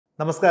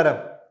നമസ്കാരം.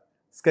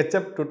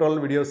 SketchUp tutorial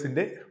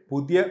വീഡിയോസിൻ്റെ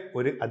പുതിയ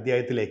ഒരു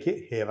അധ്യായത്തിലേക്ക്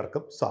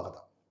ഏവർക്കും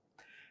സ്വാഗതം.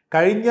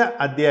 കഴിഞ്ഞ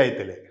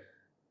അധ്യായത്തിൽ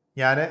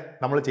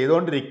നമ്മൾ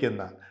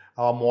ചെയ്തുകൊണ്ടിരിക്കുന്ന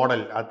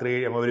മോഡൽ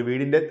ഒരു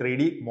വീടിൻ്റെ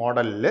 3D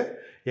മോഡലിൽ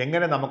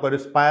എങ്ങനെ നമുക്കൊരു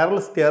സ്പൈറൽ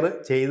സ്റ്റെയർ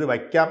ചെയ്ത്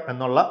വയ്ക്കാം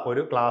എന്നുള്ള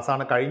ഒരു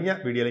ക്ലാസ്സാണ് കഴിഞ്ഞ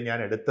വീഡിയോയിൽ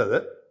ഞാൻ എടുത്തത്.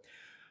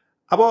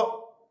 അപ്പോൾ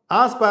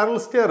ആ സ്പൈറൽ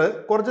സ്റ്റെയർ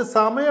കുറച്ച്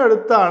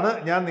സമയമെടുത്താണ്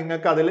ഞാൻ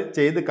നിങ്ങൾക്ക് അതിൽ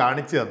ചെയ്ത്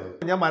കാണിച്ചു തന്നത്.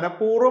 ഞാൻ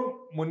മനഃപൂർവ്വം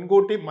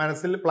മുൻകൂട്ടി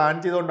മനസ്സിൽ പ്ലാൻ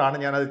ചെയ്തുകൊണ്ടാണ്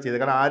ഞാനത് ചെയ്തത്.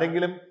 കാരണം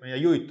ആരെങ്കിലും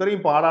അയ്യോ ഇത്രയും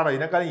പാടാണോ,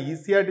 ഇതിനേക്കാളും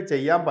ഈസി ആയിട്ട്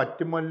ചെയ്യാൻ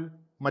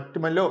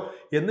പറ്റുമല്ലോ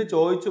എന്ന്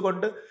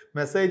ചോദിച്ചുകൊണ്ട്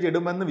മെസ്സേജ്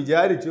ഇടുമെന്ന്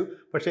വിചാരിച്ചു.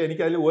 പക്ഷേ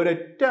എനിക്കതിൽ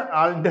ഒരൊറ്റ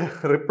ആളിൻ്റെ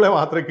റിപ്ലൈ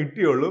മാത്രമേ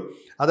കിട്ടിയുള്ളൂ.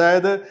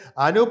 അതായത്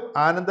അനൂപ്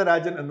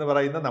ആനന്ദരാജൻ എന്ന്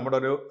പറയുന്ന നമ്മുടെ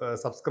ഒരു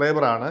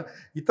സബ്സ്ക്രൈബറാണ്.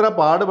 ഇത്ര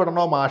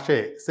പാടുപെടണോ മാഷേ,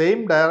 സെയിം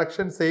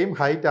ഡയറക്ഷൻ സെയിം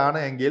ഹൈറ്റ്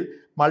ആണ് എങ്കിൽ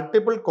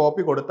മൾട്ടിപ്പിൾ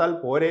കോപ്പി കൊടുത്താൽ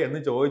പോരെ എന്ന്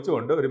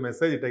ചോദിച്ചുകൊണ്ട് ഒരു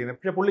മെസ്സേജ് ഇട്ടിരിക്കുന്നത്.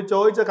 പക്ഷേ പുള്ളി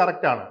ചോദിച്ചത്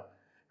കറക്റ്റാണ്.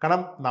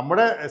 കാരണം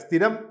നമ്മുടെ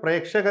സ്ഥിരം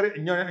പ്രേക്ഷകർ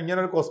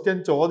ഇങ്ങനൊരു ക്വസ്റ്റ്യൻ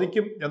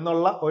ചോദിക്കും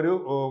എന്നുള്ള ഒരു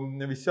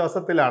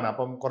വിശ്വാസത്തിലാണ്.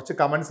 അപ്പം കുറച്ച്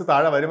കമൻസ്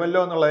താഴെ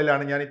വരുമല്ലോ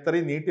എന്നുള്ളതിലാണ് ഞാൻ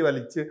ഇത്രയും നീട്ടി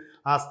വലിച്ച്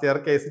ആ സ്റ്റെയർ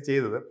കേസ്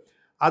ചെയ്തത്.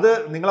 അത്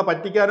നിങ്ങളെ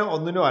പറ്റിക്കാനോ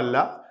ഒന്നിനും അല്ല.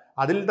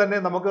 അതിൽ തന്നെ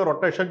നമുക്ക്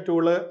റൊട്ടേഷൻ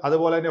ടൂള്,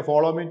 അതുപോലെ തന്നെ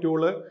ഫോളോ മീ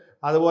ടൂള്,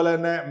 അതുപോലെ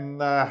തന്നെ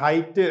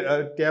ഹൈറ്റ്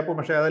ടേപ്പ്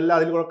മെഷർ, അതെല്ലാം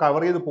അതിൽ കൂടെ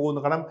കവർ ചെയ്ത് പോകുന്നു.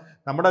 കാരണം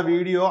നമ്മുടെ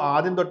വീഡിയോ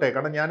ആദ്യം തൊട്ടേ,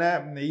 കാരണം ഞാൻ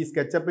ഈ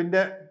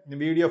സ്കെച്ചപ്പിൻ്റെ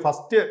വീഡിയോ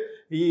ഫസ്റ്റ്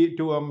ഈ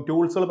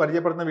ടൂൾസുകൾ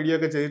പരിചയപ്പെടുന്ന വീഡിയോ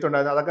ഒക്കെ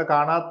ചെയ്തിട്ടുണ്ടായിരുന്നു. അതൊക്കെ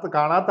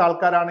കാണാത്ത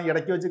ആൾക്കാരാണ്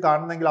ഇടയ്ക്ക് വെച്ച്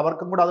കാണുന്നതെങ്കിൽ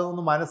അവർക്കും കൂടെ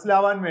അതൊന്ന്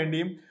മനസ്സിലാവാൻ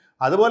വേണ്ടിയും,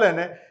 അതുപോലെ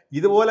തന്നെ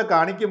ഇതുപോലെ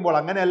കാണിക്കുമ്പോൾ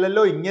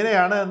അങ്ങനെയല്ലല്ലോ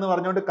ഇങ്ങനെയാണ് എന്ന്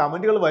പറഞ്ഞുകൊണ്ട്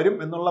കമൻറ്റുകൾ വരും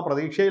എന്നുള്ള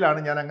പ്രതീക്ഷയിലാണ്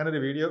ഞാൻ അങ്ങനെ ഒരു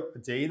വീഡിയോ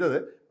ചെയ്തത്.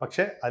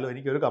 പക്ഷേ അതിൽ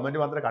എനിക്കൊരു കമൻറ്റ്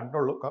മാത്രമേ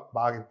കണ്ടുള്ളൂ.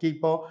 ബാക്കി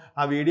ഇപ്പോൾ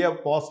ആ വീഡിയോ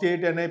പോസ്റ്റ്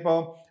ചെയ്തിട്ട് തന്നെ ഇപ്പോൾ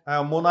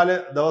 3-4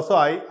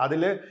 ദിവസമായി.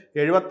 അതിൽ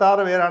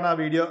 76 പേരാണ് ആ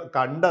വീഡിയോ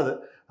കണ്ടത്.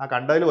 ആ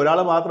കണ്ടതിൽ ഒരാൾ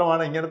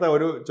മാത്രമാണ് ഇങ്ങനത്തെ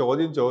ഒരു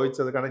ചോദ്യം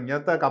ചോദിച്ചത്. കാരണം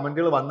ഇങ്ങനത്തെ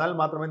കമൻറ്റുകൾ വന്നാൽ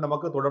മാത്രമേ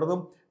നമുക്ക്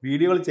തുടർന്നും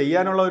വീഡിയോകൾ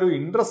ചെയ്യാനുള്ള ഒരു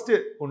ഇൻട്രസ്റ്റ്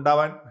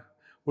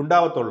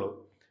ഉണ്ടാവത്തുള്ളൂ.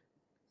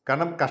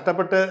 കാരണം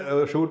കഷ്ടപ്പെട്ട്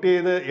ഷൂട്ട്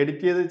ചെയ്ത്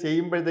എഡിറ്റ് ചെയ്ത്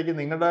ചെയ്യുമ്പോഴത്തേക്ക്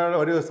നിങ്ങളുടെ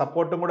ഒരു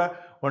സപ്പോർട്ടും കൂടെ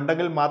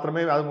ഉണ്ടെങ്കിൽ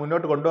മാത്രമേ അത്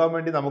മുന്നോട്ട് കൊണ്ടുപോകാൻ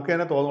വേണ്ടി നമുക്ക്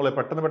തന്നെ തോന്നുള്ളൂ.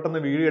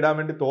 പെട്ടെന്ന് വീഡിയോ ഇടാൻ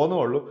വേണ്ടി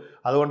തോന്നുള്ളൂ.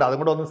 അതുകൊണ്ട് അതും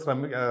കൂടെ ഒന്ന്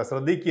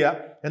ശ്രദ്ധിക്കുക.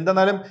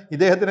 എന്തെന്നാലും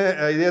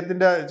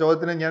ഇദ്ദേഹത്തിൻ്റെ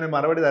ചോദ്യത്തിന് ഞാൻ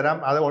മറുപടി തരാം.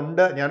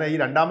 അതുകൊണ്ട് ഞാൻ ഈ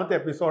 2ാമത്തെ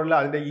എപ്പിസോഡിൽ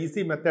അതിൻ്റെ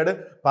ഈസി മെത്തേഡ്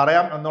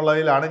പറയാം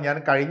എന്നുള്ളതിലാണ് ഞാൻ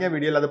കഴിഞ്ഞ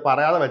വീഡിയോയിൽ അത്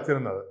പറയാതെ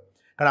വെച്ചിരുന്നത്.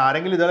 കാരണം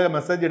ആരെങ്കിലും ഇതുപോലെ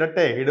മെസ്സേജ്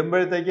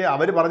ഇടുമ്പോഴത്തേക്ക്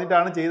അവർ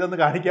പറഞ്ഞിട്ടാണ് ചെയ്തതെന്ന്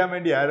കാണിക്കാൻ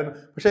വേണ്ടിയായിരുന്നു.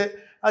 പക്ഷേ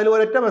അതിൽ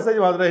ഒരൊറ്റ മെസ്സേജ്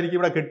മാത്രമേ എനിക്ക്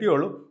ഇവിടെ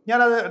കിട്ടിയുള്ളൂ.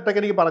 ഞാനത്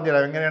ടെക്നിക്ക്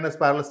പറഞ്ഞുതരാം എങ്ങനെയാണ്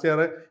സ്പൈറൽ സ്റ്റെയർ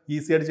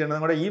ഈസി ആയിട്ട് ചെയ്യുന്നത്.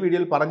 നമ്മുടെ ഈ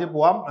വീഡിയോയിൽ പറഞ്ഞു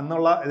പോവാം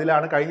എന്നുള്ള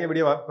ഇതിലാണ് കഴിഞ്ഞ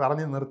വീഡിയോ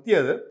പറഞ്ഞ്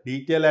നിർത്തിയത്.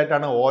 ഡീറ്റെയിൽ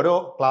ആയിട്ടാണ് ഓരോ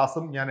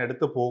ക്ലാസ്സും ഞാൻ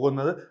എടുത്തു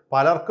പോകുന്നത്.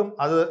 പലർക്കും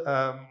അത്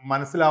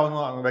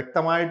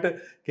വ്യക്തമായിട്ട്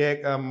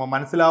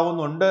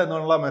മനസ്സിലാവുന്നുണ്ട്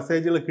എന്നുള്ള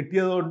മെസ്സേജുകൾ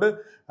കിട്ടിയതുകൊണ്ട്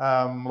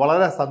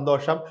വളരെ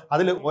സന്തോഷം.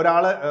 അതിൽ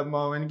ഒരാൾ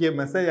എനിക്ക്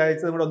മെസ്സേജ്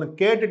അയച്ചതും കൂടെ ഒന്ന്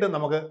കേട്ടിട്ട്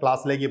നമുക്ക്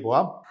ക്ലാസ്സിലേക്ക്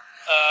പോവാം.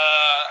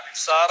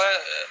 സാറ്,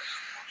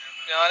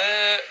 ഞാൻ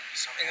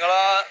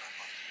നിങ്ങളെ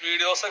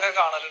വീഡിയോസൊക്കെ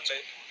കാണലുണ്ട്.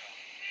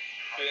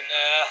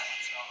 പിന്നെ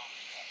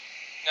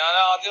ഞാൻ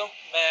ആദ്യം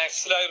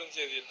മാക്സിലായിരുന്നു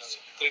ചെയ്തിരുന്നത്,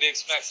 3DX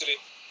മാക്സിൽ.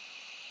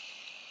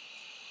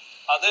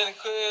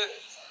 അതെനിക്ക്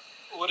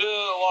ഒരു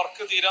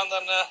വർക്ക് തീരാൻ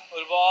തന്നെ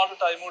ഒരുപാട്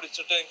ടൈം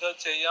പിടിച്ചിട്ട് എനിക്ക്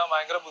ചെയ്യാൻ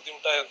ഭയങ്കര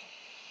ബുദ്ധിമുട്ടായിരുന്നു.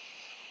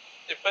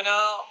 ഇപ്പൊ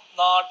ഞാൻ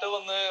നാട്ടിൽ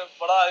വന്ന്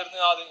ഇവിടെ ആയിരുന്നു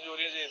ആദ്യം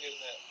ജോലി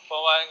ചെയ്തിരുന്നത്. ഇപ്പൊ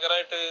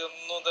ഭയങ്കരമായിട്ട്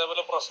ഒന്നും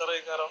ഇതേപോലെ പ്രഷർ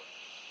കാരണം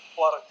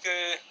വർക്ക്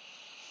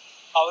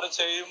അവർ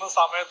ചെയ്യുന്ന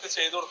സമയത്ത്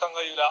ചെയ്തു കൊടുക്കാൻ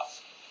കഴിയില്ല.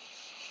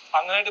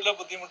 അങ്ങനെയായിട്ടുള്ള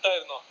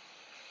ബുദ്ധിമുട്ടായിരുന്നു.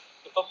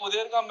 ഇപ്പൊ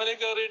പുതിയൊരു കമ്പനി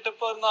കയറിയിട്ട്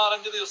ഇപ്പൊ ഒരു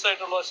 4-5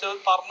 ദിവസമായിട്ടുള്ളൂ. പക്ഷെ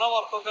പറഞ്ഞ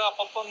വർക്കൊക്കെ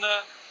അപ്പം തന്നെ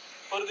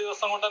ഒരു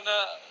ദിവസം കൊണ്ട് തന്നെ,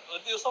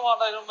 ഒരു ദിവസം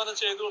വേണ്ട അതിന് മുമ്പ് തന്നെ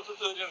ചെയ്തു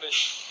കൊടുത്തിട്ട് വരുന്നുണ്ട്.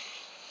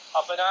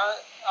 അപ്പൊ ഞാൻ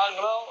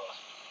നിങ്ങളെ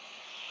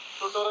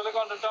ട്യൂട്ടോറിയൽ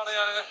കണ്ടിട്ടാണ്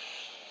ഞാൻ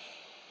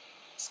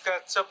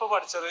സ്കെച്ചപ്പ്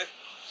പഠിച്ചത്.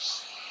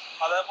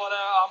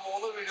 അതേപോലെ ആ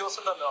 3 വീഡിയോസ്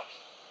ഉണ്ടല്ലോ,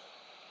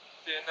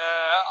 പിന്നെ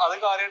അത്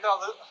കാര്യമായിട്ട്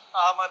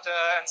മറ്റേ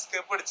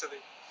എൻസ്കേപ്പ് പഠിച്ചത്.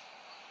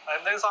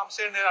 എന്തെങ്കിലും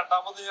സംശയം ഉണ്ട്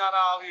 2ാമത് ഞാൻ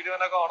ആ വീഡിയോ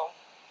തന്നെ കാണും.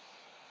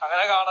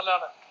 അങ്ങനെ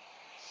കാണലാണ്.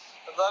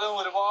 എന്തായാലും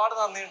ഒരുപാട്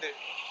നന്ദിയുണ്ട്,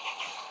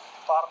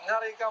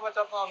 പറഞ്ഞറിയിക്കാൻ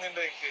പറ്റാത്ത നന്ദിയുണ്ട്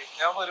എനിക്ക്.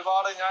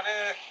 ഞാന്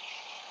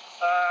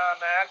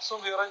മാക്സും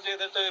വീറയും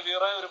ചെയ്തിട്ട്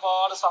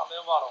ഒരുപാട്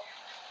സമയം വേണം.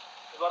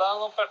 ഇവിടെ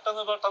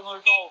പെട്ടെന്ന്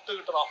ഒരു ഔട്ട്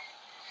കിട്ടണം.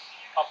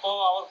 അപ്പൊ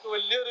അവർക്ക്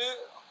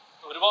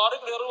ഒരുപാട്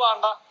ക്ലിയർ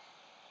വേണ്ട,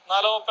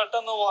 എന്നാലോ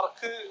പെട്ടെന്ന്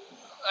വർക്ക്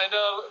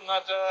അതിന്റെ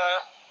മറ്റേ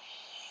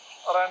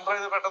റെൻഡർ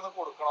ചെയ്ത് പെട്ടെന്ന്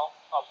കൊടുക്കണം.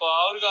 അപ്പൊ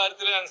ആ ഒരു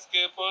കാര്യത്തിൽ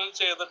ലാൻഡ്സ്കേപ്പ്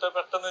ചെയ്തിട്ട്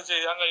പെട്ടെന്ന്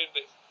ചെയ്യാൻ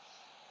കഴിയുന്നുണ്ട്.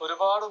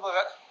 ഒരുപാട്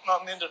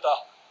നന്ദിയുണ്ട് കേട്ടാ.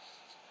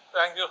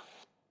 Thank you.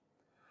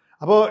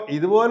 അപ്പോൾ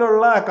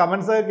ഇതുപോലുള്ള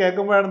കമൻസ്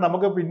കേൾക്കുമ്പോഴാണ്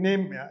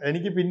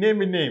എനിക്ക്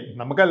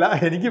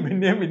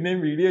പിന്നെയും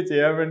വീഡിയോ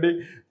ചെയ്യാൻ വേണ്ടി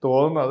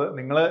തോന്നുന്നത്.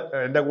 നിങ്ങൾ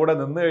എൻ്റെ കൂടെ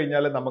നിന്ന്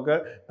കഴിഞ്ഞാൽ നമുക്ക്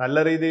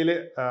നല്ല രീതിയിൽ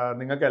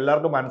നിങ്ങൾക്ക്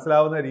എല്ലാവർക്കും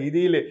മനസ്സിലാവുന്ന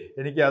രീതിയിൽ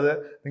എനിക്കത്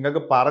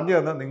നിങ്ങൾക്ക് പറഞ്ഞു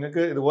തന്ന്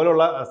നിങ്ങൾക്ക്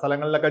ഇതുപോലുള്ള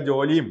സ്ഥലങ്ങളിലൊക്കെ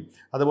ജോലിയും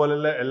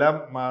അതുപോലുള്ള എല്ലാം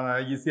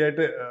ഈസി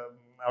ആയിട്ട്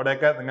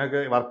അവിടെയൊക്കെ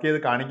നിങ്ങൾക്ക് വർക്ക്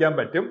ചെയ്ത് കാണിക്കാൻ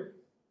പറ്റും.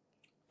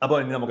 അപ്പോൾ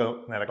ഇനി നമുക്ക്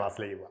നേരെ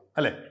ക്ലാസ്സിലേക്ക് പോകാം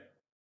അല്ലേ.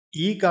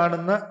 ഈ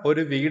കാണുന്ന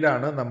ഒരു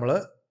വീടാണ് നമ്മൾ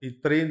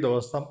ഇത്രയും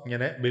ദിവസം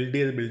ഇങ്ങനെ ബിൽഡ്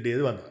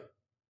ചെയ്ത് വന്നത്.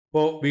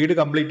 അപ്പോൾ വീട്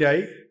കംപ്ലീറ്റ്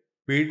ആയി.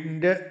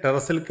 വീടിൻ്റെ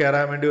ടെറസിൽ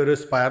കയറാൻ വേണ്ടി ഒരു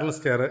സ്പൈറൽ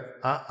സ്റ്റെയർ,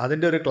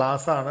 അതിൻ്റെ ഒരു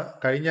ക്ലാസ്സാണ്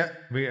കഴിഞ്ഞ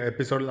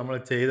എപ്പിസോഡിൽ നമ്മൾ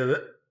ചെയ്തത്.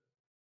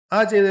 ആ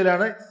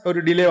ചെയ്തതിലാണ് ഒരു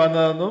ഡിലേ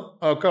വന്നതെന്നും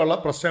ഒക്കെ ഉള്ള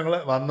പ്രശ്നങ്ങൾ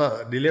വന്നത്.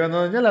 ഡിലേ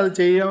വന്നതെന്ന് പറഞ്ഞാൽ അത്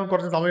ചെയ്യാൻ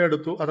കുറച്ച്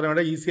സമയമെടുത്തു. അത്ര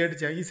വേണ്ട ഈസി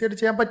ആയിട്ട്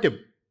ചെയ്യാൻ പറ്റും.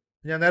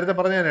 ഞാൻ നേരത്തെ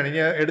പറഞ്ഞ തന്നെയാണ്,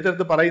 ഇനി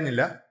എടുത്തെടുത്ത്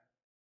പറയുന്നില്ല.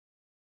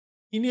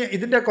 ഇനി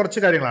ഇതിൻ്റെ കുറച്ച്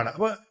കാര്യങ്ങളാണ്.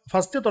 അപ്പോൾ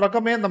ഫസ്റ്റ്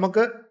തുടക്കമേ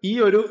നമുക്ക് ഈ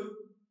ഒരു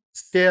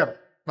സ്റ്റെയർ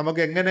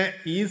നമുക്ക് എങ്ങനെ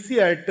ഈസി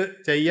ആയിട്ട്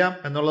ചെയ്യാം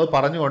എന്നുള്ളത്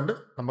പറഞ്ഞുകൊണ്ട്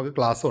നമുക്ക്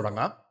ക്ലാസ്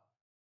തുടങ്ങാം.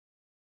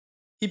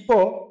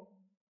 ഇപ്പോൾ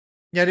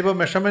ഞാനിപ്പോൾ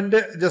മെഷർമെൻറ്റ്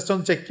ജസ്റ്റ്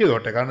ഒന്ന് ചെക്ക്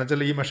ചെയ്തോട്ടെ. കാരണം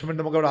വെച്ചാൽ ഈ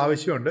മെഷർമെൻറ്റ് നമുക്ക് അവിടെ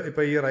ആവശ്യമുണ്ട്.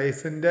 ഇപ്പോൾ ഈ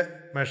റൈസിൻ്റെ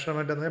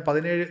മെഷർമെൻറ്റ് എന്ന് പറഞ്ഞാൽ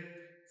 17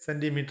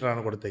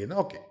 സെൻറ്റിമീറ്ററാണ് കൊടുത്തിരിക്കുന്നത്.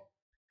 ഓക്കെ,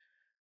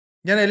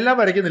 ഞാൻ എല്ലാം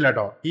വരയ്ക്കുന്നില്ല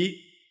കേട്ടോ.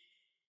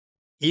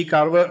 ഈ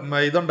കർവ്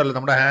ഇതുണ്ടല്ലോ,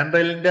 നമ്മുടെ ഹാൻഡ്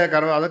റെയിലിൻ്റെ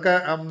കർവ്, അതൊക്കെ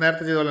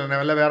നേരത്തെ ചെയ്ത പോലെ തന്നെ,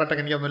 വല്ല വേറെ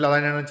ടെക്നിക്കൊന്നുമില്ല.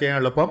 അതാണ് ചെയ്യാൻ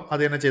എളുപ്പം,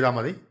 അത് തന്നെ ചെയ്താൽ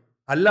മതി.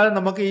 അല്ലാതെ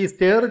നമുക്ക് ഈ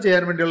സ്റ്റെയർ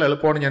ചെയ്യാൻ വേണ്ടിയുള്ള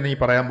എളുപ്പമാണ് ഞാൻ ഈ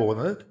പറയാൻ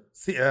പോകുന്നത്.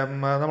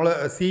 നമ്മൾ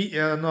സി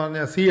എന്ന്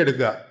പറഞ്ഞാൽ സി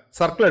എടുക്കുക,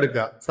 സർക്കിൾ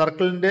എടുക്കുക.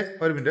 സർക്കിളിൻ്റെ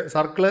ഒരു മിനിറ്റ്,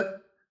 സർക്കിൾ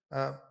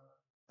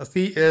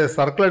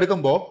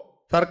എടുക്കുമ്പോൾ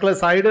സർക്കിൾ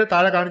സൈഡ്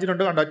താഴെ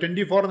കാണിച്ചിട്ടുണ്ട്, കണ്ടോ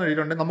 24 എന്ന്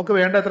എഴുതിയിട്ടുണ്ട്. നമുക്ക്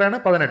വേണ്ട എത്രയാണ്?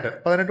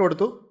 18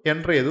 കൊടുത്തു,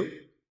 എൻ്റർ ചെയ്തു.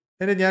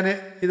 എന്നിട്ട് ഞാൻ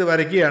ഇത്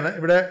വരയ്ക്കുകയാണ്.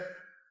 ഇവിടെ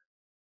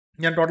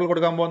ഞാൻ ടോട്ടൽ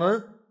കൊടുക്കാൻ പോകുന്നത്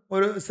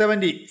ഒരു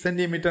 70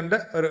 സെൻറ്റിമീറ്ററിൻ്റെ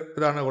ഒരു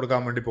ഇതാണ്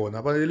കൊടുക്കാൻ വേണ്ടി പോകുന്നത്.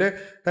 അപ്പോൾ ഇതിൽ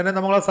തന്നെ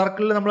നമ്മൾ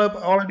സർക്കിളിൽ നമ്മൾ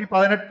ഓൾറെഡി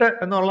 18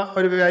 എന്നുള്ള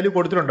ഒരു വാല്യൂ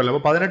കൊടുത്തിട്ടുണ്ടല്ലോ.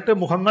 അപ്പോൾ 18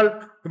 മുഖങ്ങൾ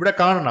ഇവിടെ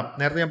കാണണം,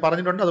 നേരത്തെ ഞാൻ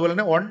പറഞ്ഞിട്ടുണ്ട്. അതുപോലെ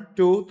തന്നെ 1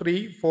 2 3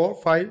 4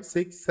 5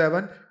 6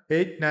 7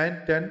 8 9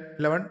 10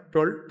 11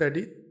 12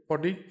 13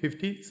 14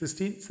 15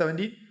 16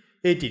 17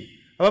 18.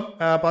 അപ്പം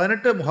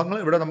 18 മുഖങ്ങൾ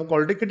ഇവിടെ നമുക്ക്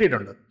ഓൾറെഡി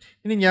കിട്ടിയിട്ടുണ്ട്.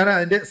 ഇനി ഞാൻ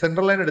അതിൻ്റെ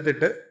സെൻട്രൽ ലൈൻ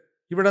എടുത്തിട്ട്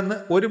ഇവിടെ നിന്ന്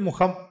ഒരു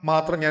മുഖം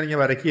മാത്രം ഞാനിങ്ങനെ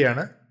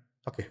വരയ്ക്കുകയാണ്.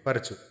 ഓക്കെ,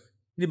 വരച്ചു.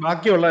 ഇനി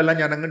ബാക്കിയുള്ളതെല്ലാം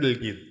ഞാൻ അങ്ങ്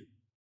ഡിലീറ്റ് ചെയ്തു.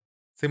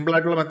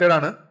 സിമ്പിളായിട്ടുള്ള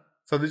മെത്തേഡാണ്,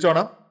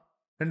 ശ്രദ്ധിച്ചോണം.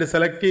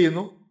 സെലക്ട്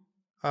ചെയ്യുന്നു,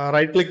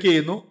 റൈറ്റ് ക്ലിക്ക്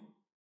ചെയ്യുന്നു,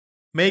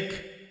 മേക്ക്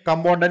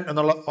കമ്പോണന്റ്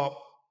എന്നുള്ള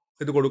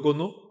ഇത്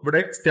കൊടുക്കുന്നു.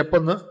 ഇവിടെ സ്റ്റെപ്പ്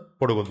ഒന്ന്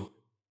കൊടുക്കുന്നു,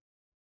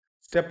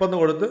 സ്റ്റെപ്പ് ഒന്ന്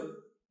കൊടുത്ത്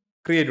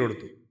ക്രിയേറ്റ്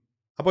കൊടുത്തു.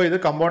 അപ്പോൾ ഇത്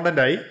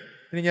കമ്പോണന്റ് ആയി.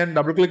 ഇനി ഞാൻ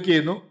ഡബിൾ ക്ലിക്ക്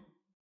ചെയ്യുന്നു,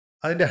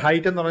 അതിൻ്റെ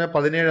ഹൈറ്റ് എന്ന് പറഞ്ഞാൽ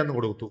 17 എന്ന്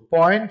കൊടുത്തു,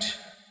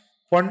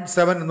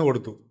 0.17 എന്ന്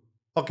കൊടുത്തു.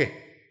 ഓക്കെ,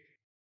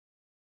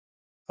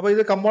 അപ്പോൾ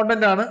ഇത്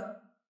കമ്പോണന്റ് ആണ്,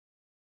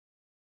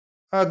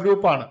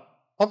 ഗ്രൂപ്പാണ്.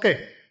 ഓക്കെ,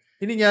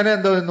 ഇനി ഞാൻ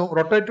എന്താ ചെയ്യുന്നു,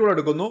 റൊട്ടേറ്റ് ടൂൾ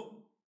എടുക്കുന്നു.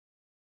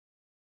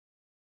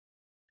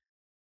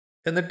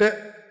 എന്നിട്ട്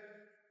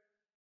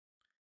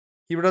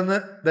ഇവിടെ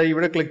നിന്ന്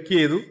ഇവിടെ ക്ലിക്ക്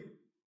ചെയ്തു.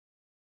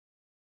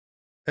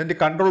 എന്നിട്ട്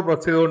കൺട്രോൾ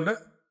പ്രസ് ചെയ്തുകൊണ്ട്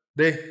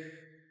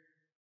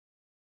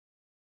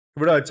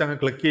ഇവിടെ വെച്ച് അങ്ങ്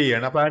ക്ലിക്ക്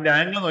ചെയ്യുകയാണ്. അപ്പോൾ അതിൻ്റെ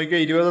ആംഗിൾ നോക്കിയോ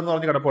 20 എന്ന്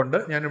പറഞ്ഞ് കിടപ്പുണ്ട്.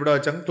 ഞാൻ ഇവിടെ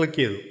വെച്ച് അങ്ങ് ക്ലിക്ക്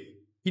ചെയ്തു.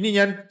 ഇനി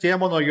ഞാൻ ചെയ്യാൻ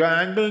പോകുന്ന നോക്കിയോ,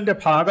 ആംഗിളിൻ്റെ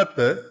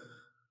ഭാഗത്ത്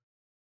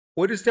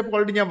ഒരു സ്റ്റെപ്പ്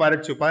ഓൾറെഡി ഞാൻ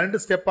വരച്ചു. 18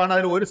 സ്റ്റെപ്പാണ്,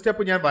 അതിൽ ഒരു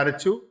സ്റ്റെപ്പ് ഞാൻ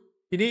വരച്ചു.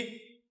 ഇനി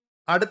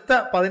അടുത്ത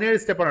 17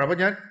 സ്റ്റെപ്പാണ്. അപ്പോൾ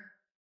ഞാൻ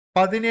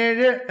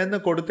 17 എന്ന്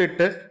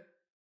കൊടുത്തിട്ട്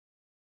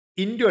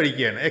ഇൻറ്റു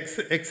അടിക്കുകയാണ്.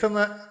 എക്സ്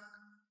എന്ന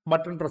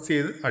ബട്ടൺ പ്രസ്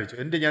ചെയ്ത് അടിച്ചു.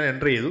 എന്നിട്ട് ഞാൻ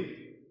എൻ്റർ ചെയ്തു.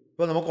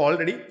 അപ്പോൾ നമുക്ക്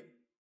ഓൾറെഡി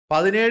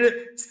 17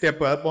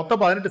 സ്റ്റെപ്പ്, മൊത്തം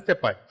 18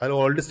 സ്റ്റെപ്പായി. അതിൽ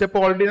ഓൾറെഡി സ്റ്റെപ്പ്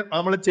ഓൾറെഡി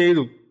നമ്മൾ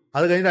ചെയ്തു.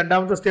 അത് കഴിഞ്ഞ്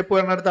രണ്ടാമത്തെ സ്റ്റെപ്പ്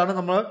വരുന്നിടത്താണ്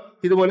നമ്മൾ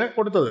ഇതുപോലെ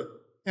കൊടുത്തത്.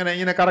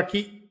 ഇങ്ങനെ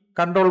കറക്കി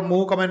കൺട്രോൾ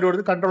മൂവ് കമാൻഡ്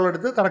കൊടുത്ത് കൺട്രോൾ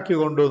എടുത്ത് കറക്കി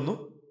കൊണ്ടുവന്നു.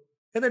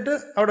 എന്നിട്ട്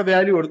അവിടെ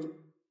വാല്യൂ കൊടുത്തു,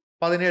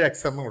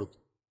 17x എന്ന് കൊടുത്തു.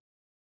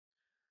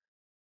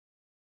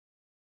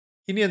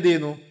 ഇനി എന്ത്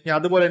ചെയ്യുന്നു, ഞാൻ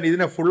അതുപോലെ തന്നെ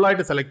ഇതിനെ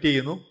ഫുള്ളായിട്ട് സെലക്ട്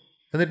ചെയ്യുന്നു.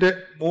 എന്നിട്ട്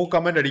മൂവ്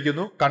കമാൻഡ്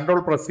അടിക്കുന്നു, കൺട്രോൾ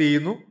പ്രസ്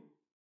ചെയ്യുന്നു,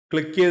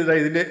 ക്ലിക്ക് ചെയ്ത്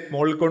ഇതിൻ്റെ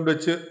മുകളിൽ കൊണ്ട്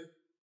വെച്ച്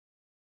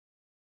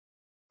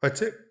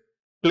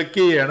ക്ലിക്ക്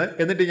ചെയ്യുകയാണ്.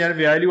 എന്നിട്ട് ഞാൻ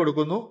വാല്യൂ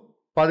കൊടുക്കുന്നു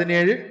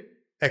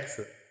 17x,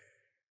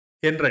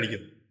 എൻ്റർ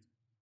അടിക്കുന്നു.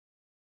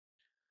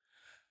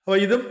 അപ്പോൾ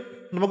ഇതും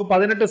നമുക്ക്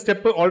 18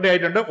 സ്റ്റെപ്പ് ഓൾറെഡി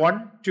ആയിട്ടുണ്ട്. 1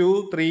 2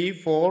 3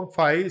 4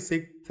 5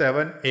 6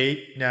 7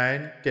 8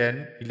 9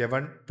 10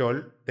 11 12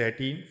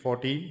 13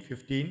 14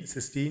 15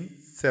 16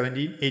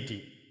 17 18.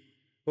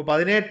 അപ്പോൾ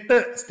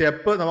 18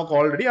 സ്റ്റെപ്പ് നമുക്ക്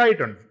ഓൾറെഡി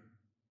ആയിട്ടുണ്ട്.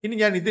 ഇനി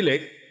ഞാൻ ഇതിൽ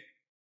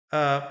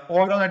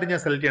ഓരോന്നായിട്ട്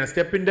ഞാൻ സെലക്ട് ചെയ്യണം.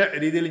 സ്റ്റെപ്പിൻ്റെ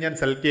രീതിയിൽ ഞാൻ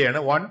സെലക്ട് ചെയ്യാണ്.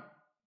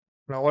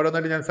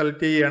 ഓരോന്നായിട്ട് ഞാൻ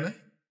സെലക്ട് ചെയ്യുകയാണ്.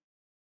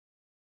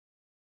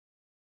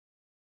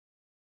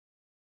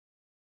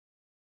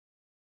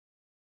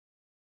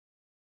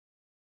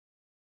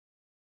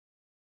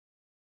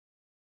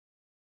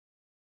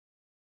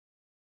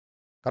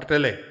 കറക്റ്റ്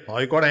അല്ലേ?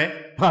 നോയിക്കോണേ,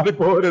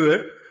 മാറിപ്പോരുത്.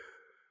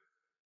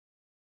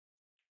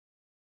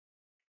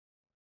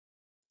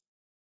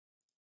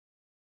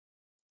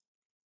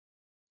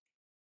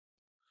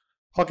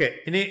 ഓക്കെ,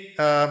 ഇനി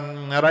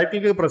റൈറ്റ്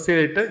ക്ലിക്ക് പ്രസ്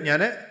ചെയ്തിട്ട്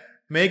ഞാൻ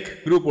മേക്ക്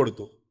ഗ്രൂപ്പ്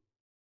കൊടുത്തു.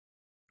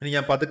 ഇനി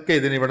ഞാൻ പതുക്കെ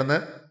ഇതിന് ഇവിടെ നിന്ന്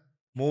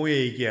മൂവ്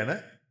ചെയ്യിക്കുകയാണ്.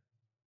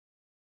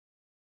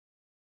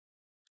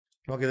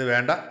 നമുക്കിത്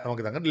വേണ്ട,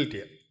 നമുക്കിത് അങ്ങ് ഡിലീറ്റ്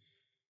ചെയ്യാം.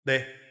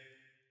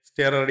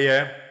 സ്റ്റെയർ റെഡിയായ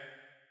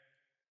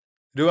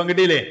രൂപം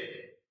കിട്ടിയില്ലേ?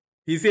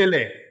 ഈസി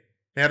അല്ലേ?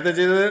 നേരത്തെ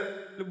ചെയ്തത്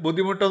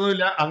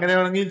ബുദ്ധിമുട്ടൊന്നുമില്ല. അങ്ങനെ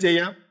വേണമെങ്കിലും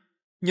ചെയ്യാം,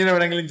 ഇങ്ങനെ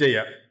വേണമെങ്കിലും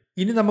ചെയ്യാം.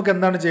 ഇനി നമുക്ക്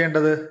എന്താണ്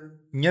ചെയ്യേണ്ടത്?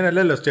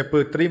 ഇങ്ങനെയല്ലല്ലോ സ്റ്റെപ്പ്,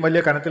 ഇത്രയും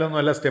വലിയ കനത്തിലൊന്നും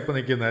അല്ല സ്റ്റെപ്പ്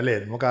നിൽക്കുന്നത് അല്ലേ.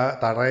 നമുക്ക് ആ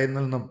തറയിൽ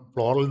നിന്നും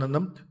ഫ്ലോറിൽ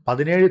നിന്നും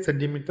 17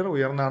 സെൻറ്റിമീറ്റർ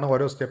ഉയർന്നാണ്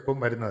ഓരോ സ്റ്റെപ്പും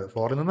വരുന്നത്.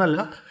 ഫ്ലോറിൽ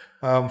നിന്നല്ല,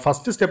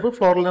 ഫസ്റ്റ് സ്റ്റെപ്പ്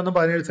ഫ്ലോറിൽ നിന്നും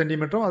 17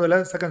 സെൻറ്റിമീറ്ററും, അതുപോലെ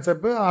സെക്കൻഡ്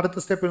സ്റ്റെപ്പ്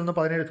അടുത്ത സ്റ്റെപ്പിൽ നിന്ന്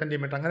 17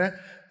 സെൻറ്റിമീറ്റർ,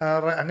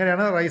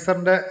 അങ്ങനെയാണ്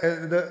റൈസറിൻ്റെ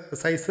ഇത്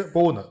സൈസ്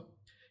പോകുന്നത്.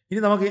 ഇനി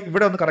നമുക്ക്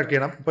ഇവിടെ ഒന്ന് കറക്റ്റ്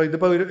ചെയ്യണം. ഇപ്പോൾ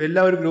ഇതിപ്പോൾ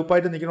എല്ലാവരും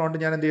ഗ്രൂപ്പായിട്ട് നിൽക്കുന്നതുകൊണ്ട്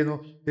ഞാൻ എന്ത് ചെയ്യുന്നു,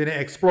 ഇതിനെ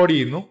എക്സ്പ്ലോഡ്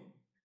ചെയ്യുന്നു.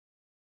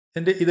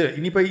 എൻ്റെ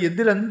ഇനിയിപ്പോൾ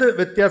ഇതിലെന്ത്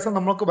വ്യത്യാസം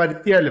നമുക്ക്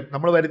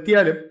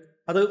വരുത്തിയാലും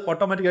അത്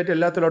ഓട്ടോമാറ്റിക്കായിട്ട്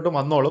എല്ലാത്തിലോട്ടും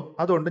വന്നോളും.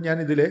 അതുകൊണ്ട് ഞാൻ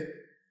ഇതിൽ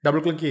ഡബിൾ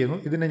ക്ലിക്ക് ചെയ്യുന്നു.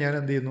 ഇതിനെ ഞാൻ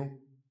എന്ത് ചെയ്യുന്നു,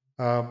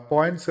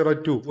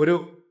 0.02 ഒരു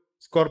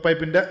സ്ക്വയർ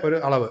പൈപ്പിൻ്റെ ഒരു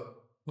അളവ്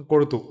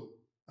കൊടുത്തു.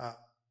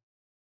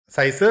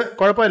 സൈസ്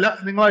കുഴപ്പമില്ല,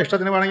 നിങ്ങളെ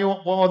ഇഷ്ടത്തിന് വേണമെങ്കിൽ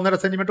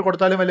 1.5 സെൻറ്റിമീറ്റർ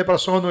കൊടുത്താലും വലിയ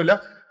പ്രശ്നമൊന്നുമില്ല.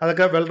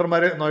 അതൊക്കെ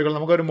വെൽഡർമാർ നോക്കിക്കോളും.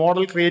 നമുക്കൊരു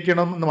മോഡൽ ക്രിയേറ്റ്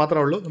ചെയ്യണമെന്ന്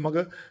മാത്രമേ ഉള്ളൂ.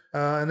 നമുക്ക്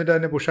എന്നിട്ട്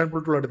അതിനെ പുഷ് ആൻഡ്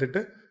പുൾ ടൂൾ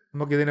എടുത്തിട്ട്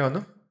നമുക്കിതിനെ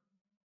ഒന്ന്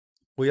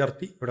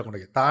ഉയർത്തി ഇവിടെ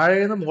കൊണ്ടുപോയി താഴെ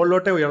നിന്ന്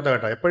മുകളിലോട്ടേ ഉയർത്താം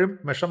കേട്ടോ. എപ്പോഴും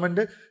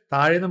മെഷർമെൻറ്റ്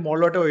താഴെ നിന്ന്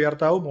മുകളിലോട്ടേ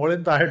ഉയർത്താവും. മുകളിൽ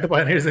നിന്ന് താഴോട്ട്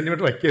 17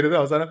 സെൻറ്റിമീറ്റർ വയ്ക്കരുത്,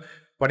 അവസാനം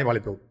പണി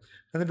പാളിപ്പോവും.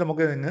 എന്നിട്ട്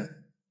നമുക്ക് നിങ്ങൾ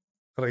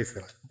റേസ്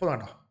ചെയ്യാം. അപ്പോൾ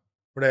വേണ്ടോ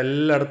ഇവിടെ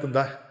എല്ലായിടത്തും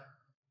എന്താ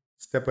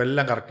സ്റ്റെപ്പ്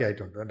എല്ലാം കറക്റ്റ്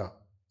ആയിട്ടുണ്ട് കേട്ടോ.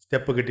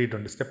 സ്റ്റെപ്പ്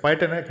കിട്ടിയിട്ടുണ്ട്,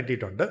 സ്റ്റെപ്പായിട്ട് തന്നെ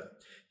കിട്ടിയിട്ടുണ്ട്.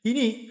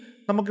 ഇനി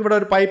നമുക്കിവിടെ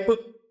ഒരു പൈപ്പ്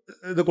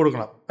ഇത്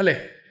കൊടുക്കണം അല്ലേ,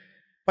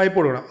 പൈപ്പ്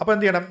കൊടുക്കണം. അപ്പോൾ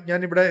എന്ത് ചെയ്യണം,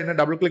 ഞാനിവിടെ എന്നെ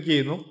ഡബിൾ ക്ലിക്ക്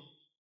ചെയ്യുന്നു.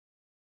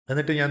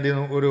 എന്നിട്ട് ഞാൻ എന്ത്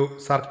ചെയ്യുന്നു, ഒരു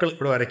സർക്കിൾ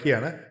ഇവിടെ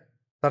വരയ്ക്കുകയാണ്.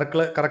 സർക്കിൾ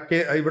കറക്റ്റ്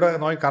ഇവിടെ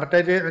നോക്കി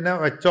കറക്റ്റായിട്ട് തന്നെ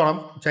വെച്ചോണം,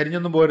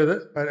 ചരിഞ്ഞൊന്നും പോരുത്.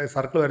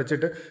 സർക്കിൾ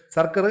വരച്ചിട്ട്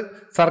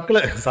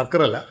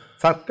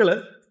സർക്കിള്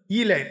ഈ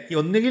ലൈൻ,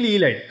 ഒന്നുകിൽ ഈ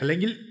ലൈൻ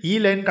അല്ലെങ്കിൽ ഈ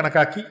ലൈൻ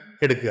കണക്കാക്കി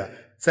എടുക്കുക.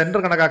 സെൻറ്റർ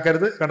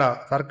കണക്കാക്കരുത് കേട്ടോ.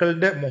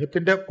 സർക്കിളിൻ്റെ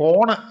മുഖത്തിൻ്റെ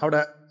കോണ്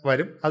അവിടെ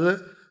വരും. അത്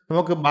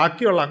നമുക്ക്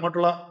ബാക്കിയുള്ള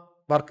അങ്ങോട്ടുള്ള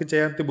വർക്ക്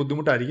ചെയ്യാൻ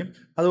ബുദ്ധിമുട്ടായിരിക്കും.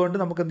 അതുകൊണ്ട്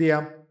നമുക്ക് എന്ത്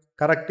ചെയ്യാം,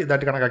 കറക്റ്റ്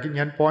ഇതായിട്ട് കണക്കാക്കി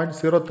ഞാൻ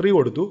 0.03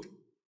 കൊടുത്തു.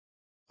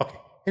 ഓക്കെ,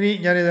 ഇനി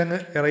ഞാനിതങ്ങ്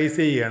എറേസ്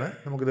ചെയ്യുകയാണ്.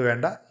 നമുക്കിത്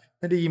വേണ്ട.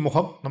 എന്നിട്ട് ഈ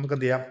മുഖം നമുക്ക്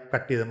എന്ത് ചെയ്യാം,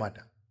 കട്ട് ചെയ്ത്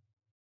മാറ്റാം.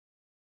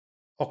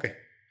 ഓക്കെ,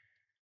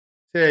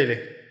 ശരിയായില്ലേ?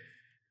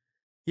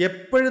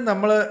 എപ്പോഴും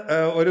നമ്മൾ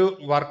ഒരു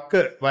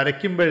വർക്ക്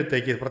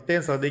വരയ്ക്കുമ്പോഴത്തേക്ക്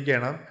പ്രത്യേകം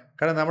ശ്രദ്ധിക്കണം.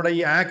 കാരണം നമ്മുടെ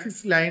ഈ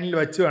ആക്സിസ് ലൈനിൽ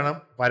വെച്ച് വേണം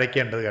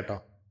വരയ്ക്കേണ്ടത് കേട്ടോ.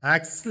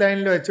 ആക്സിസ്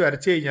ലൈനിൽ വെച്ച്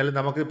വരച്ചു കഴിഞ്ഞാൽ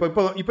നമുക്ക്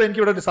ഇപ്പോൾ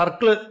എനിക്കിവിടെ ഒരു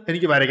സർക്കിൾ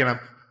എനിക്ക് വരയ്ക്കണം.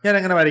 ഞാൻ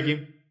എങ്ങനെ വരയ്ക്കും?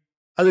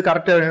 അത്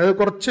കറക്റ്റ് അത്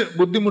കുറച്ച്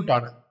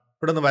ബുദ്ധിമുട്ടാണ്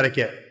ഇവിടെ നിന്ന്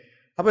വരയ്ക്കാൻ.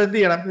 അപ്പോൾ എന്ത്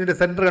ചെയ്യണം, ഇതിൻ്റെ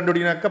സെൻറ്റർ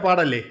കണ്ടുപിടിക്കാനൊക്കെ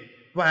പാടല്ലേ.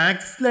 അപ്പോൾ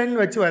ആക്സിസ് ലൈനിൽ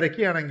വെച്ച്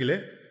വരയ്ക്കുകയാണെങ്കിൽ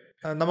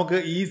നമുക്ക്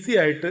ഈസി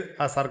ആയിട്ട്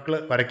ആ സർക്കിൾ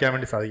വരയ്ക്കാൻ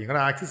വേണ്ടി സാധിക്കും.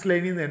 കാരണം ആക്സിസ്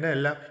ലൈനിൽ നിന്ന് തന്നെ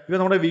എല്ലാം, ഇപ്പോൾ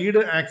നമ്മുടെ വീട്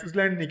ആക്സിസ്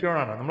ലൈനിൽ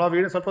നിൽക്കണമെന്നാണ്. നമ്മൾ ആ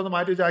വീട് സ്വല്പം ഒന്ന്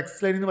മാറ്റി വെച്ച്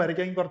ആക്സിസ് ലൈനിൽ നിന്ന്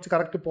വരയ്ക്കാൻ കുറച്ച്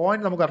കറക്റ്റ്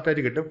പോയിന്റ് നമുക്ക്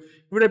കറക്റ്റായിട്ട് കിട്ടും.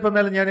 ഇവിടെ ഇപ്പോൾ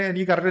എന്തായാലും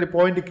എനിക്ക് കറക്റ്റ് ഒരു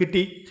പോയിന്റ്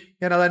കിട്ടി.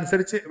 ഞാൻ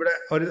അതനുസരിച്ച് ഇവിടെ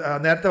ഒരു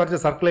നേരത്തെ വരച്ച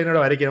സർക്കിൾ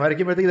ലൈനോട്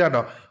വരയ്ക്കുമ്പോഴത്തേക്ക്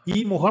ഇതാണ്ടോ ഈ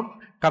മുഖം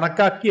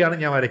കണക്കാക്കിയാണ്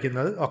ഞാൻ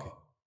വരയ്ക്കുന്നത്. ഓക്കെ,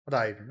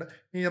 അതായിട്ടുണ്ട്.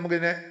 ഇനി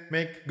നമുക്കിതിനെ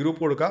മേക്ക്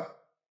ഗ്രൂപ്പ് കൊടുക്കാം.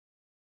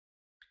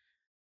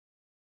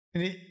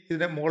 ഇനി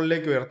ഇതിനെ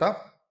മുകളിലേക്ക് ഉയർത്താം.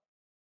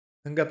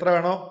 നിങ്ങൾക്ക് എത്ര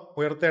വേണോ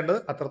ഉയർത്തേണ്ടത്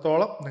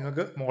അത്രത്തോളം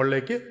നിങ്ങൾക്ക്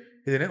മുകളിലേക്ക്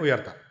ഇതിനെ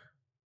ഉയർത്താം.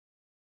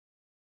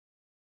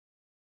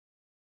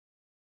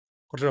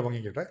 കുറച്ചുകൂടെ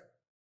ഭംഗിക്കട്ടെ.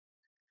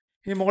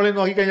 ഇനി മുകളിൽ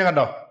നോക്കിക്കഴിഞ്ഞാൽ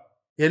കണ്ടോ,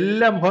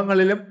 എല്ലാ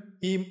മുഖങ്ങളിലും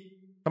ഈ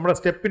നമ്മുടെ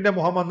സ്റ്റെപ്പിൻ്റെ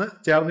മുഖം വന്ന്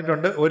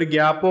ചേർന്നിട്ടുണ്ട്. ഒരു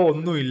ഗ്യാപ്പോ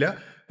ഒന്നുമില്ല.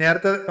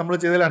 നേരത്തെ നമ്മൾ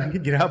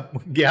ചെയ്തതിലാണെങ്കിൽ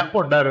ഗ്യാപ്പ്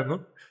ഉണ്ടായിരുന്നു,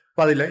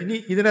 അപ്പോൾ അതില്ല. ഇനി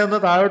ഇതിനെ ഒന്ന്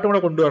താഴോട്ടും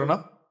കൂടെ കൊണ്ടുവരണം.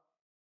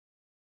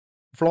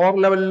 ഫ്ലോർ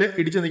ലെവലിൽ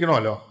ഇടിച്ച്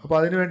നിൽക്കണമല്ലോ. അപ്പോൾ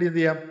അതിന് വേണ്ടി എന്ത്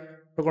ചെയ്യാം,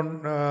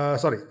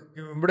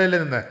 ഇവിടെയല്ലേ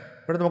നിന്ന്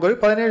ഇവിടെ നമുക്കൊരു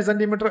 17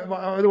 സെൻറ്റിമീറ്റർ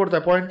ഇത്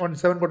കൊടുത്താൽ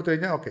 0.17 കൊടുത്തു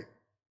കഴിഞ്ഞാൽ ഓക്കെ.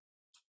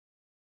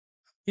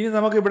 ഇനി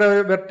നമുക്ക് ഇവിടെ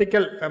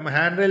വെർട്ടിക്കൽ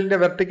ഹാൻഡ് റെയിലിൻ്റെ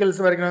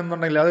വെർട്ടിക്കൽസ്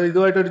വരയ്ക്കണമെന്നുണ്ടെങ്കിൽ അത്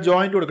ഇതുമായിട്ടൊരു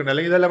ജോയിൻറ്റ് കൊടുക്കണ്ടേ,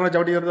 അല്ലെങ്കിൽ ഇതെല്ലാം കൂടെ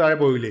ചവിട്ടി ചേർത്ത് താഴെ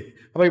പോകില്ലേ.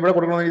 അപ്പോൾ ഇവിടെ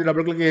കൊടുക്കണമെങ്കിൽ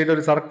ഡബിൾ ക്ലിക്ക് ചെയ്തിട്ട്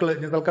ഒരു സർക്കിൾ,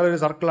 തൽക്കാലം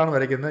ഒരു സർക്കിളാണ്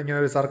വരയ്ക്കുന്നത്. ഇങ്ങനെ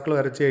ഒരു സർക്കിൾ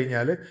വരച്ച്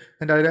കഴിഞ്ഞാൽ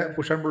എൻ്റെ അതിൻ്റെ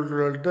പുഷ് ആൻഡ്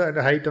പുൾ എടുത്ത്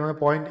അതിൻ്റെ ഹൈറ്റ്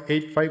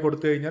 0.85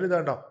 കൊടുത്തു കഴിഞ്ഞാൽ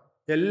ഇതാണ്ടോ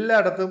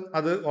എല്ലായിടത്തും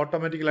അത്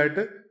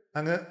ഓട്ടോമാറ്റിക്കലായിട്ട്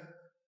അങ്ങ്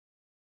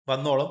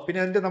വന്നോളും. പിന്നെ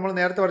അതിൻ്റെ നമ്മൾ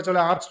നേരത്തെ വരച്ച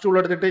പോലെ ആർച്ച് ടൂൾ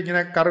എടുത്തിട്ട്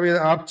ഇങ്ങനെ കർവ്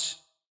ചെയ്ത് ആർച്ച്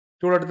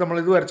ടൂൾ എടുത്ത് നമ്മൾ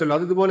ഇത് വരച്ചല്ലോ,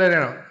 അത് ഇതുപോലെ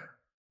തന്നെയാണ്.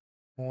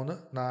 3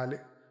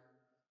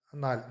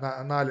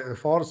 4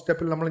 4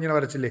 സ്റ്റെപ്പിൽ നമ്മളിങ്ങനെ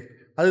വരച്ചില്ലേ,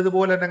 അത്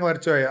ഇതുപോലെ തന്നെ അങ്ങ്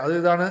വരച്ചു പോയാൽ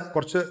ഇതാണ്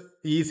കുറച്ച്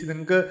ഈസി.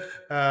 നിങ്ങൾക്ക്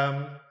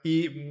ഈ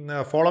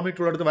ഫോളോ മീ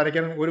ടൂൾ എടുത്ത്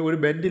വരയ്ക്കാൻ ഒരു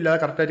ബെൻഡ് ഇല്ലാതെ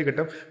കറക്റ്റായിട്ട്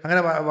കിട്ടും.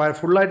 അങ്ങനെ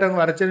ഫുള്ളായിട്ട് അങ്ങ്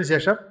വരച്ചതിന്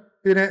ശേഷം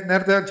ഇതിനെ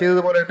നേരത്തെ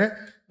ചെയ്തതുപോലെ തന്നെ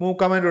മൂവ്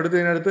കമാൻഡ് എടുത്ത്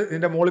ഇതിനടുത്ത്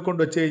ഇതിൻ്റെ മുകളിൽ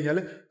കൊണ്ട് വെച്ച് കഴിഞ്ഞാൽ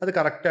അത്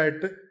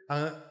കറക്റ്റായിട്ട്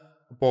അങ്ങ്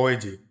പോവുകയും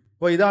ചെയ്യും.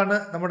 അപ്പോൾ ഇതാണ്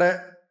നമ്മുടെ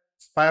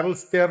സ്പൈറൽ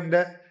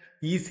സ്റ്റെയറിൻ്റെ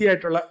ഈസി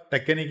ആയിട്ടുള്ള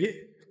ടെക്നിക്ക്.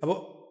 അപ്പോൾ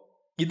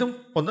ഇതും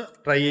ഒന്ന്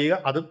ട്രൈ ചെയ്യുക,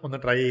 അതും ഒന്ന്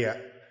ട്രൈ ചെയ്യുക.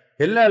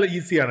 എല്ലാം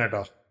ഈസിയാണ്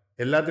കേട്ടോ.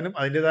 എല്ലാത്തിനും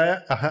അതിൻ്റെതായ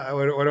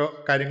ഓരോ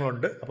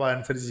കാര്യങ്ങളുണ്ട്. അപ്പോൾ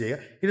അതനുസരിച്ച് ചെയ്യുക.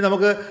 ഇനി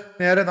നമുക്ക്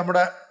നേരെ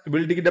നമ്മുടെ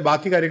ബിൽഡിങ്ങിൻ്റെ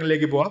ബാക്കി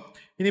കാര്യങ്ങളിലേക്ക് പോകാം.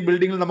 ഇനി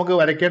ബിൽഡിങ്ങിൽ നമുക്ക്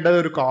വരയ്ക്കേണ്ടത്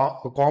ഒരു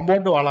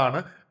കോമ്പൗണ്ട് വാളാണ്.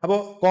 അപ്പോൾ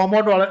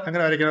കോമ്പൗണ്ട് വാൾ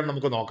എങ്ങനെ വരയ്ക്കണം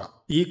നമുക്ക് നോക്കാം.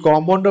 ഈ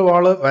കോമ്പൗണ്ട്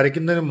വാൾ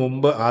വരയ്ക്കുന്നതിന്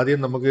മുമ്പ്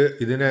ആദ്യം നമുക്ക്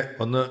ഇതിനെ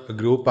ഒന്ന്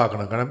ഗ്രൂപ്പ്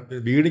ആക്കണം. കാരണം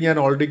വീട് ഞാൻ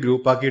ഓൾറെഡി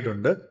ഗ്രൂപ്പ്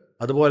ആക്കിയിട്ടുണ്ട്.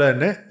 അതുപോലെ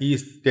തന്നെ ഈ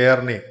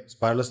സ്റ്റെയറിനെയും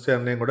സ്പൈറൽ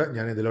സ്റ്റെയറിനെയും കൂടെ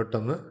ഞാൻ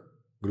ഇതിലോട്ടൊന്ന്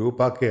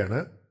ഗ്രൂപ്പ് ആക്കുകയാണ്.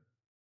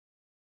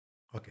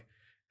 ഓക്കെ,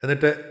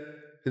 എന്നിട്ട്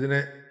ഇതിനെ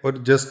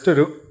ജസ്റ്റ്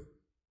ഒരു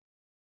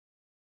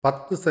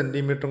 10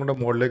 സെൻറ്റിമീറ്റർ കൊണ്ട്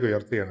മുകളിലേക്ക്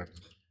ഉയർത്തുകയാണ്.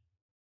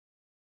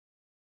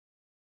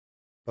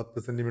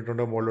 10 സെൻറ്റിമീറ്റർ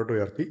കൊണ്ട് മുകളിലോട്ട്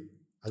ഉയർത്തി.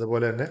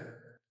 അതുപോലെ തന്നെ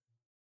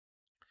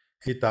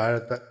ഈ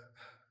താഴത്തെ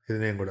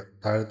ഇതിനെയും കൂടെ,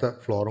 താഴത്തെ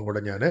ഫ്ലോറും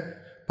കൂടെ ഞാൻ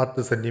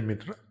 10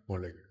 സെൻറ്റിമീറ്റർ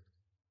മുകളിലേക്ക്.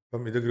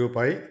 അപ്പം ഇത്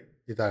ഗ്രൂപ്പായി.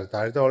 ഈ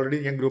താഴത്തെ ഓൾറെഡി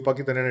ഞാൻ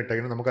ഗ്രൂപ്പാക്കി തന്നെയാണ്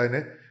ഇട്ടേക്കുന്നത്.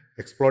 നമുക്കതിനെ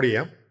എക്സ്പ്ലോർ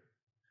ചെയ്യാം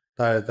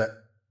താഴത്തെ.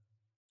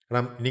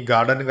 കാരണം ഇനി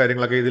ഗാർഡനും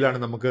കാര്യങ്ങളൊക്കെ ഇതിലാണ്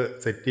നമുക്ക്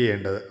സെറ്റ്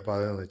ചെയ്യേണ്ടത്. അപ്പോൾ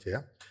അതൊന്ന്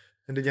ചെയ്യാം.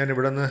 എന്നിട്ട് ഞാൻ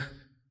ഇവിടെ നിന്ന്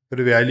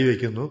ഒരു വാല്യൂ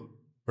വയ്ക്കുന്നു.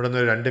 ഇവിടെ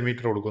നിന്ന് 2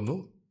 മീറ്റർ കൊടുക്കുന്നു.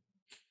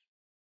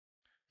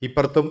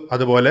 ഇപ്പുറത്തും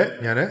അതുപോലെ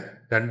ഞാൻ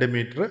 2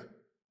 മീറ്റർ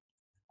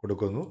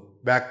കൊടുക്കുന്നു.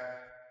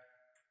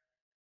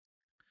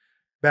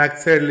 ബാക്ക്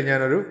സൈഡിൽ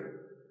ഞാനൊരു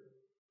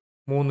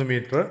 3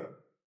 മീറ്റർ,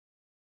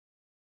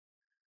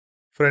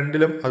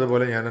 ഫ്രണ്ടിലും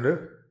അതുപോലെ ഞാനൊരു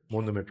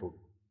 3 മീറ്റർ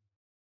കൊടുക്കും.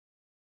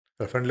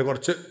 ഫ്രണ്ടിൽ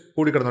കുറച്ച്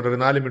കൂടി കിടന്നോട്ടെ, ഒരു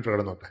 4 മീറ്റർ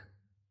കിടന്നോട്ടെ.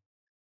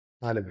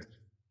 4 മീറ്റർ,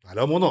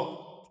 4 3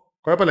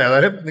 കുഴപ്പമില്ല.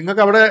 ഏതായാലും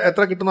നിങ്ങൾക്ക് അവിടെ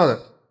എത്ര കിട്ടുന്നത്.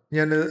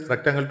 ഞാൻ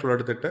റെക്റ്റാങ്കിൾ ടൂൾ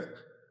എടുത്തിട്ട്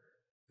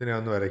ഇതിനെ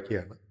ഒന്ന്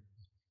വരയ്ക്കുകയാണ്.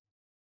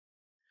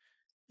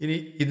 ഇനി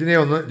ഇതിനെ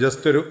ഒന്ന്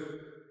ജസ്റ്റ്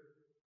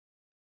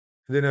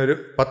ഇതിനൊരു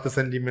 10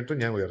 സെൻറ്റിമീറ്റർ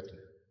ഞാൻ ഉയർത്തും.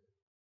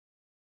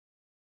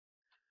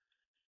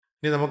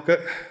 ഇനി നമുക്ക്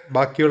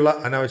ബാക്കിയുള്ള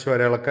അനാവശ്യ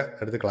വരകളൊക്കെ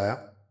എടുത്ത് കളയാം.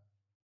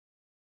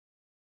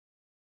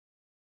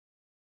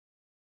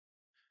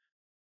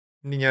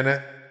 ഇനി ഞാൻ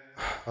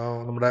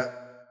നമ്മുടെ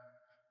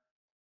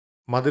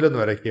മതിലൊന്ന്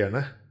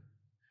വരയ്ക്കുകയാണ്.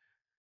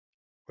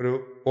 ഒരു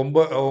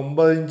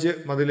 9 ഇഞ്ച്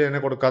മതിൽ തന്നെ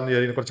കൊടുക്കാമെന്ന്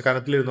വിചാരിക്കും. കുറച്ച്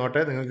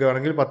കനത്തിലിരുന്നോട്ടെ. നിങ്ങൾക്ക്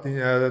വേണമെങ്കിൽ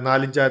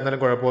 4 ഇഞ്ച് ആയിരുന്നാലും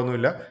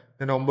കുഴപ്പമൊന്നുമില്ല.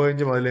 ഞാൻ 9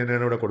 ഇഞ്ച് മതിൽ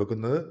തന്നെയാണ് ഇവിടെ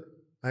കൊടുക്കുന്നത്.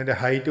 അതിൻ്റെ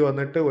ഹൈറ്റ്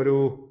വന്നിട്ട് ഒരു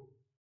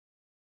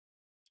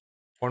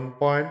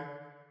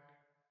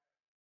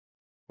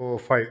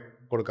 1.5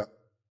 കൊടുക്കാം.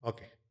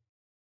 ഓക്കെ,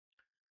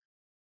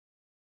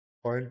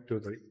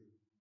 0.23.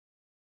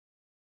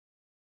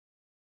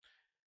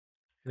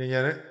 ഇനി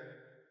ഞാൻ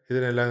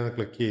ഇതിനെല്ലാം ഒന്ന്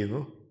ക്ലിക്ക്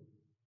ചെയ്യുന്നു.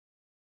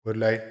 ഒരു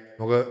ലൈൻ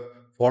നമുക്ക്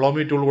ഫോളോ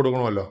മീ ടൂൾ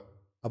കൊടുക്കണമല്ലോ.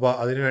 അപ്പോൾ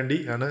അതിനു വേണ്ടി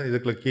ആണ് ഇത്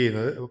ക്ലിക്ക്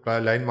ചെയ്യുന്നത്.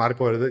 ലൈൻ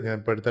മാറിപ്പോരുത്. ഞാൻ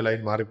ഇപ്പോൾ എടുത്ത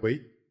ലൈൻ മാറിപ്പോയി.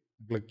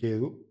 ക്ലിക്ക്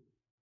ചെയ്തു.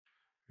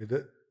 ഇത്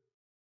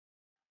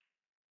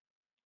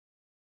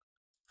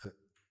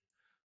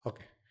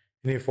ഓക്കെ.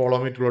 ഇനി ഫോളോ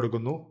മീ ടൂൾ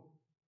എടുക്കുന്നു.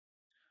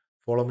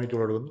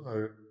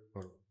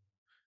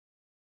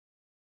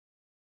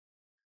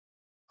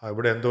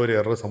 ഇവിടെ എന്തോ ഒരു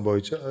എറർ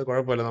സംഭവിച്ചു. അത്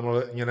കുഴപ്പമില്ല, നമ്മൾ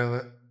ഇങ്ങനെ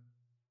ഒന്ന്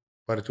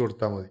വരച്ചു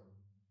കൊടുത്താൽ മതി.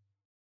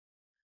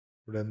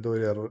 ഇവിടെ എന്തോ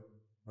ഒരു എറർ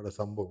അവിടെ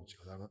സംഭവിച്ചു,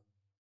 അതാണ്.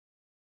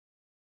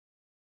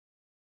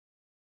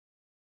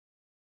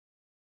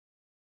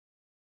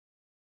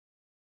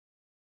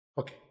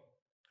 ഓക്കെ,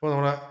 അപ്പോൾ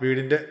നമ്മുടെ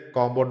വീടിൻ്റെ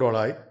കോമ്പൗണ്ട്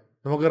വാളായി.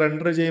 നമുക്ക്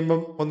റെൻഡർ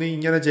ചെയ്യുമ്പം ഒന്ന്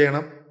ഇങ്ങനെ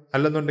ചെയ്യണം,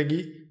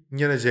 അല്ലെന്നുണ്ടെങ്കിൽ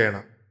ഇങ്ങനെ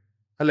ചെയ്യണം,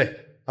 അല്ലേ?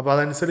 അപ്പോൾ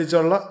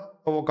അതനുസരിച്ചുള്ള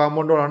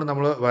കോമ്പൗണ്ട് വാളാണ്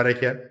നമ്മൾ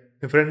വരയ്ക്കാൻ.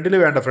 ഫ്രണ്ടിൽ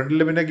വേണ്ട.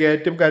 ഫ്രണ്ടിൽ പിന്നെ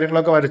ഗേറ്റും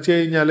കാര്യങ്ങളൊക്കെ വരച്ച്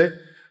കഴിഞ്ഞാൽ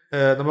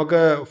നമുക്ക്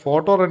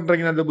ഫോട്ടോ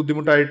റെൻഡറിങ്ങിന് നല്ല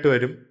ബുദ്ധിമുട്ടായിട്ട്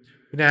വരും.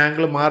 പിന്നെ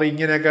ആംഗിൾ മാറി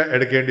ഇങ്ങനെയൊക്കെ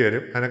എടുക്കേണ്ടി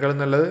വരും. അതിനേക്കാളും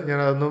നല്ലത് ഞാൻ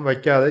അതൊന്നും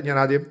വയ്ക്കാതെ ഞാൻ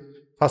ആദ്യം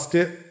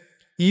ഫസ്റ്റ്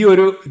ഈ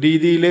ഒരു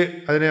രീതിയിൽ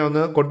അതിനെ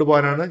ഒന്ന്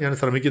കൊണ്ടുപോകാനാണ് ഞാൻ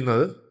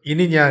ശ്രമിക്കുന്നത്.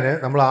 ഇനി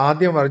നമ്മൾ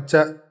ആദ്യം വരച്ച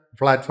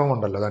പ്ലാറ്റ്ഫോം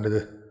ഉണ്ടല്ലോ, അതാണിത്,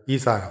 ഈ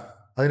സാധനം,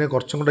 അതിനെ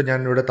കുറച്ചും കൂടെ ഞാൻ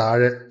ഇവിടെ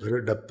താഴെ ഒരു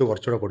ഡെപ്ത്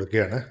കുറച്ചുകൂടെ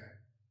കൊടുക്കുകയാണ്.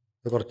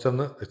 അത്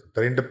കുറച്ചൊന്ന്,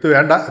 ഇത്രയും ഡെപ്ത്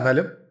വേണ്ട,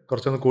 എന്നാലും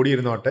കുറച്ചൊന്ന്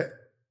കൂടിയിരുന്നോട്ടെ.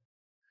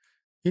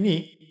 ഇനി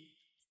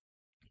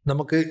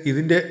നമുക്ക്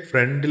ഇതിൻ്റെ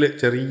ഫ്രണ്ടിൽ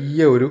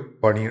ചെറിയ ഒരു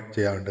പണി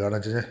ചെയ്യാറുണ്ട്. കാരണം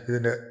വെച്ച് കഴിഞ്ഞാൽ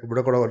ഇതിൻ്റെ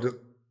ഇവിടെ കൂടെ ഒരു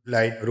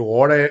ലൈൻ, ഒരു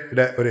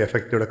ഓടയുടെ ഒരു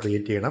എഫക്റ്റ് ഇവിടെ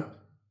ക്രിയേറ്റ് ചെയ്യണം.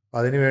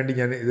 അതിനു വേണ്ടി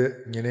ഞാൻ ഇത്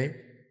ഇങ്ങനെയും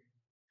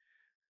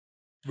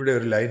ഇവിടെ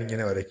ഒരു ലൈൻ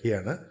ഇങ്ങനെ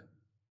വരയ്ക്കുകയാണ്.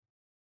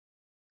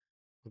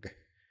 ഓക്കെ,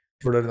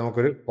 ഇവിടെ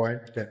നമുക്കൊരു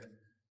 0.10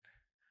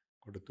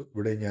 കൊടുത്തു.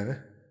 ഇവിടെ ഞാൻ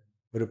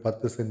ഒരു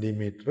 10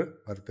 സെൻറ്റിമീറ്റർ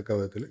വരത്തക്ക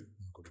വിധത്തിൽ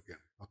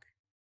കൊടുക്കുകയാണ്. ഓക്കെ,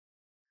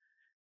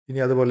 ഇനി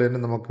അതുപോലെ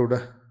തന്നെ നമുക്കിവിടെ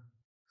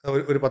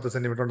ഒരു 10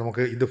 സെൻറ്റിമീറ്റർ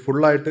നമുക്ക് ഇത്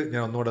ഫുള്ളായിട്ട്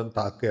ഞാൻ ഒന്നുകൂടെ ഒന്ന്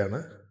താക്കുകയാണ്.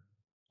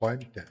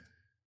 0.10.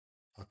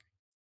 ഓക്കെ,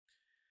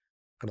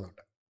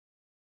 കിടന്നോട്ടെ.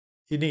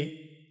 ഇനി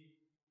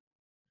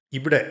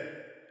ഇവിടെ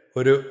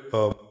ഒരു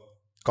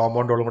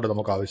കോമ്പൗണ്ട് വാളും കൂടെ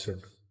നമുക്ക്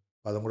ആവശ്യമുണ്ട്.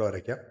 അതും കൂടെ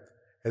വരയ്ക്കാം.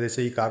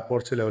 ഏകദേശം ഈ കാർ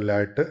പോർച്ച്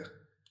ലെവലിലായിട്ട്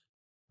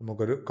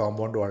നമുക്കൊരു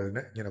കോമ്പൗണ്ട്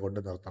വാളിനെ ഇങ്ങനെ കൊണ്ട്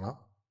നിർത്തണം.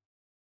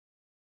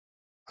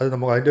 അത്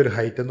നമുക്ക് അതിൻ്റെ ഒരു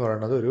ഹൈറ്റ് എന്ന്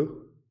പറയുന്നത് ഒരു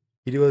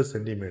 20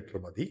 സെൻറ്റിമീറ്റർ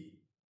മതി.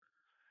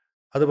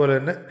 അതുപോലെ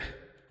തന്നെ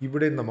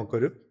ഇവിടെയും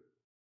നമുക്കൊരു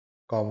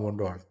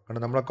കോമ്പൗണ്ട് വാൾ,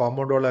 കാരണം നമ്മളെ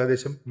കോമ്പൗണ്ട് വാൾ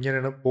ഏകദേശം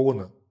ഇങ്ങനെയാണ്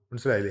പോകുന്നത്,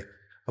 മനസ്സിലായില്ലേ?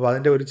 അപ്പോൾ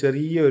അതിൻ്റെ ഒരു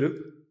ചെറിയൊരു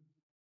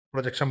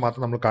പ്രൊജക്ഷൻ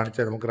മാത്രം നമ്മൾ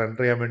കാണിച്ചാൽ നമുക്ക്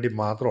റെൻഡർ ചെയ്യാൻ വേണ്ടി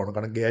മാത്രമാണ്.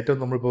 കാരണം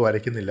ഗേറ്റൊന്നും നമ്മളിപ്പോൾ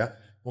വരയ്ക്കുന്നില്ല.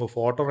 നമുക്ക്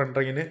ഫോട്ടോ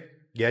റെൻഡറിങ്ങിന്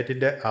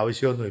ഗേറ്റിൻ്റെ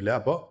ആവശ്യമൊന്നുമില്ല.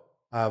 അപ്പോൾ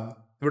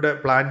ഇവിടെ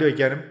പ്ലാന്റ്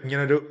വയ്ക്കാനും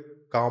ഇങ്ങനൊരു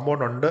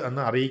കോമ്പൗണ്ട് ഉണ്ട്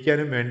എന്ന്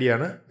അറിയിക്കാനും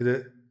വേണ്ടിയാണ് ഇത്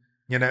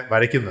ഇങ്ങനെ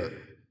വരയ്ക്കുന്നത്.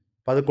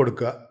 അപ്പോൾ അത്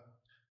കൊടുക്കുക.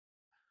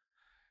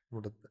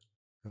 ഇവിടുത്തെ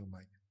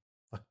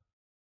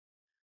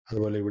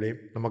അതുപോലെ ഇവിടെയും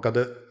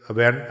നമുക്കത്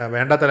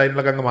വേണ്ടാത്ത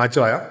ലൈനിലൊക്കെ അങ്ങ് മാച്ച്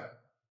കളയാം.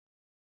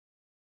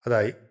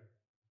 അതായി.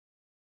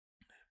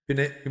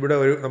 പിന്നെ ഇവിടെ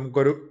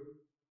നമുക്കൊരു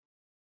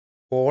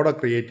ഓട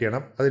ക്രിയേറ്റ്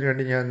ചെയ്യണം.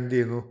 അതിനുവേണ്ടി ഞാൻ എന്ത്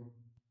ചെയ്യുന്നു,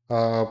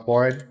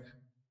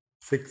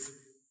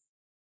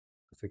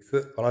 0.6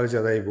 വളരെ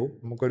ചെറുതായി പോവും.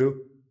 നമുക്കൊരു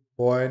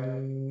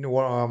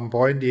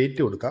 0.8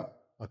 കൊടുക്കാം.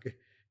 ഓക്കെ,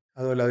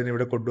 അതുപോലെ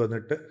അതിനിവിടെ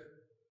കൊണ്ടുവന്നിട്ട്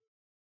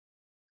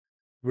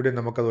ഇവിടെ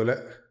നമുക്കതുപോലെ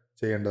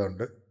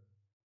ചെയ്യേണ്ടതുണ്ട്.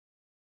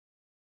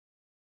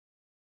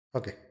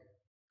 ഓക്കെ,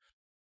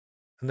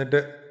 എന്നിട്ട്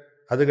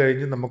അത്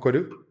കഴിഞ്ഞ്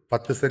നമുക്കൊരു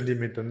 10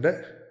 സെൻറ്റിമീറ്ററിൻ്റെ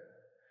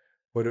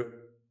ഒരു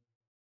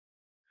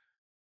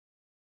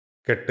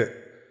കെട്ട്,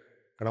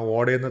 കാരണം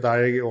ഓടയിൽ നിന്ന്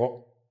താഴേക്ക്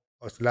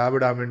സ്ലാബ്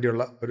ഇടാൻ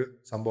വേണ്ടിയുള്ള ഒരു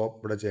സംഭവം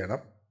ഇവിടെ ചെയ്യണം.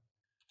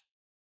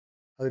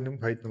 അതിനും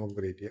ഹൈറ്റ് നമുക്ക്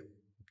ക്രിയേറ്റ് ചെയ്യാം.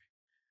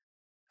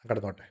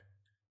 കിടന്നോട്ടെ.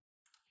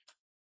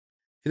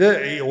 ഇത്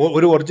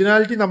ഒരു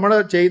ഒറിജിനാലിറ്റി നമ്മൾ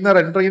ചെയ്യുന്ന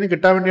റെൻഡറിങ്ങിന്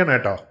കിട്ടാൻ വേണ്ടിയാണ്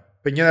കേട്ടോ.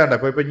 ഇപ്പം ഇങ്ങനെ കേട്ടോ,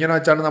 ഇപ്പോൾ ഇങ്ങനെ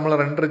വെച്ചാണ് നമ്മൾ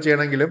റെൻഡർ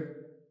ചെയ്യണമെങ്കിലും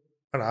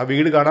ആ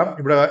വീട് കാണാം.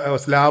 ഇവിടെ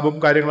സ്ലാബും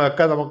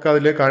കാര്യങ്ങളൊക്കെ നമുക്ക്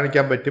അതിൽ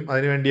കാണിക്കാൻ പറ്റും.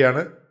 അതിനു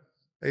വേണ്ടിയാണ്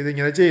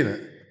ഇതിങ്ങനെ ചെയ്യുന്നത്.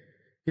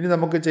 ഇനി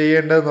നമുക്ക്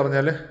ചെയ്യേണ്ടതെന്ന്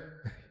പറഞ്ഞാൽ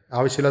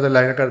ആവശ്യമില്ലാത്ത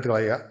ലൈനൊക്കെ എടുത്ത്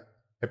കളയുക.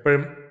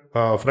 എപ്പോഴും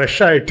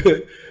ഫ്രഷായിട്ട്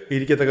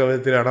ഇരിക്കത്തക്ക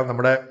വിധത്തിലാണ്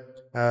നമ്മുടെ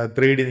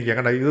 3D നിൽക്കുക.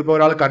 കണ്ട, ഇതിപ്പോൾ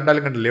ഒരാൾ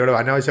കണ്ടാലും കണ്ടില്ലേ, ഇവിടെ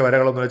അനാവശ്യ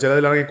വരകളൊന്നും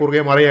ചിലതിലാണെങ്കിൽ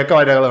കുറുകെ മറിയൊക്കെ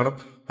വരകൾ കാണും.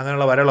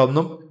 അങ്ങനെയുള്ള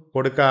വരകളൊന്നും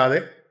കൊടുക്കാതെ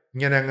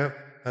ഇങ്ങനെ അങ്ങ്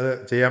അത്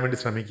ചെയ്യാൻ വേണ്ടി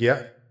ശ്രമിക്കുക.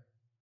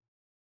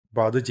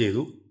 അപ്പോൾ അത്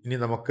ചെയ്തു. ഇനി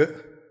നമുക്ക്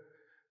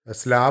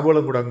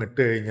സ്ലാബുകളും കൂടെ അങ്ങ്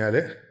ഇട്ട് കഴിഞ്ഞാൽ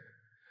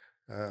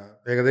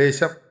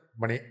ഏകദേശം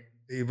പണി,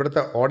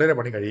 ഇവിടുത്തെ ഓടയുടെ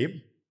പണി കഴിയും.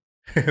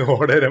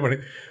 ഓടയുടെ പണി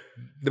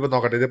ഇതിപ്പോൾ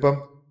നോക്കട്ടെ. ഇതിപ്പം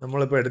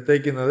നമ്മളിപ്പോൾ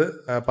എടുത്തേക്കുന്നത്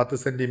 10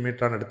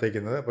 സെൻറ്റിമീറ്ററാണ്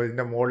എടുത്തേക്കുന്നത്. അപ്പോൾ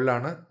ഇതിൻ്റെ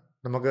മുകളിലാണ്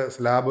നമുക്ക്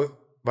സ്ലാബ്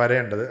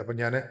വരേണ്ടത്. അപ്പം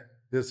ഞാൻ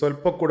ഇത്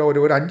സ്വല്പം കൂടെ ഒരു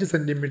 5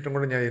 സെൻറ്റിമീറ്ററും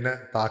കൂടെ ഞാൻ ഇതിനെ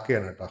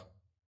താക്കുകയാണ് കേട്ടോ.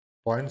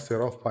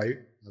 0.05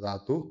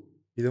 താത്തു.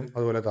 ഇതും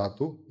അതുപോലെ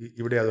താത്തു.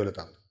 ഇവിടെ അതുപോലെ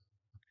താത്തു.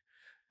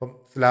 അപ്പം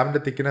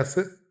സ്ലാബിൻ്റെ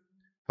തിക്നെസ്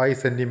 5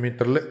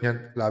 സെൻറ്റിമീറ്ററിൽ ഞാൻ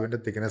സ്ലാബിൻ്റെ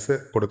തിക്നെസ്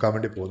കൊടുക്കാൻ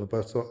വേണ്ടി പോകുന്നു.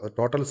 ഇപ്പോൾ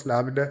ടോട്ടൽ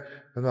സ്ലാബിൻ്റെ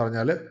എന്ന്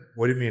പറഞ്ഞാൽ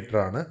 1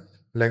 മീറ്ററാണ്,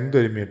 ലെങ്ത്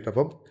 1 മീറ്റർ.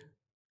 അപ്പം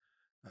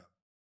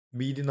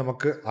വീതി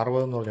നമുക്ക്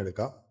 60 എന്ന്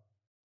പറഞ്ഞെടുക്കാം.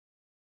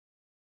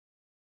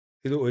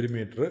 ഇത് 1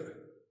 മീറ്റർ.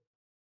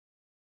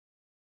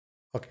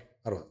 ഓക്കെ,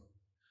 60.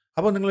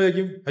 അപ്പോൾ നിങ്ങൾ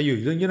ചോദിക്കും, അയ്യോ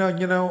ഇതിങ്ങനെ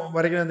ഇങ്ങനെ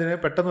വരയ്ക്കുന്നതിന്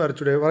പെട്ടെന്ന്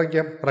വരച്ചൂടെ?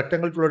 വരയ്ക്കാം.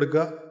 റെക്റ്റാങ്കിൾ ടൂൾ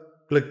എടുക്കുക,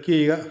 ക്ലിക്ക്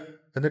ചെയ്യുക,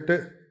 എന്നിട്ട്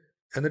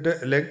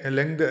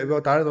ലെങ്ത് ഇപ്പോൾ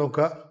താഴെ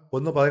നോക്കുക,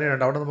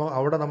 1.17.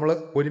 അവിടെ നമ്മൾ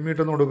 1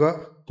 മീറ്റർ എന്ന് കൊടുക്കുക,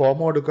 കോമ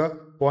കൊടുക്കുക,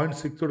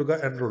 0.6 കൊടുക്കുക,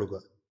 എൻ്റർ കൊടുക്കുക.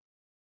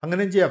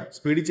 അങ്ങനെയും ചെയ്യാം.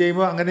 സ്പീഡിൽ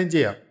ചെയ്യുമ്പോൾ അങ്ങനെയും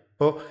ചെയ്യാം.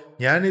 അപ്പോൾ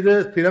ഞാനിത്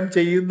സ്ഥിരം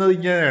ചെയ്യുന്നത്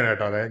ഇങ്ങനെയാണ്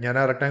കേട്ടോ. അതായത് ഞാൻ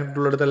ആ റെക്ടാങ്കിൾ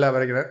ടൂൾ എടുത്തല്ല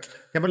വരയ്ക്കുന്നത്.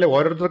 ഞാൻ പറഞ്ഞില്ലേ,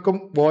 ഓരോരുത്തർക്കും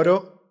ഓരോ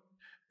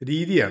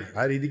രീതിയാണ്.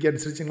 ആ രീതിക്ക്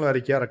അനുസരിച്ച് നിങ്ങൾ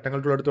വരയ്ക്കുക. റെക്ടാങ്കിൾ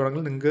ടൂൾ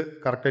എടുത്തുവാണെങ്കിൽ നിങ്ങൾക്ക്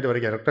കറക്റ്റായിട്ട്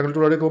വരയ്ക്കാം. റെക്ടാങ്കിൾ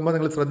ടൂൾ എടുക്കുമ്പോൾ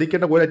നിങ്ങൾ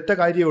ശ്രദ്ധിക്കേണ്ട ഒരൊറ്റ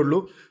കാര്യമേ ഉള്ളൂ.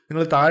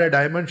 നിങ്ങൾ താഴെ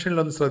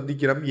ഡയമെൻഷനിലൊന്ന്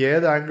ശ്രദ്ധിക്കണം,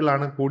 ഏത്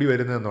ആംഗിളാണ് കൂടി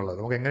വരുന്നത് എന്നുള്ളത്.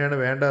 നമുക്ക് എങ്ങനെയാണ്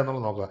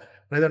വേണ്ടതെന്നുള്ളത് നോക്കുക.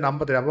 ഇത്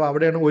 53. അപ്പോൾ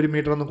അവിടെയാണ് 1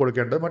 മീറ്റർ എന്ന്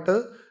കൊടുക്കേണ്ടത്.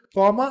 മറ്റത്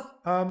കോമ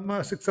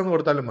 6 എന്ന്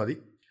കൊടുത്താലും മതി.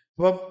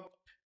 അപ്പം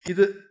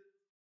ഇത്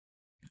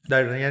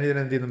ഇതായിരുന്നു. ഞാൻ ഇതിന്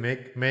എന്ത് ചെയ്യുന്നു,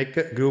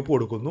 മേക്ക് ഗ്രൂപ്പ്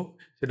കൊടുക്കുന്നു,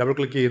 ഡബിൾ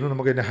ക്ലിക്ക് ചെയ്യുന്നു.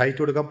 നമുക്ക് ഇതിൻ്റെ ഹൈറ്റ്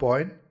കൊടുക്കാം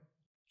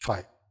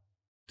 0.5.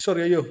 സോറി,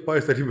 അയ്യോ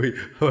തെറ്റിപ്പോയി,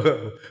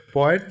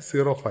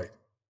 0.05.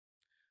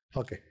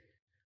 ഓക്കെ.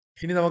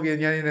 ഇനി നമുക്ക്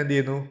ഞാൻ ഇതിന് എന്ത്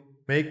ചെയ്യുന്നു,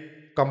 മേക്ക്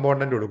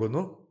കമ്പോണൻ്റ്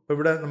കൊടുക്കുന്നു. അപ്പോൾ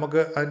ഇവിടെ നമുക്ക്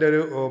അതിൻ്റെ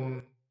ഒരു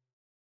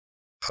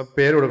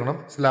പേര് കൊടുക്കണം.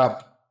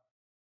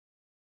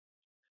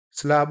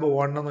 സ്ലാബ്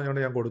 1 എന്ന്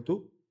പറഞ്ഞുകൊണ്ട് ഞാൻ കൊടുത്തു,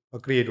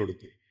 ക്രിയേറ്റ്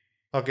കൊടുത്തു.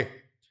 ഓക്കെ.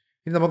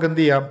 ഇനി നമുക്ക്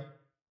എന്ത് ചെയ്യാം,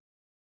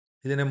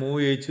 ഇതിനെ മൂവ്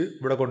ചെയ്യിച്ച്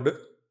ഇവിടെ കൊണ്ട്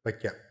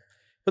വയ്ക്കാം.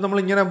 ഇപ്പം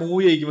നമ്മളിങ്ങനെ മൂവ്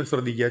ചെയ്യിക്കുമ്പോൾ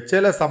ശ്രദ്ധിക്കുക,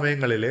 ചില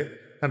സമയങ്ങളിൽ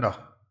കണ്ടോ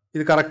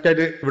ഇത്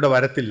കറക്റ്റായിട്ട് ഇവിടെ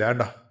വരത്തില്ല.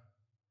 കണ്ടോ,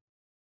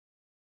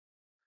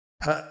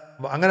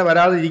 അങ്ങനെ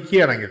വരാതെ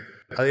ഇരിക്കുകയാണെങ്കിൽ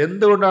അത്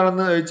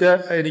എന്തുകൊണ്ടാണെന്ന് ചോദിച്ചാൽ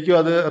എനിക്കും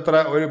അത് അത്ര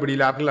ഒരു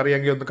പിടിയിൽ. ആർക്കെങ്കിലും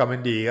അറിയാമെങ്കിൽ ഒന്ന്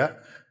കമൻറ്റ് ചെയ്യുക.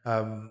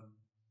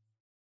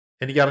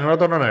 എനിക്ക്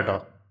അറിഞ്ഞോടത്തോണ്ടാണ് കേട്ടോ.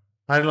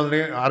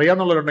 ആരെങ്കിലും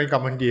അറിയാമെന്നുള്ളവരുണ്ടെങ്കിൽ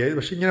കമൻറ്റ് ചെയ്യുക.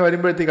 പക്ഷെ ഇങ്ങനെ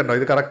വരുമ്പോഴത്തേക്ക് കണ്ടോ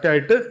ഇത്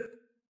കറക്റ്റായിട്ട്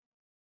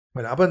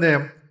വരാം. അപ്പോൾ എന്ത്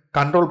ചെയ്യാം,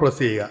 കൺട്രോൾ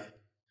പ്രസ് ചെയ്യുക.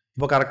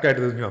 അപ്പോൾ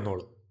കറക്റ്റായിട്ട് തിരിഞ്ഞ്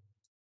വന്നോളൂ.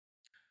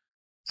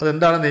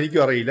 അതെന്താണെന്ന്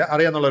എനിക്കും അറിയില്ല.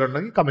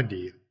 അറിയാമെന്നുള്ളവരുണ്ടെങ്കിൽ കമൻറ്റ്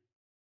ചെയ്യുക.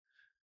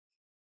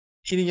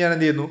 ഇനി ഞാൻ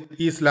എന്ത് ചെയ്യുന്നു,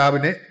 ഈ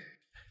സ്ലാബിനെ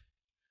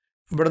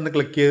ഇവിടെ നിന്ന്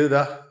ക്ലിക്ക്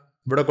ചെയ്ത്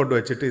ഇവിടെ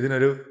കൊണ്ടുവച്ചിട്ട്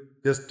ഇതിനൊരു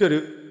ജസ്റ്റ് ഒരു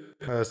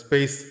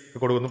സ്പേസ്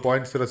കൊടുക്കുന്നു.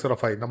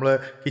 0.005. നമ്മൾ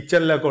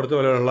കിച്ചണിലൊക്കെ കൊടുത്ത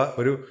പോലെയുള്ള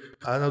ഒരു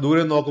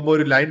ദൂരം നോക്കുമ്പോൾ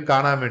ഒരു ലൈൻ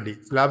കാണാൻ വേണ്ടി,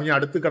 സ്ലാബിന്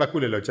അടുത്ത്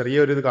കിടക്കില്ലല്ലോ,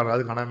 ചെറിയൊരു ഇത് കാണാം,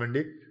 അത് കാണാൻ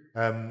വേണ്ടി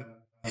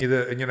ഇത്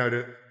ഇങ്ങനെ ഒരു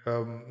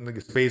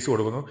സ്പേസ്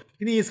കൊടുക്കുന്നു.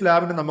 ഇനി ഈ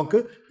സ്ലാബിന് നമുക്ക്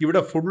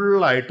ഇവിടെ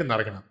ഫുള്ളായിട്ട്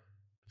നിറയ്ക്കണം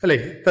അല്ലേ,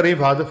 ഇത്രയും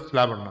ഭാഗത്ത്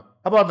സ്ലാബ് ഉണ്ട്.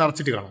 അപ്പോൾ അത്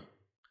നിറച്ചിട്ട് കാണാം.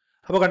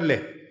 അപ്പോൾ കണ്ടില്ലേ,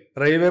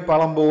 റെയിൽവേ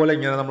പാളം പോലെ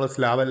ഇങ്ങനെ നമ്മൾ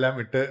സ്ലാബെല്ലാം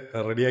ഇട്ട്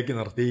റെഡിയാക്കി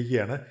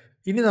നിർത്തിയിരിക്കുകയാണ്.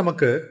 ഇനി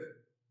നമുക്ക്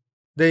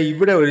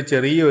ഇവിടെ ഒരു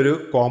ചെറിയൊരു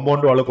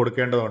കോമ്പൗണ്ട് വാൾ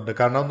കൊടുക്കേണ്ടതുണ്ട്.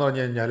 കാരണം എന്ന്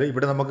പറഞ്ഞു കഴിഞ്ഞാൽ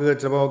ഇവിടെ നമുക്ക്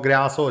ചിലപ്പോൾ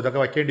ഗ്രാസോ ഇതൊക്കെ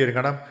വയ്ക്കേണ്ടി വരും.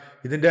 കാരണം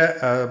ഇതിൻ്റെ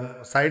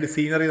സൈഡ്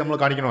സീനറി നമ്മൾ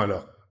കാണിക്കണമല്ലോ.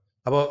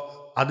 അപ്പോൾ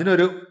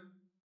അതിനൊരു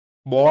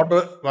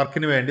ബോർഡർ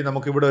വർക്കിന് വേണ്ടി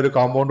നമുക്കിവിടെ ഒരു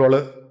കോമ്പൗണ്ട് വാൾ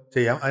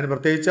ചെയ്യാം. അതിന്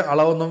പ്രത്യേകിച്ച്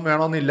അളവൊന്നും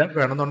വേണമെന്നില്ല.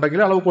 വേണമെന്നുണ്ടെങ്കിൽ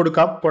അളവ്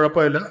കൊടുക്കാം,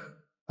 കുഴപ്പമില്ല.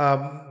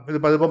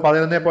 ഇതിപ്പോൾ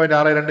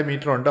 11.62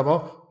 മീറ്റർ ഉണ്ട്. അപ്പോൾ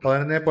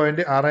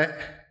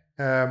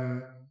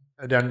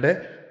 11.62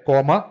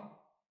 കോമ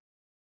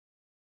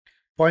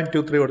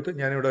 0.23 കൊടുത്ത്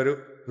ഞാനിവിടെ ഒരു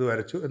ഇത്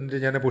വരച്ചു. എന്നിട്ട്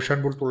ഞാൻ പുഷ്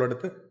ആൻഡ് പുൾ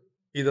ടൂളെടുത്ത്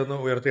ഇതൊന്ന്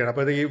ഉയർത്തുകയാണ്.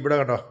 അപ്പോൾ ഇത് ഇവിടെ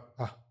കണ്ടോ,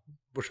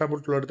 പുഷ് ആൻഡ് പുൾ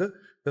ടൂളെടുത്ത്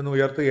ഇതൊന്ന്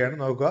ഉയർത്തുകയാണ്.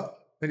 നോക്കുക.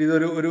 എന്നിട്ട്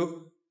ഇതൊരു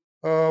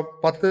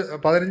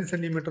 15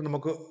 സെൻറ്റിമീറ്റർ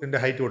നമുക്ക് ഇതിൻ്റെ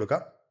ഹൈറ്റ്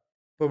കൊടുക്കാം.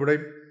 അപ്പോൾ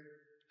ഇവിടെയും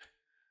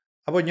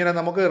അപ്പോൾ ഇങ്ങനെ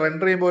നമുക്ക്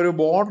റെൻഡർ ചെയ്യുമ്പോൾ ഒരു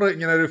ബോർഡർ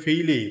ഇങ്ങനെ ഒരു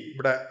ഫീൽ ചെയ്യും.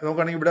 ഇവിടെ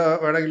നോക്കുകയാണെങ്കിൽ ഇവിടെ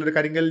വേണമെങ്കിൽ ഒരു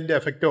കരിങ്കലിൻ്റെ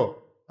എഫക്റ്റോ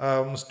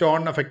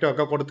സ്റ്റോൺ എഫക്റ്റോ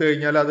ഒക്കെ കൊടുത്തു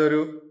കഴിഞ്ഞാൽ അതൊരു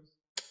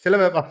ചില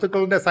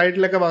വസ്തുക്കളുടെ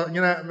സൈഡിലൊക്കെ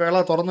ഇങ്ങനെ വേള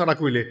തുറന്ന്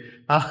നടക്കില്ലേ,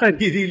 ആ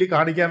രീതിയിൽ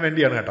കാണിക്കാൻ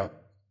വേണ്ടിയാണ് കേട്ടോ.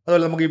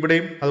 അതുപോലെ നമുക്ക്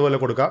ഇവിടെയും അതുപോലെ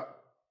കൊടുക്കാം.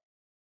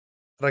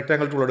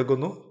 റെക്റ്റാങ്കിൾ ടൂൾ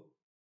എടുക്കുന്നു.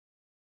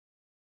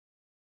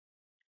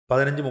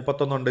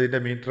 15.31 ഉണ്ട് ഇതിൻ്റെ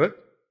മീറ്റർ.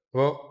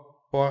 അപ്പോൾ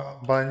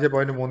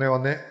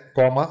 15.31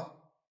 കോമ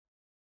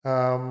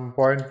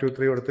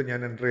 0.23 കൊടുത്ത് ഞാൻ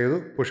എൻ്റർ ചെയ്തു.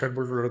 പുഷ് ആൻഡ്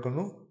പുൾ ടൂൾ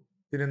എടുക്കുന്നു.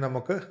 ഇനി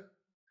നമുക്ക്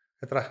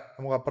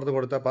നമുക്ക് അപ്പുറത്ത്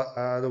കൊടുത്ത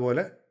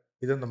അതുപോലെ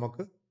ഇത്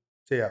നമുക്ക്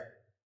ചെയ്യാം.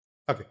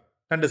 ഓക്കെ,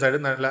 രണ്ട്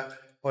സൈഡും നല്ല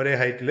ഒരേ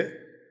ഹൈറ്റിൽ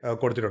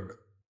കൊടുത്തിട്ടുണ്ട്.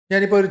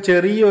 ഞാനിപ്പോൾ ഒരു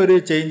ചെറിയൊരു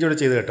ചേഞ്ച് കൂടെ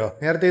ചെയ്ത് കേട്ടോ.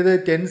 നേരത്തെ ഇത്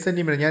 10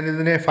 സെൻറ്റിമീറ്റർ, ഞാൻ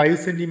ഇതിനെ 5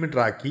 സെൻറ്റിമീറ്റർ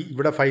ആക്കി,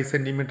 ഇവിടെ 5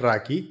 സെൻറ്റിമീറ്റർ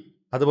ആക്കി.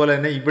 അതുപോലെ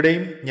തന്നെ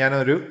ഇവിടെയും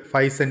ഞാനൊരു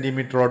 5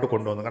 സെൻറ്റിമീറ്ററോട്ട്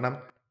കൊണ്ടുവന്നു. കാരണം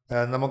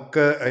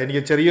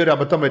എനിക്ക് ചെറിയൊരു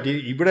അബദ്ധം പറ്റി.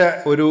 ഇവിടെ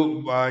ഒരു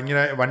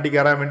ഇങ്ങനെ വണ്ടി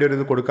കയറാൻ വേണ്ടി ഒരു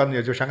ഇത് കൊടുക്കാമെന്ന്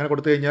ചോദിച്ചു. പക്ഷെ അങ്ങനെ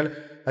കൊടുത്തു കഴിഞ്ഞാൽ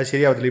അത്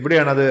ശരിയാവത്തില്ല.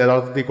 ഇവിടെയാണ് അത്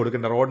യഥാർത്ഥത്തിൽ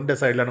കൊടുക്കേണ്ടത്, റോഡിൻ്റെ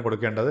സൈഡിലാണ്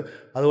കൊടുക്കേണ്ടത്.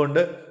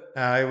 അതുകൊണ്ട്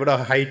ഇവിടെ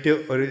ഹൈറ്റ്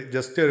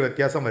ജസ്റ്റ് ഒരു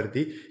വ്യത്യാസം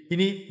വരുത്തി.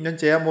 ഇനി ഞാൻ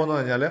ചെയ്യാൻ പോകുന്നത്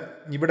പറഞ്ഞാൽ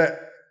ഇവിടെ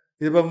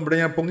ഇവിടെ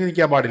ഞാൻ പൊങ്ങി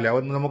നിൽക്കാൻ പാടില്ല.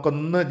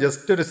 നമുക്കൊന്ന്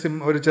ജസ്റ്റ്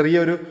ഒരു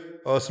ചെറിയൊരു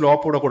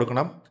സ്ലോപ്പ് കൂടെ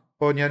കൊടുക്കണം.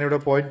 അപ്പോൾ ഞാനിവിടെ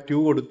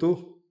 0.2 കൊടുത്തു.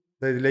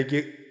 ഇതിലേക്ക്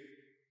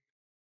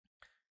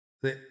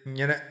ഇത്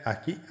ഇങ്ങനെ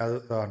ആക്കി അത്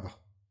കണ്ടോ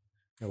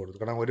കൊടുത്തു.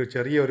 കാരണം ഒരു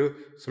ചെറിയൊരു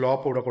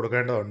സ്ലോപ്പ് ഇവിടെ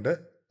കൊടുക്കേണ്ടതുണ്ട്.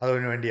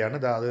 അതിന് വേണ്ടിയാണ്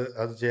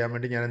അത് ചെയ്യാൻ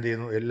വേണ്ടി ഞാൻ എന്ത്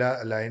ചെയ്യുന്നു, എല്ലാ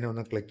ലൈനും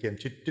ഒന്ന് ക്ലിക്ക് ചെയ്യാം.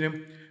 ചുറ്റിനും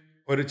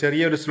ഒരു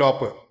ചെറിയൊരു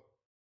സ്ലോപ്പ്.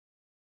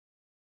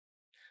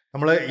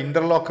 നമ്മൾ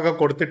ഇൻ്റർലോക്കൊക്കെ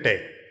കൊടുത്തിട്ടേ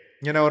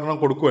ഇങ്ങനെ ഒരെണ്ണം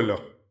കൊടുക്കുമല്ലോ,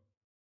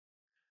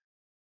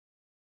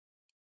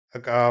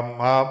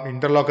 ആ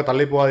ഇൻ്റർലോക്ക്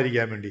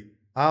തള്ളിപ്പോകാതിരിക്കാൻ വേണ്ടി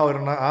ആ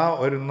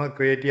ഒരെണ്ണം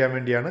ക്രിയേറ്റ് ചെയ്യാൻ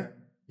വേണ്ടിയാണ്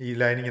ഈ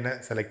ലൈൻ ഇങ്ങനെ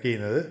സെലക്ട്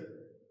ചെയ്യുന്നത്.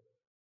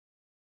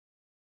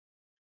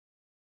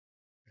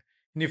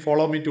 ഇനി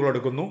ഫോളോ മീ ടൂൾ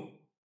എടുക്കുന്നു,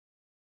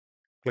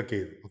 ക്ലിക്ക്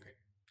ചെയ്തു. ഓക്കെ,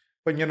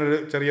 അപ്പോൾ ഇങ്ങനൊരു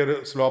ചെറിയൊരു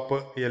സ്ലോപ്പ്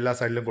ഈ എല്ലാ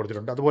സൈഡിലും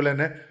കൊടുത്തിട്ടുണ്ട്. അതുപോലെ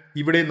തന്നെ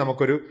ഇവിടെയും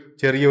നമുക്കൊരു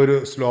ചെറിയൊരു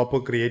സ്ലോപ്പ്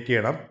ക്രിയേറ്റ്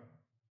ചെയ്യണം.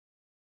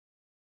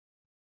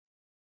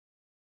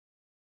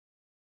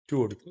 2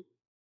 കൊടുത്തു.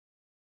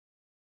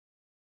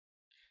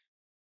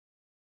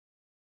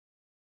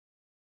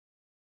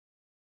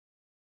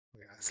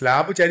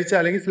 സ്ലാബ് ചരിച്ച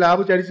അല്ലെങ്കിൽ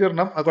സ്ലാബ് ചരിച്ചു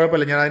തരണം, അത്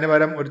കുഴപ്പമില്ല. ഞാൻ അതിന്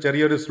പകരം ഒരു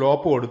ചെറിയൊരു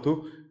സ്ലോപ്പ് കൊടുത്തു.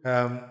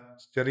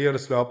 ചെറിയൊരു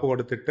സ്ലോപ്പ്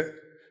കൊടുത്തിട്ട്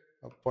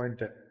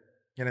പോയിന്റ്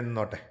ഇങ്ങനെ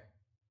നിന്നോട്ടെ,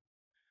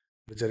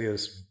 ഒരു ചെറിയൊരു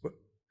സ്ലോപ്പ്.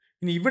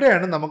 ഇനി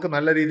ഇവിടെയാണ് നമുക്ക്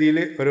നല്ല രീതിയിൽ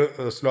ഒരു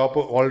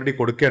സ്ലോപ്പ് ഓൾറെഡി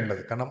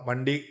കൊടുക്കേണ്ടത്. കാരണം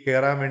വണ്ടി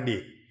കയറാൻ വേണ്ടി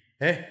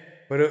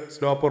ഒരു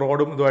സ്ലോപ്പ്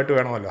റോഡും ഇതുമായിട്ട്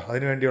വേണമല്ലോ,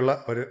 അതിന് വേണ്ടിയുള്ള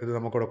ഒരു ഇത്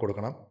നമുക്കിവിടെ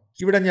കൊടുക്കണം.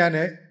 ഇവിടെ ഞാൻ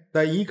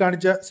ഈ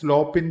കാണിച്ച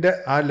സ്ലോപ്പിൻ്റെ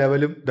ആ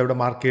ലെവലും ഇതവിടെ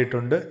മാർക്ക്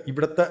ചെയ്തിട്ടുണ്ട്.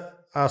 ഇവിടുത്തെ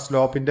ആ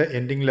സ്ലോപ്പിൻ്റെ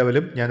എൻഡിങ്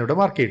ലെവലും ഞാനിവിടെ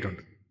മാർക്ക്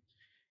ചെയ്തിട്ടുണ്ട്.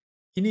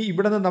 ഇനി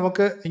ഇവിടെ നിന്ന്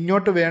നമുക്ക്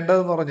ഇങ്ങോട്ട്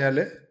വേണ്ടതെന്ന് പറഞ്ഞാൽ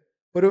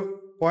ഒരു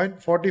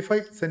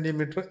 0.45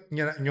 സെൻറ്റിമീറ്റർ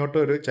ഇങ്ങോട്ട്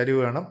ഒരു ചരിവ്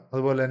വേണം.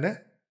 അതുപോലെ തന്നെ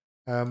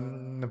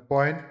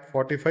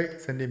 0.45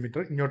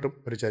 സെൻറ്റിമീറ്റർ ഇങ്ങോട്ടും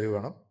ഒരു ചരിവ്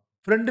വേണം.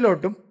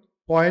 ഫ്രണ്ടിലോട്ടും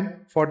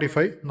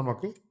 0.45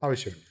 നമുക്ക്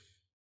ആവശ്യമുണ്ട്.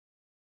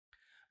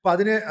 അപ്പോൾ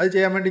അത്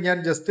ചെയ്യാൻ വേണ്ടി ഞാൻ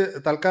ജസ്റ്റ്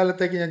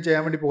തൽക്കാലത്തേക്ക് ഞാൻ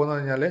ചെയ്യാൻ വേണ്ടി പോകുന്നത്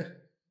പറഞ്ഞാൽ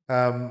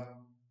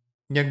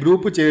ഞാൻ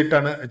ഗ്രൂപ്പ്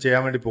ചെയ്തിട്ടാണ്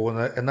ചെയ്യാൻ വേണ്ടി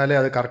പോകുന്നത്. എന്നാലേ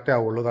അത് കറക്റ്റ്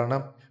ആവുള്ളൂ.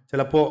 കാരണം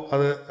ചിലപ്പോൾ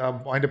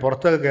അതിൻ്റെ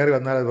പുറത്തൊക്കെ കയറി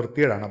വന്നാൽ അത്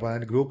വൃത്തികേടാണ്. അപ്പോൾ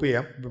അതിന് ഗ്രൂപ്പ്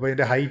ചെയ്യാം. ഇപ്പോൾ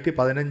ഇതിൻ്റെ ഹൈറ്റ്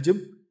 15ഉം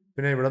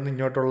പിന്നെ ഇവിടെ നിന്ന്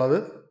ഇങ്ങോട്ടുള്ളത്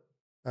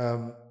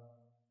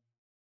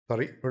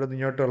ഇവിടെ നിന്ന്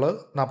ഇങ്ങോട്ടുള്ളത്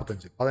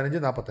 45,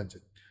 15,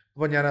 45.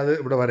 അപ്പോൾ ഞാനത്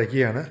ഇവിടെ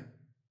വരയ്ക്കുകയാണ്.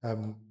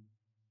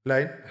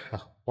 ലൈൻ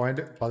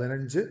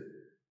 0.15.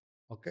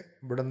 ഓക്കെ,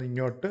 ഇവിടെ നിന്ന്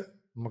ഇങ്ങോട്ട്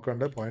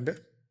നമുക്കുണ്ട് 45.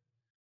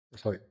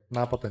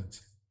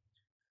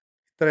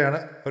 ഇത്രയാണ്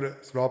ഒരു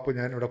സ്ലോപ്പ്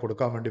ഞാൻ ഇവിടെ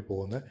കൊടുക്കാൻ വേണ്ടി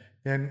പോകുന്നത്.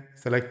 ഞാൻ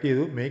സെലക്ട്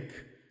ചെയ്തു, മേക്ക്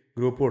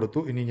ഗ്രൂപ്പ് കൊടുത്തു.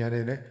 ഇനി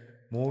ഞാനിതിനെ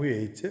മൂവ്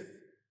ചെയ്യിച്ച്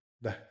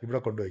ഇവിടെ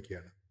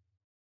കൊണ്ടുവയ്ക്കുകയാണ്.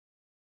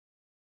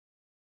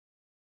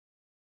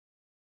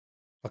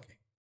 ഓക്കെ,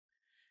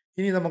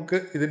 ഇനി നമുക്ക്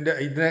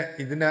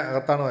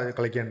ഇതിനകത്താണ്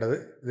കളിക്കേണ്ടത്.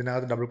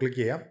 ഇതിനകത്ത് ഡബിൾ ക്ലിക്ക്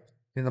ചെയ്യാം.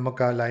 ഇനി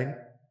നമുക്ക് ആ ലൈൻ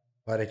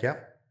വരയ്ക്കാം,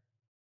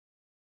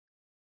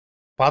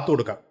 പാത്ത്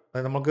കൊടുക്കാം.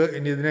 അതായത് നമുക്ക്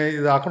ഇനി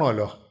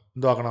ഇതാക്കണമല്ലോ.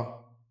 എന്താക്കണം,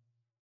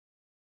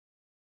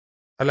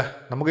 അല്ല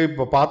നമുക്ക് ഈ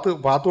പാത്ത്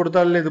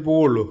കൊടുത്താലല്ലേ ഇത്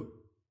പോവുള്ളൂ.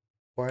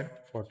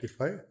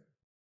 0.45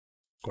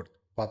 കൊടുത്തു,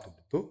 പാത്ത്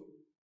കൊടുത്തു.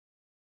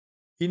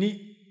 ഇനി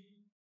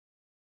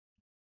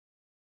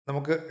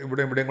നമുക്ക്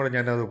ഇവിടെയും കൂടെ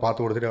ഞാനത് പാത്ത്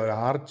കൊടുത്തിട്ട് ഒരു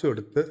ആർച്ചും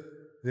എടുത്ത്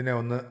ഇതിനെ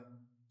ഒന്ന്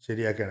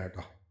ശരിയാക്കുകയാണ്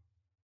കേട്ടോ.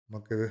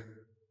 നമുക്കിത്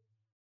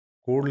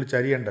കൂടുതൽ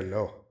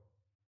ചരിയണ്ടല്ലോ.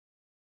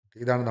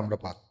 ഇതാണ് നമ്മുടെ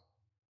പാത്ത്.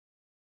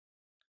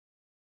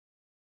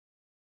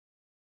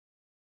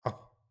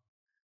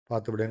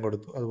 പാത്ത് ഇവിടെയും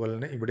കൊടുത്തു. അതുപോലെ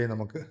തന്നെ ഇവിടെയും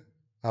നമുക്ക്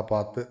ആ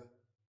പാത്ത്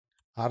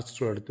ആർച്ച്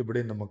ടൂൾ എടുത്ത്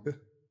ഇവിടെയും നമുക്ക്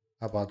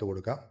ആ പാത്ത്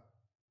കൊടുക്കാം.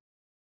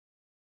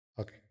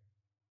 ഓക്കെ,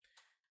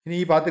 ഇനി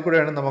ഈ പാത്തിൽ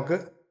കൂടെയാണ് നമുക്ക്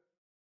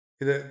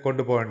ഇത്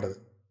കൊണ്ടുപോകേണ്ടത്.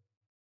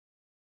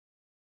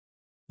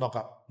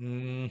 നോക്കാം.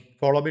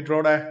 Follow me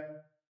റോഡേ.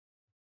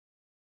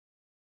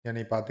 ഞാൻ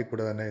ഈ പാത്തിൽ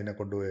കൂടെ തന്നെ ഇതിനെ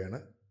കൊണ്ടുപോവുകയാണ്.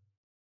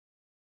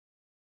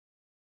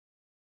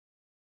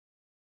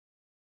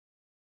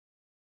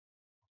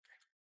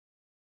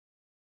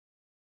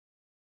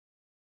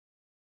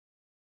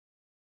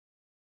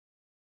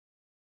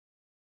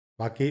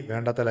 ബാക്കി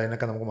വേണ്ടാത്ത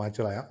ലൈനൊക്കെ നമുക്ക്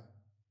മായ്ച്ചു കളയാം.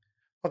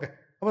 ഓക്കെ,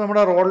 അപ്പോൾ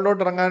നമ്മുടെ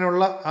റോഡിലോട്ട്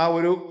ഇറങ്ങാനുള്ള ആ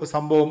ഒരു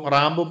സംഭവം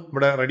റാമ്പും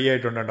ഇവിടെ റെഡി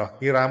ആയിട്ടുണ്ട് കേട്ടോ.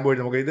 ഈ റാമ്പ് വഴി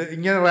നമുക്ക്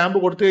ഇങ്ങനെ റാമ്പ്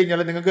കൊടുത്തു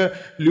കഴിഞ്ഞാൽ നിങ്ങൾക്ക്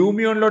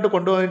ലൂമിയോണിലോട്ട്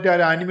കൊണ്ടുവന്നിട്ട് ആ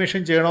ഒരു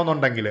ആനിമേഷൻ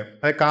ചെയ്യണമെന്നുണ്ടെങ്കിൽ,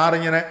 അതായത് കാർ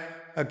ഇങ്ങനെ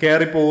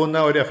കയറി പോകുന്ന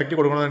ഒരു എഫക്റ്റ്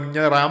കൊടുക്കണമെന്ന്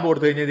ഇങ്ങനെ റാമ്പ്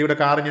കൊടുത്തു കഴിഞ്ഞാൽ ഇവിടെ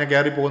കാർ ഇങ്ങനെ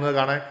കയറി പോകുന്നത്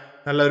കാണാൻ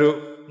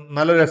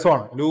നല്ലൊരു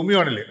രസമാണ്.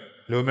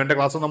 ലൂമിയോണിൻ്റെ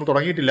ക്ലാസ് നമ്മൾ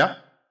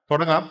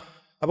തുടങ്ങാം.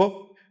 അപ്പോൾ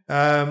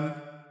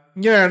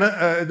ഇങ്ങനെയാണ്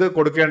ഇത്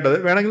കൊടുക്കേണ്ടത്.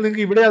 വേണമെങ്കിൽ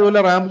നിങ്ങൾക്ക് ഇവിടെ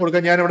അതുപോലെ റാമ്പ്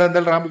കൊടുക്കാം. ഞാനിവിടെ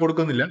എന്തായാലും റാമ്പ്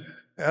കൊടുക്കുന്നില്ല.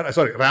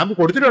 റാമ്പ്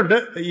കൊടുത്തിട്ടുണ്ട്.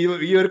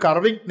 ഈ ഒരു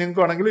കർവിങ്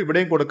നിങ്ങൾക്ക് വേണമെങ്കിൽ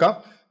ഇവിടെയും കൊടുക്കാം.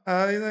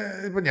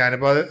 ഇപ്പം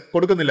ഞാനിപ്പോൾ അത്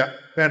കൊടുക്കുന്നില്ല,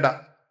 വേണ്ട.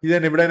 ഇത്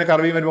തന്നെ ഇവിടെ തന്നെ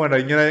കറവിയും വരുമ്പോൾ കണ്ടോ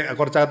ഇങ്ങനെ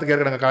കുറച്ചകത്ത്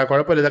കയറി കിടക്കുക.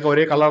 കുഴപ്പമില്ല, ഇതൊക്കെ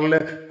ഒരേ കളറിൽ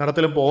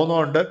നിറത്തിലും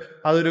പോകുന്നതുകൊണ്ട്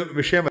അതൊരു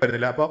വിഷയം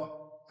വരുന്നില്ല. അപ്പം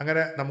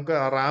അങ്ങനെ നമുക്ക്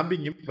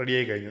റാമ്പിങ്ങും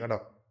റെഡിയായി കഴിഞ്ഞു കേട്ടോ.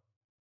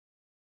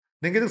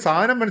 നിങ്ങൾക്ക് ഇത്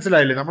സാധനം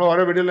മനസ്സിലായില്ലേ? നമ്മൾ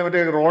ഓരോ വീഡിയോയിലും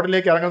മറ്റേ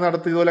റോഡിലേക്ക് ഇറങ്ങുന്ന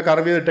നടത്തി ഇതുപോലെ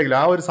കർവ് ചെയ്തിട്ടെങ്കിൽ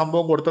ആ ഒരു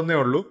സംഭവം കൊടുത്തതേ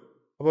ഉള്ളൂ.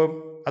 അപ്പം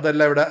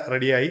അതെല്ലാം ഇവിടെ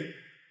റെഡിയായി.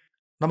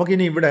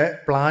 നമുക്കിനി ഇവിടെ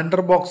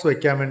പ്ലാന്റർ ബോക്സ്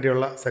വയ്ക്കാൻ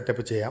വേണ്ടിയുള്ള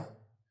സെറ്റപ്പ് ചെയ്യാം.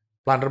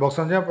 പ്ലാന്റർ ബോക്സ്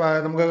എന്ന്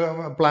പറഞ്ഞാൽ നമുക്ക്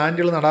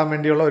പ്ലാന്റുകൾ നടാൻ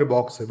വേണ്ടിയുള്ള ഒരു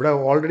ബോക്സ്. ഇവിടെ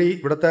ഓൾറെഡി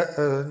ഇവിടെ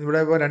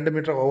ഇപ്പോൾ 2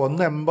 മീറ്റർ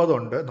 1,80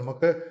 ഉണ്ട്.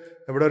 നമുക്ക്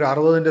ഇവിടെ ഒരു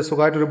 60-ൻ്റെ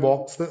സുഖമായിട്ടൊരു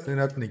ബോക്സ്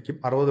ഇതിനകത്ത് നിൽക്കും.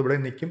 60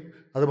 ഇവിടെയും നിൽക്കും.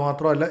 അത്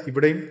മാത്രമല്ല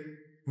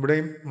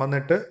ഇവിടെയും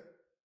വന്നിട്ട്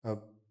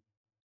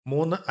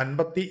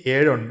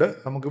 3,57 ഉണ്ട്.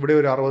 നമുക്കിവിടെ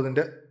ഒരു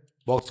 60-ൻ്റെ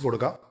ബോക്സ്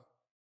കൊടുക്കാം.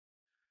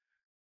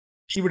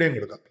 ഇവിടെയും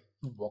കൊടുക്കാം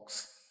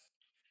ബോക്സ്,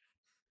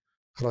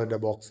 60-ൻ്റെ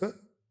ബോക്സ്.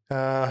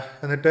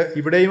 എന്നിട്ട്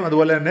ഇവിടെയും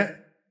അതുപോലെ തന്നെ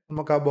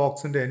നമുക്ക് ആ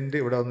ബോക്സിൻ്റെ എൻഡ്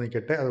ഇവിടെ വന്ന്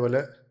നിൽക്കട്ടെ. അതുപോലെ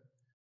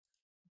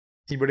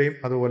ഇവിടെയും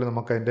അതുപോലെ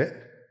നമുക്ക് അതിൻ്റെ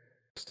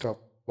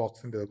സ്റ്റോപ്പ്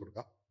ബോക്സിൻ്റെ ഇത്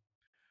കൊടുക്കാം.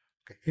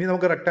 ഓക്കെ, ഇനി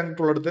നമുക്ക്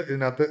റെക്ടാങ്കിൾ ഉള്ളെടുത്ത്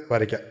ഇതിനകത്ത്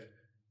വരയ്ക്കാം.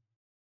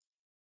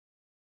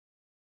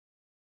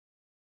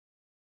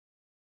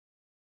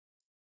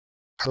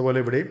 അതുപോലെ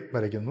ഇവിടെയും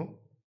വരയ്ക്കുന്നു.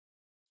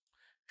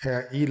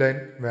 ഈ ലൈൻ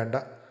വേണ്ട.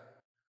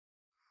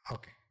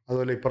 ഓക്കെ,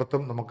 അതുപോലെ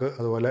ഇപ്പുറത്തും നമുക്ക്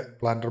അതുപോലെ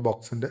പ്ലാന്റർ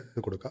ബോക്സിൻ്റെ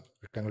ഇത് കൊടുക്കാം.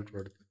 റെക്ടാങ്കിൾ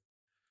ഉള്ളെടുത്ത്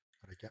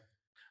വരയ്ക്കാം.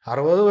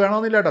 60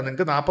 വേണമെന്നില്ല കേട്ടോ,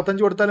 നിങ്ങൾക്ക്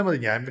 45 കൊടുത്താലും മതി.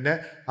 ഞാൻ പിന്നെ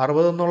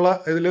 60 എന്നുള്ള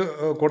ഇതിൽ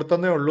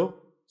കൊടുത്തന്നേ ഉള്ളൂ,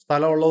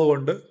 സ്ഥലമുള്ളത്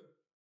കൊണ്ട്.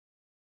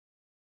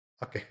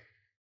 ഓക്കെ,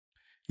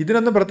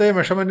 ഇതിനൊന്നും പ്രത്യേക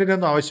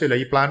മെഷർമെൻറ്റിനൊന്നും ആവശ്യമില്ല.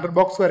 ഈ പ്ലാന്റർ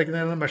ബോക്സ്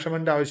വരയ്ക്കുന്നതിനൊന്നും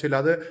മെഷർമെൻറ്റ് ആവശ്യമില്ല.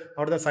 അത്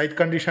അവിടുത്തെ സൈറ്റ്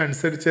കണ്ടീഷൻ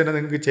അനുസരിച്ച് തന്നെ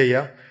നിങ്ങൾക്ക്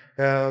ചെയ്യാം.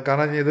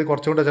 കാരണം ഇത്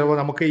കുറച്ചും കൂടെ ചിലപ്പോൾ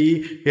നമുക്ക് ഈ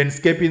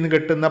എൻസ്കേപ്പിൽ നിന്ന്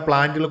കിട്ടുന്ന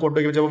പ്ലാന്റുകൾ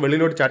കൊണ്ടുപോയി ചിലപ്പോൾ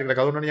വെളിയിലോട്ട് ചാടി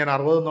കിടക്കും. അതുകൊണ്ടാണ് ഞാൻ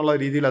 60 എന്നുള്ള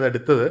രീതിയിൽ അത്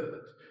എടുത്തത്.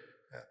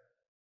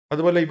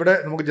 അതുപോലെ ഇവിടെ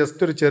നമുക്ക്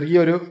ജസ്റ്റ് ഒരു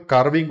ചെറിയൊരു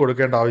കർവിങ്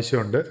കൊടുക്കേണ്ട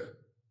ആവശ്യമുണ്ട്.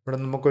 ഇവിടെ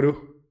നമുക്കൊരു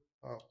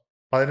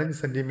 15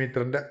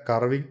 സെൻറ്റിമീറ്ററിൻ്റെ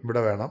കർവിങ്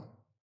ഇവിടെ വേണം.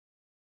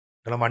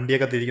 കാരണം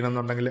വണ്ടിയൊക്കെ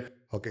തിരിക്കണമെന്നുണ്ടെങ്കിൽ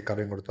ഓക്കെ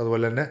കർവിങ് കൊടുത്തു.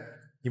 അതുപോലെ തന്നെ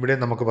ഇവിടെ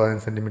നമുക്ക്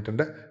 15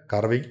 സെൻറ്റിമീറ്ററിൻ്റെ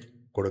കർവിങ്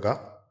കൊടുക്കാം.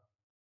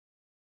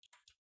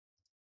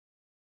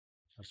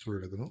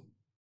 എടുക്കുന്നു.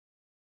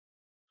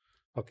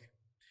 ഓക്കെ,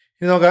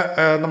 ഇനി നമുക്ക്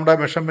നമ്മുടെ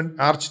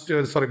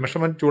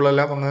മെഷർമെൻറ്റ്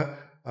ടൂളെല്ലാം അങ്ങ്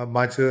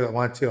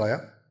മാച്ച്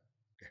കളയാം.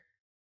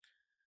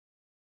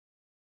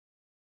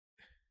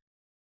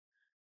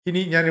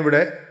 ഇനി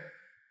ഞാനിവിടെ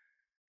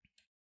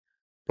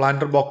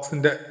പ്ലാന്റർ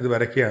ബോക്സിൻ്റെ ഇത്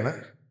വരയ്ക്കുകയാണ്.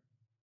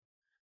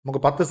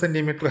 നമുക്ക് 10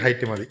 സെൻറ്റിമീറ്റർ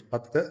ഹൈറ്റ് മതി.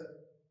 10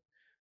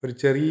 ഒരു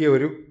ചെറിയ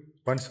ഒരു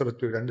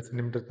 102 2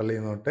 സെൻറ്റിമീറ്റർ തള്ളി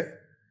നോട്ടെ.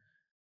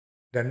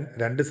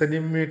 2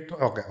 സെൻറ്റിമീറ്റർ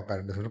ഓക്കെ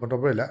 2 സെൻറ്റിമീറ്റർ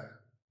കുഴപ്പമില്ല.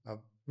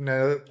 പിന്നെ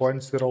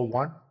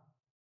 0.01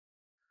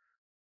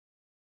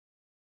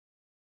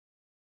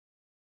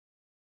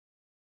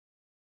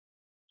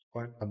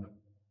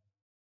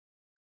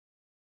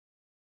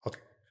 ഓക്കെ,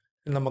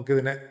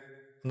 നമുക്കിതിനെ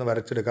ഒന്ന്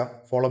വരച്ചെടുക്കാം.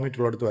 ഫോളോ മീ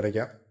ടൂൾ എടുത്ത്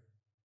വരയ്ക്കാം.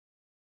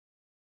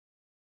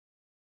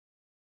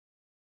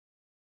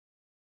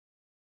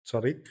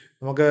 സോറി,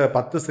 നമുക്ക്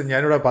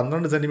ഞാനിവിടെ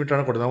 12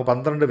 സെൻറ്റിമീറ്ററാണ് കൊടുത്തത്. നമുക്ക്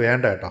 12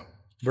 വേണ്ട കേട്ടോ.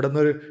 ഇവിടെ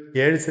നിന്നൊരു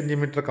 7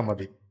 സെൻറ്റിമീറ്ററൊക്കെ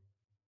മതി.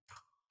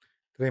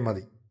 ഇത്രയും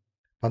മതി.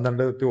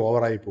 12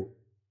 ഓവറായി പോവും.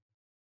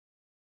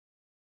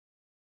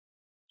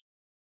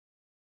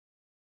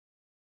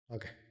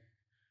 ഓക്കെ,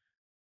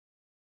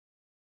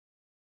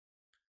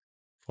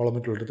 ഫോളോ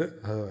മീ ടൂൾ എടുത്ത്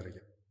അത്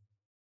വരയ്ക്കാം.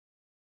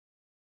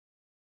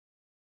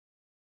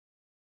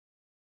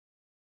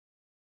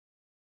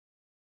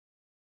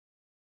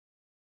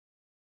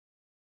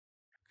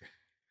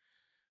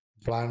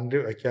 പ്ലാന്റ്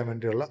വയ്ക്കാൻ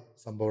വേണ്ടിയുള്ള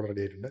സംഭവം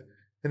റെഡി ആയിട്ടുണ്ട്.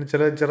 ഇതിന്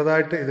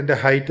ചെറുതായിട്ട് ഇതിൻ്റെ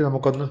ഹൈറ്റ്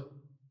നമുക്കൊന്ന്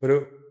ഒരു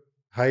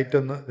ഹൈറ്റ്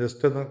ഒന്ന്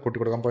ജസ്റ്റ് ഒന്ന് കൂട്ടി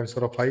കൊടുക്കാം.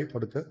 0.05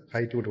 കൊടുത്ത്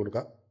ഹൈറ്റ് കൂട്ടി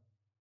കൊടുക്കാം.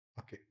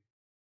 ഓക്കെ,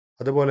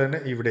 അതുപോലെ തന്നെ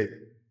ഇവിടെ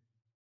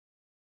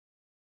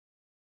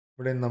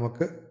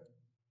നമുക്ക്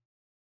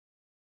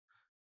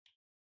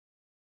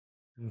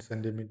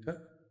സെൻറ്റിമീറ്റർ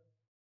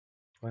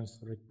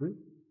 0.02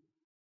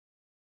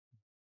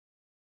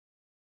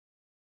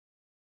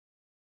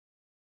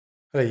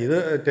 അല്ല, ഇത്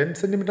 10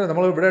 സെൻറ്റിമീറ്റർ.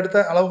 നമ്മൾ ഇവിടെ എടുത്ത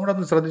അളവും കൂടെ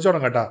ഒന്ന്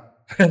ശ്രദ്ധിച്ചോണം കേട്ടോ.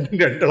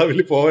 രണ്ടളവിൽ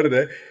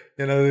പോകരുത്.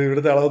 ഞാനത്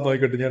ഇവിടുത്തെ അളവ്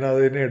നോക്കിയിട്ട് ഞാൻ അത്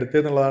തന്നെ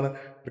എടുത്തതെന്നുള്ളതാണ്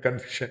ഒരു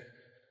കൺഫ്യൂഷൻ.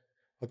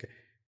 ഓക്കെ,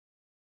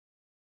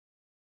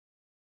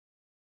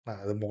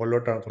 അത്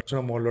മുകളിലോട്ടാണ്,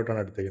 കുറച്ചുകൂടെ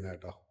മുകളിലോട്ടാണ് എടുത്തേക്കുന്നത്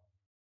കേട്ടോ.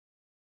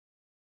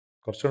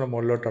 കുറച്ചുകൂടെ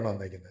മുകളിലോട്ടാണ്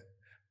വന്നേക്കുന്നത്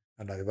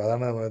കേട്ടോ. ഇപ്പോൾ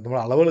അതാണ് നമ്മൾ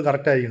അളവുകൾ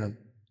കറക്റ്റ് ആയിരിക്കണം.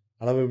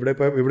 അളവ് ഇവിടെ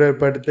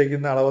ഇപ്പോൾ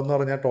എടുത്തേക്കുന്ന അളവെന്ന്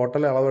പറഞ്ഞാൽ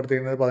ടോട്ടൽ അളവ്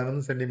എടുത്തേക്കുന്നത്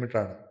 11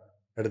 സെൻറ്റിമീറ്ററാണ്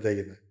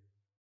എടുത്തേക്കുന്നത്.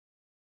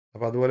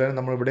 അപ്പോൾ അതുപോലെ തന്നെ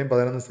നമ്മൾ ഇവിടെയും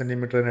 11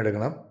 സെൻറ്റിമീറ്റർ തന്നെ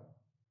എടുക്കണം.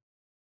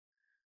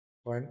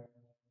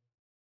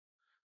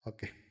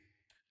 Okay,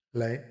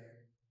 line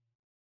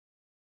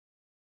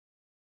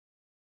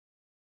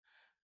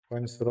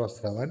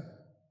 0.07.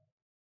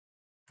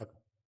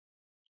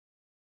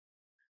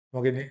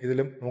 നമുക്കിനി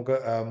ഇതിലും നമുക്ക്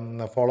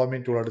ഫോളോ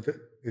മീ ടൂൾ എടുത്ത്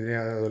ഇതിനെ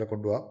അതുപോലെ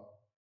കൊണ്ടുപോകാം.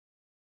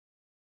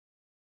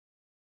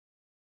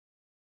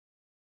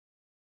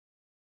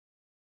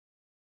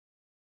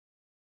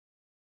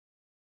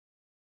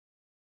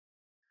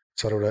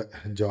 സോറി, ഇവിടെ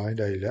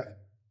ജോയിൻ്റ് ആയില്ല.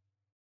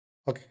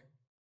 ഓക്കെ,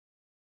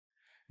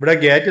 ഇവിടെ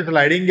ഗേറ്റ്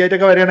സ്ലൈഡിങ്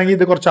ഗേറ്റൊക്കെ വരികയാണെങ്കിൽ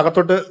ഇത് കുറച്ച്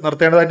അകത്തോട്ട്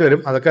നിർത്തേണ്ടതായിട്ട്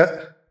വരും. അതൊക്കെ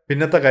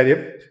പിന്നത്തെ കാര്യം.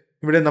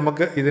 ഇവിടെ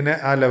നമുക്ക് ഇതിനെ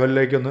ആ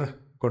ലെവലിലേക്കൊന്ന്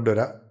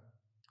കൊണ്ടുവരാം.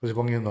 കുറച്ച്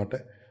പൊങ്ങി നിന്നോട്ടെ.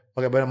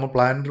 ഓക്കെ, അപ്പോൾ നമ്മൾ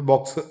പ്ലാനർ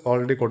ബോക്സ്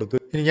ഓൾറെഡി കൊടുത്തു.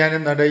 ഇനി ഞാൻ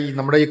എന്താണ്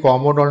നമ്മുടെ ഈ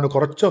കോമ്പൗണ്ട് വാളിന്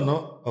കുറച്ചൊന്ന്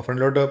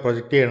ഫ്രണ്ടിലോട്ട്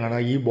പ്രൊജക്റ്റ് ചെയ്യണം.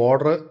 ഈ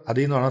ബോർഡർ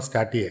അതിൽ നിന്ന് വേണം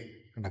സ്റ്റാർട്ട് ചെയ്യാൻ.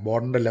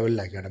 ബോർഡറിൻ്റെ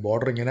ലെവലിലാക്കിയാണ്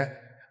ബോർഡർ ഇങ്ങനെ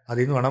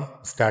അതിൽ നിന്ന് വേണം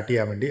സ്റ്റാർട്ട്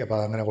ചെയ്യാൻ വേണ്ടി. അപ്പോൾ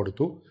അതങ്ങനെ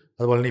കൊടുത്തു.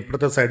 അതുപോലെ തന്നെ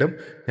ഇപ്പുറത്തെ സൈഡും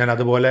ഞാൻ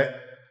അതുപോലെ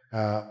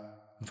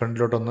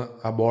ഫ്രണ്ടിലോട്ടൊന്ന്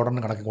ആ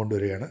ബോർഡറിന് കണക്കി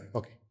കൊണ്ടുവരികയാണ്.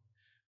 ഓക്കെ,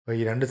 അപ്പോൾ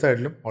ഈ രണ്ട്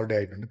സൈഡിലും ഓൾറെഡി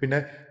ആയിട്ടുണ്ട്. പിന്നെ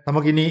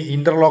നമുക്കിനി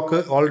ഇൻ്റർലോക്ക്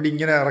ഓൾറെഡി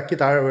ഇങ്ങനെ ഇറക്കി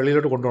താഴെ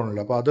വെളിയിലോട്ട്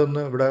കൊണ്ടുപോകണമല്ലോ. അപ്പോൾ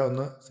അതൊന്ന് ഇവിടെ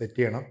ഒന്ന് സെറ്റ്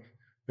ചെയ്യണം.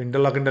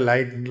 ഇൻ്റർലോക്കിൻ്റെ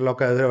ലൈറ്റ്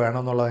ഇൻ്റർലോക്ക് അത്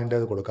വേണമെന്നുള്ള അതിൻ്റെ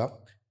അത് കൊടുക്കാം.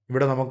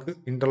 ഇവിടെ നമുക്ക്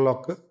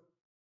ഇൻ്റർലോക്ക്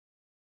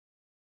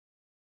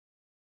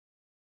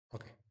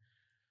ഓക്കെ,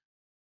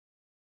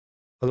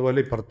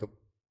 അതുപോലെ ഇപ്പുറത്തും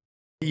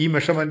ഈ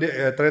മെഷർമെൻറ്റ്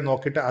എത്രയും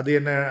നോക്കിയിട്ട് അത്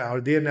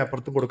തന്നെ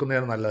അപ്പുറത്തും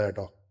കൊടുക്കുന്നതാണ് നല്ലത്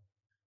കേട്ടോ.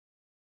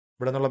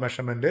 ഇവിടെ നിന്നുള്ള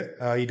മെഷർമെൻറ്റ്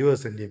 20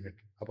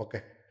 സെൻറ്റിമീറ്റർ. അപ്പോൾ ഓക്കെ,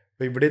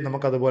 അപ്പോൾ ഇവിടെയും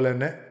നമുക്കതുപോലെ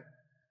തന്നെ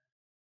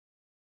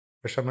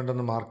മെഷർമെൻ്റ്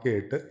ഒന്ന് മാർക്ക്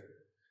ചെയ്തിട്ട്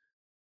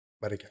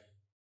വരയ്ക്കാം.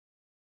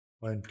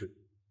 1 2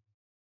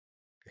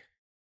 ഓക്കെ,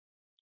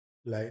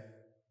 ലൈൻ.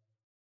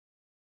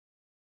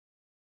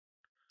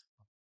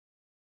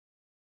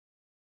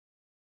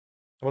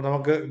 അപ്പോൾ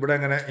നമുക്ക് ഇവിടെ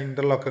അങ്ങനെ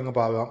ഇൻ്റർലോക്ക് അങ്ങ്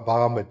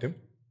പാകാൻ പറ്റും.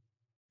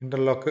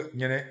 ഇൻ്റർലോക്ക്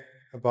ഇങ്ങനെ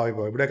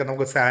പാകിപ്പോകും. ഇവിടെയൊക്കെ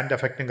നമുക്ക് സാൻഡ്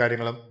എഫക്റ്റും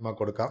കാര്യങ്ങളും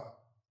നമുക്ക് കൊടുക്കാം.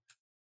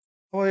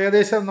 അപ്പോൾ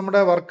ഏകദേശം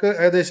നമ്മുടെ വർക്ക്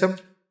ഏകദേശം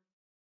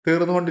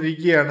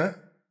തീർന്നുകൊണ്ടിരിക്കുകയാണ്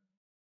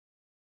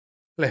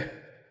അല്ലേ.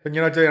 ഇപ്പം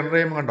ഇങ്ങനെ വെച്ചാൽ എൻ്റർ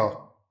ചെയ്യുമ്പോൾ കണ്ടോ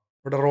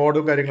ഇവിടെ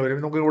റോഡും കാര്യങ്ങളും വരും.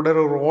 നമുക്ക് ഇവിടെ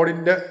ഒരു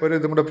റോഡിൻ്റെ ഒരു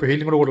ഇതും കൂടെ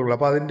ഫീലിംഗ് കൂടെ കൊടുക്കുള്ളൂ.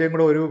 അപ്പോൾ അതിൻ്റെയും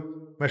കൂടെ ഒരു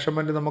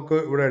മെഷർമെൻറ്റ് നമുക്ക്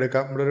ഇവിടെ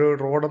എടുക്കാം. ഇവിടെ ഒരു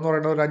റോഡെന്ന്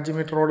പറയുന്നത് ഒരു 5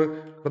 മീറ്റർ റോഡ്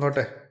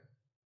കിടന്നോട്ടെ.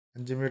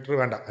 5 മീറ്റർ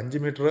വേണ്ട, 5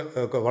 മീറ്റർ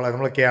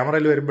നമ്മൾ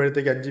ക്യാമറയിൽ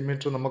വരുമ്പോഴത്തേക്ക് 5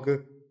 മീറ്റർ നമുക്ക്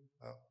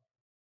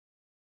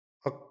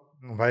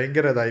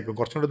ഭയങ്കര ഇതായിപ്പോൾ.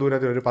 കുറച്ചും കൂടെ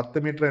ദൂരത്തിൽ ഒരു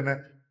 10 മീറ്റർ തന്നെ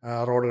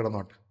റോഡ്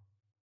കിടന്നോട്ടെ.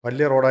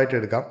 വലിയ റോഡായിട്ട്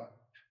എടുക്കാം.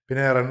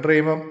 പിന്നെ റെൻഡർ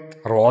ചെയ്യുമ്പം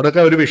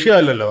റോഡൊക്കെ ഒരു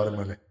വിഷയമല്ലല്ലോ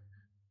പറയുമ്പോൾ.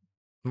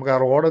 നമുക്ക് ആ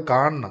റോഡ്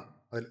കാണണം.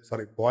 അതിൽ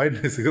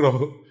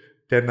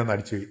 0.010 എന്ന്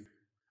അടിച്ചു പോയി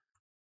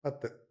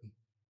 10.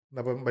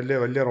 അപ്പം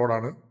വലിയ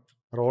റോഡാണ്.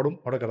 റോഡും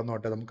അവിടെ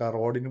കിടന്നോട്ടെ. നമുക്ക് ആ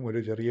റോഡിനും ഒരു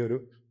ചെറിയൊരു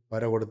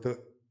വര കൊടുത്ത്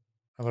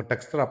നമുക്ക്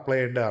ടെക്സ്ചർ അപ്ലൈ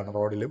ചെയ്യേണ്ടതാണ്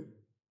റോഡിലും.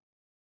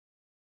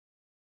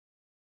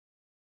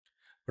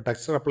 അപ്പോൾ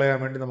ടെക്സ്ചർ അപ്ലൈ ചെയ്യാൻ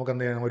വേണ്ടി നമുക്ക്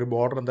എന്ത് ചെയ്യണം, ഒരു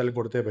ബോർഡർ എന്തായാലും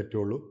കൊടുത്തേ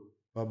പറ്റുള്ളൂ.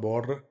 അപ്പോൾ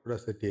ബോർഡർ ഇവിടെ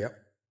സെറ്റ് ചെയ്യാം.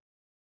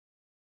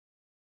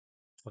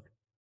 ഓക്കെ,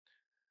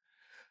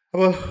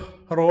 അപ്പോൾ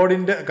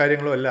റോഡിൻ്റെ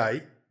കാര്യങ്ങളും എല്ലാം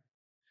ആയി.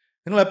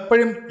 നിങ്ങൾ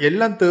എപ്പോഴും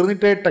എല്ലാം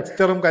തീർന്നിട്ടേ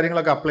ടെക്സ്ചറും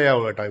കാര്യങ്ങളൊക്കെ അപ്ലൈ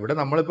ആവുക കേട്ടോ. ഇവിടെ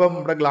നമ്മളിപ്പം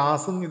ഇവിടെ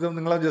ഗ്ലാസും ഇതും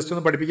നിങ്ങളെ ജസ്റ്റ്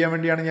ഒന്ന് പഠിപ്പിക്കാൻ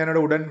വേണ്ടിയാണ്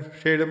ഞാനിവിടെ ഉഡൻ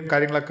ഷെയ്ഡും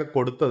കാര്യങ്ങളൊക്കെ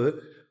കൊടുത്തത്.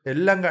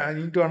 എല്ലാം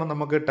കഴിഞ്ഞിട്ട് വേണം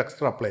നമുക്ക്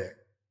ടെക്സ്ചർ അപ്ലൈ ചെയ്യാൻ.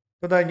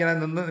 ഇപ്പോൾ ഇതാ ഇങ്ങനെ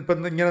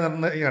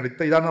നിന്ന്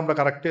ഇതാണ് നമ്മുടെ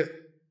കറക്റ്റ്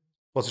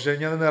പൊസിഷൻ.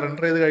 ഞാൻ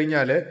റെൻഡർ ചെയ്ത്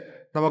കഴിഞ്ഞാൽ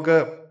നമുക്ക്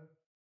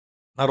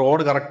ആ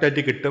റോഡ്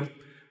കറക്റ്റായിട്ട് കിട്ടും.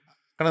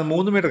 കാരണം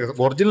 3 മീറ്റർ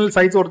ഒറിജിനൽ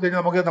സൈസ് കൊടുത്തു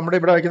കഴിഞ്ഞാൽ നമുക്ക് നമ്മുടെ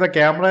ഇവിടെ വയ്ക്കുന്ന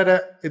ക്യാമറയുടെ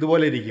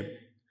ഇതുപോലെ ഇരിക്കും.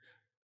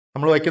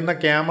 നമ്മൾ വയ്ക്കുന്ന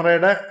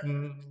ക്യാമറയുടെ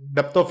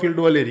ഡെപ്ത് ഓഫ്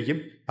ഫീൽഡ് പോലെ ഇരിക്കും.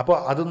 അപ്പോൾ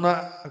അതൊന്ന്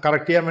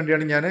കറക്റ്റ് ചെയ്യാൻ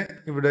വേണ്ടിയാണ് ഞാൻ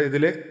ഇവിടെ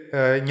ഇതിൽ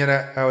ഇങ്ങനെ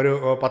ഒരു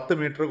 10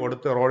 മീറ്റർ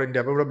കൊടുത്ത് റോഡിൻ്റെ.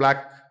 അപ്പോൾ ഇവിടെ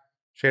ബ്ലാക്ക്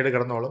ഷെയ്ഡ്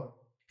കിടന്നോളും.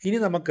 ഇനി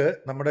നമുക്ക്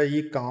നമ്മുടെ ഈ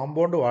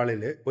കാമ്പൗണ്ട്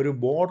വാളിൽ ഒരു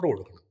ബോർഡർ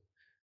കൊടുക്കണം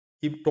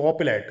ഈ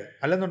ടോപ്പിലായിട്ട്.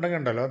 അല്ലെന്നുണ്ടെങ്കിൽ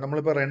ഉണ്ടല്ലോ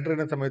നമ്മളിപ്പോൾ റെൻഡർ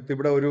ചെയ്യുന്ന സമയത്ത്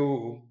ഇവിടെ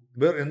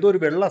എന്തോ ഒരു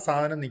വെള്ള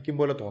സാധനം നിൽക്കും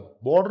പോലെ തോന്നും.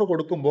 ബോർഡർ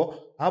കൊടുക്കുമ്പോൾ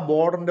ആ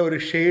ബോർഡറിൻ്റെ ഒരു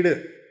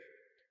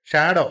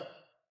ഷാഡോ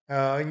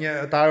ഇങ്ങനെ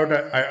താഴോട്ട്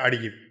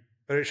അടിക്കും,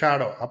 ഒരു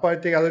ഷാഡോ.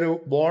 അപ്പോഴത്തേക്ക് അതൊരു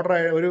ബോർഡർ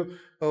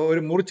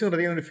ഒരു മുറിച്ച്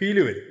നിർത്തിക്കുന്ന ഒരു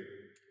ഫീല് വരും.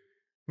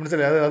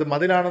 മനസ്സിലായി? അത്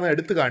മതിലാണെന്ന്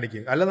എടുത്ത്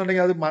കാണിക്കും.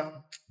 അല്ലെന്നുണ്ടെങ്കിൽ അത്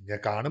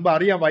കാണുമ്പോൾ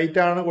അറിയാം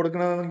വൈറ്റാണ്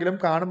കൊടുക്കണമെങ്കിലും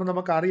കാണുമ്പോൾ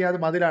നമുക്ക് അറിയാം അത്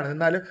മതിലാണ്.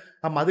 എന്നാലും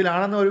ആ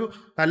മതിലാണെന്ന് ഒരു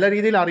നല്ല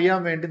രീതിയിൽ അറിയാൻ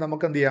വേണ്ടി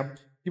നമുക്ക് എന്ത് ചെയ്യാം,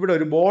 ഇവിടെ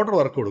ഒരു ബോർഡർ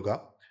വർക്ക് കൊടുക്കാം.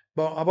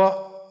 അപ്പോൾ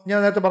ഞാൻ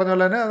നേരത്തെ പറഞ്ഞ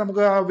പോലെ തന്നെ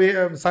നമുക്ക് ആ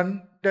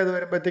സൺൻ്റെ ഇത്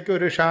വരുമ്പോഴത്തേക്ക്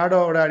ഒരു ഷാഡോ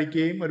അവിടെ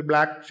അടിക്കുകയും ഒരു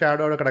ബ്ലാക്ക്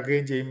ഷാഡോ അവിടെ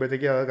കിടക്കുകയും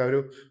ചെയ്യുമ്പോഴത്തേക്ക് അതൊക്കെ ഒരു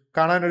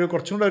കാണാനൊരു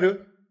കുറച്ചും കൂടെ ഒരു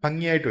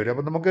ഭംഗിയായിട്ട് വരും.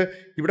 അപ്പം നമുക്ക്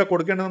ഇവിടെ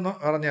കൊടുക്കേണ്ടതെന്ന്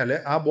പറഞ്ഞാൽ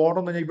ആ ബോർഡർ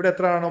എന്ന് പറഞ്ഞാൽ ഇവിടെ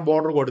എത്രയാണോ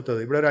ബോർഡർ കൊടുത്തത്,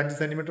 ഇവിടെ ഒരു 5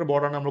 സെൻറ്റിമീറ്റർ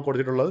ബോർഡറാണ് നമ്മൾ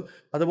കൊടുത്തിട്ടുള്ളത്.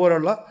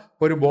 അതുപോലുള്ള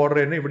ഒരു ബോർഡർ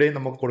തന്നെ ഇവിടെയും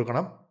നമുക്ക്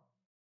കൊടുക്കണം.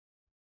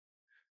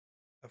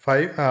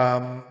 5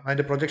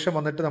 അതിൻ്റെ പ്രൊജക്ഷൻ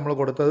വന്നിട്ട് നമ്മൾ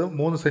കൊടുത്തത്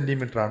 3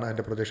 സെൻറ്റിമീറ്ററാണ്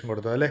അതിൻ്റെ പ്രൊജക്ഷൻ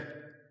കൊടുത്തത് അല്ലേ.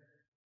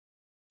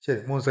 ശരി,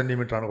 3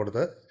 സെൻറ്റിമീറ്ററാണ്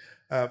കൊടുത്തത്.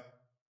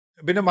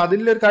 പിന്നെ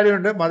മതിലൊരു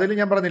കാര്യമുണ്ട്. മതിൽ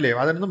ഞാൻ പറഞ്ഞില്ലേ,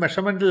 അതിനൊന്നും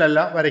മെഷർമെൻറ്റിലല്ല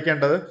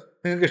വരയ്ക്കേണ്ടത്.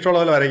 നിങ്ങൾക്ക് ഇഷ്ടമുള്ള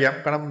പോലെ വരയ്ക്കാം.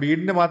 കാരണം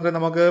വീടിന് മാത്രമേ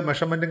നമുക്ക്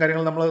മെഷർമെൻറ്റും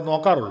കാര്യങ്ങളും നമ്മൾ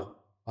നോക്കാറുള്ളൂ.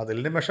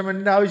 മതിലിന്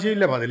മെഷർമെൻറ്റിൻ്റെ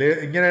ആവശ്യമില്ല. മതിൽ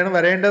ഇങ്ങനെയാണ്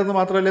വരേണ്ടതെന്ന്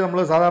മാത്രമല്ലേ നമ്മൾ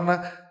സാധാരണ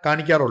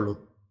കാണിക്കാറുള്ളൂ.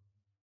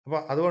 അപ്പോൾ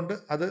അതുകൊണ്ട്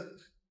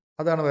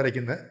അതാണ്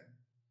വരയ്ക്കുന്നത്.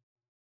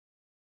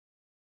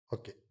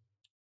 ഓക്കെ,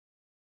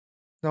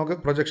 നമുക്ക്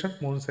പ്രൊജക്ഷൻ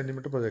 3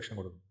 സെൻറ്റിമീറ്റർ പ്രൊജക്ഷൻ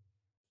കൊടുക്കും.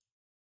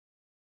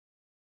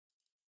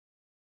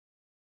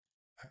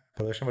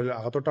 പ്രൊജക്ഷൻ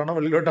അകത്തോട്ടാണോ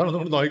വെളിയിലോട്ടാണോ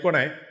നമ്മൾ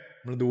നോക്കിക്കോണേ.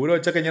 നമ്മൾ ദൂരെ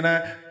വെച്ചൊക്കെ ഇങ്ങനെ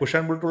പുഷ്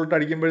ആൻഡ് പുൾ ടൂളിട്ട്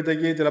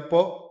അടിക്കുമ്പോഴത്തേക്ക്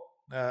ചിലപ്പോൾ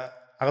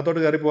അകത്തോട്ട്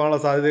കയറി പോകാനുള്ള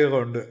സാധ്യതയൊക്കെ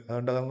ഉണ്ട്.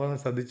 അതുകൊണ്ട് നമുക്കൊന്ന്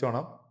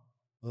ശ്രദ്ധിച്ചോണം.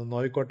 ഒന്ന്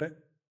നോക്കിക്കോട്ടെ.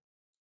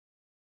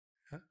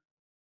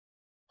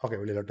 ഓക്കെ,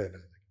 വെളിയിലോട്ട് തന്നെ.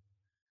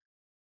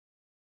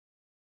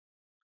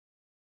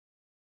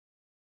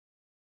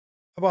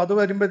 അപ്പോൾ അത്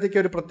വരുമ്പോഴത്തേക്ക്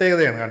ഒരു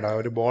പ്രത്യേകതയാണ് കണ്ട.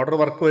 ഒരു ബോർഡർ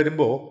വർക്ക്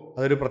വരുമ്പോൾ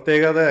അതൊരു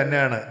പ്രത്യേകത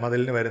തന്നെയാണ്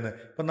മതിലിന് വരുന്നത്.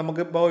 ഇപ്പം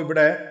നമുക്കിപ്പോൾ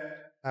ഇവിടെ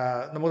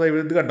നമുക്ക്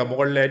ഇത് കണ്ടോ,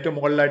 ഏറ്റവും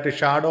മുകളിലായിട്ട്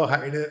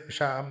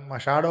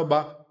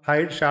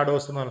ഹൈഡ്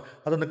ഷാഡോസ് എന്ന് പറഞ്ഞാൽ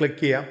അതൊന്ന്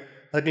ക്ലിക്ക് ചെയ്യാം.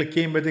 അത് ക്ലിക്ക്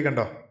ചെയ്യുമ്പോഴത്തേക്ക്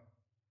കണ്ടോ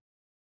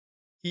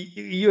ഈ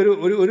ഈ ഒരു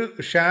ഒരു ഒരു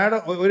ഷാഡോ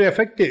ഒരു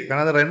എഫക്റ്റ്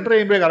കാരണം അത് റെൻഡർ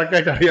ചെയ്യുമ്പോഴേ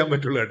കറക്റ്റായിട്ട് അറിയാൻ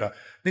പറ്റുള്ളൂ കേട്ടോ.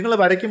 നിങ്ങൾ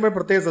വരയ്ക്കുമ്പോൾ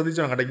പ്രത്യേകം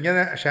ശ്രദ്ധിച്ചോ കേട്ടോ.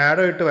 ഇങ്ങനെ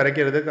ഷാഡോ ഇട്ട്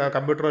വരയ്ക്കരുത്.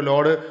 കമ്പ്യൂട്ടർ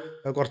ലോഡ്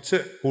കുറച്ച്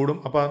കൂടും.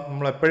 അപ്പോൾ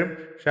നമ്മളെപ്പോഴും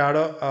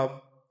ഷാഡോ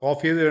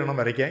ഓഫ് ചെയ്ത് വേണം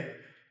വരയ്ക്കാൻ.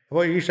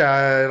 അപ്പോൾ ഈ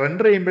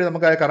റെൻഡർ ചെയ്യുമ്പോൾ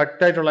നമുക്ക് അത്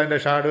കറക്റ്റായിട്ടുള്ള അതിൻ്റെ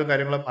ഷാഡോയും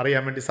കാര്യങ്ങളും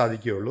അറിയാൻ വേണ്ടി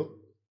സാധിക്കുകയുള്ളൂ.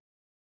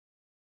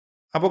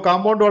 അപ്പോൾ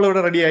കോമ്പൗണ്ട് വാൾ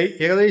ഇവിടെ റെഡിയായി.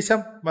 ഏകദേശം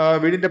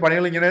വീടിൻ്റെ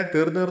പണികൾ ഇങ്ങനെ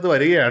തീർന്ന്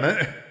വരികയാണ്.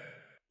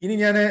 ഇനി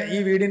ഞാൻ ഈ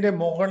വീടിൻ്റെ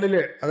മുകളിൽ,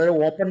 അതായത്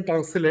ഓപ്പൺ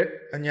ടെറസിൽ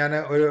ഞാൻ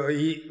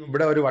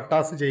ഇവിടെ ഒരു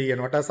വട്ടാസ്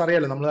ചെയ്യുകയാണ്. വട്ടാസ്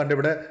അറിയാലോ, നമ്മൾ കണ്ട്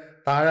ഇവിടെ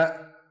താഴെ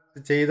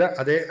ചെയ്ത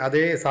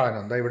അതേ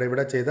സാധനം,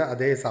 ഇവിടെ ചെയ്ത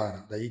അതേ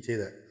സാധനം, ഈ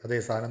ചെയ്ത അതേ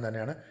സാധനം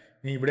തന്നെയാണ്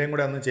ഇനി ഇവിടെയും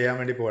കൂടെ ഒന്ന് ചെയ്യാൻ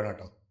വേണ്ടി പോകണം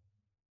കേട്ടോ.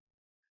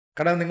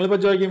 കാരണം നിങ്ങളിപ്പോൾ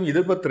ചോദിക്കും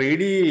ഇതിപ്പോൾ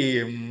 3D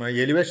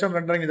എലിവേഷൻ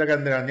റെൻഡറിങ് ഇതൊക്കെ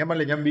എന്തിനാണ്? ഞാൻ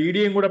പറഞ്ഞില്ല, ഞാൻ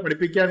വീഡിയോയും കൂടെ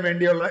പഠിപ്പിക്കാൻ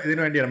വേണ്ടിയുള്ള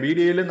ഇതിന് വേണ്ടിയാണ്.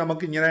 വീഡിയോയിൽ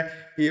നമുക്ക് ഇങ്ങനെ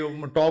ഈ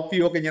ടോപ്പ്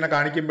വ്യൂ ഒക്കെ ഇങ്ങനെ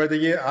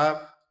കാണിക്കുമ്പോഴത്തേക്ക്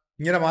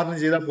ഇങ്ങനെ മാത്രം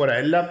ചെയ്താൽ പോരാ.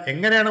 എല്ലാം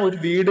എങ്ങനെയാണ് ഒരു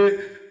വീട്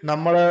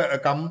നമ്മൾ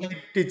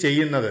കംപ്ലീറ്റ്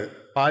ചെയ്യുന്നത്,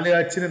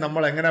 പാലുകാച്ചിന്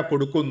നമ്മൾ എങ്ങനെ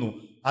കൊടുക്കുന്നു,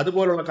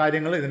 അതുപോലുള്ള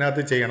കാര്യങ്ങൾ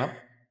ഇതിനകത്ത് ചെയ്യണം.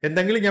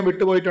 എന്തെങ്കിലും ഞാൻ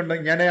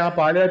വിട്ടുപോയിട്ടുണ്ടെങ്കിൽ, ഞാൻ ആ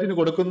പാലുകാച്ചിന്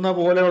കൊടുക്കുന്ന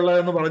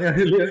പോലെയുള്ളതെന്ന് പറഞ്ഞാൽ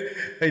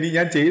ഇനി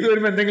ഞാൻ ചെയ്തു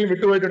വരുമ്പോൾ എന്തെങ്കിലും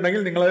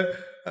വിട്ടുപോയിട്ടുണ്ടെങ്കിൽ നിങ്ങൾ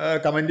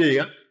കമൻറ്റ്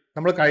ചെയ്യുക.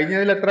 നമ്മൾ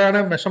കഴിഞ്ഞതിൽ എത്രയാണ്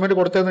മെഷർമെന്റ്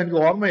കൊടുത്തതെന്ന് എനിക്ക്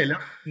ഓർമ്മയില്ല.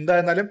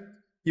 എന്തായിരുന്നാലും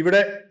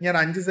ഇവിടെ ഞാൻ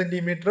 5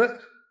 സെന്റിമീറ്റർ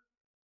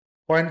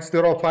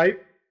 0.05,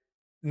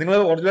 നിങ്ങൾ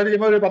ഒറിജിനൽ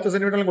ചെയ്യുമ്പോൾ ഒരു 10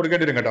 സെന്റിമീറ്ററിലും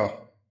കൊടുക്കേണ്ടി വരും കേട്ടോ.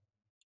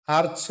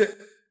 ആർച്ച്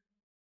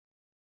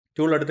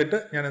ടൂൾ എടുത്തിട്ട്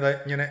ഞാനിത്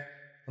ഇങ്ങനെ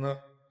ഒന്ന്,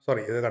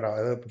 സോറി ഇത് കേട്ടോ,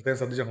 അത് പ്രത്യേകം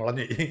ശ്രദ്ധിച്ചു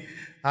കളഞ്ഞു.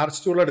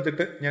 ആർച്ച് ടൂൾ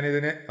എടുത്തിട്ട് ഞാൻ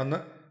ഇതിനെ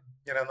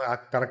ഇങ്ങനെ ഒന്ന്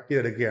കറക്റ്റ്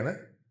ചെയ്തെടുക്കുകയാണ്.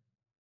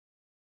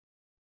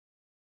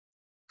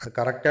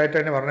 കറക്റ്റായിട്ട്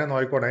തന്നെ പറഞ്ഞേ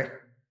നോക്കിക്കോണേ.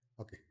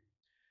 ഓക്കെ,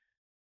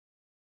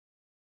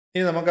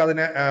 ഇനി നമുക്ക്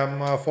അതിനെ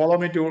ഫോളോ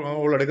മീ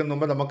ടൂൾ എടുക്കുന്ന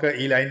മുമ്പ് നമുക്ക്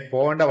ഈ ലൈൻ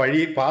പോകേണ്ട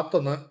വഴി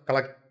പാത്തൊന്ന്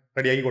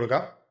റെഡിയാക്കി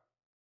കൊടുക്കാം.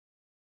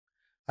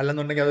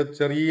 അല്ലെന്നുണ്ടെങ്കിൽ അത്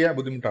ചെറിയ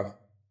ബുദ്ധിമുട്ടാണ്.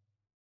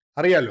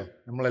 അറിയാമല്ലോ,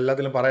 നമ്മൾ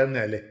എല്ലാത്തിലും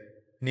പറയുന്നതല്ലേ.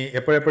 ഇനി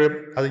എപ്പോഴെപ്പോഴും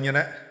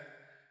അതിങ്ങനെ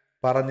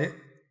പറഞ്ഞ്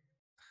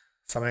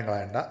സമയം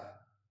കളയണ്ട.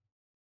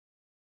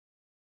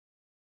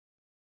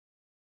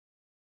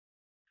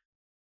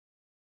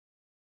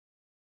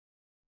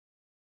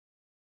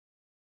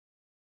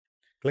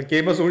 ക്ലിക്ക്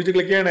ചെയ്യുമ്പോൾ സൂക്ഷിച്ച്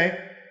ക്ലിക്ക് ചെയ്യണേ.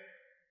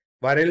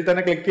 വരയിൽ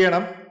തന്നെ ക്ലിക്ക്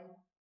ചെയ്യണം.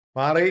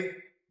 മാറി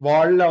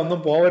വാളിലൊന്നും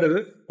പോവരുത്.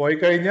 പോയി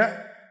കഴിഞ്ഞാൽ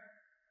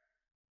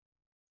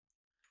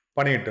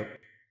പണി കിട്ടും.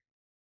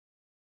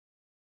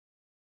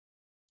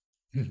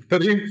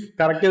 ഇത്രയും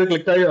കറക്റ്റ് ചെയ്ത്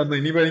ക്ലിക്കായി വന്നു.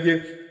 ഇനിയിപ്പോൾ എനിക്ക്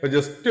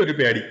ജസ്റ്റ് ഒരു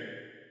പേടി.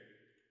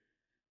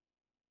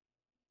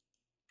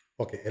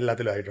 ഓക്കെ,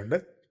 എല്ലാത്തിലും ആയിട്ടുണ്ട്.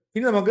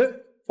 ഇനി നമുക്ക്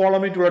ഫോളോ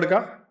മീ ടൂൾ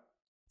എടുക്കാം.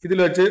 ഇതിൽ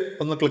വെച്ച്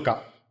ഒന്ന് ക്ലിക്കാം.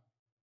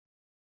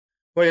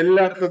 അപ്പോൾ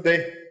എല്ലായിടത്തെ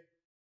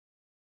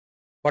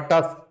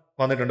വട്ടാസ്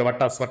വന്നിട്ടുണ്ട്.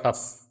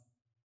 വട്ടാസ്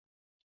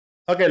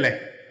ഓക്കെ അല്ലേ?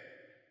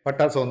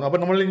 വട്ടാസ് വന്നു. അപ്പം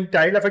നമ്മൾ ഈ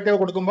ടൈൽ എഫക്റ്റ് ഒക്കെ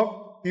കൊടുക്കുമ്പോൾ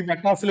ഈ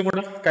വട്ടാസിലും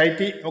കൂടെ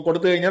കയറ്റി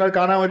കൊടുത്തു കഴിഞ്ഞാൽ അത്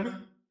കാണാൻ ഒരു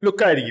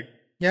ലുക്കായിരിക്കും.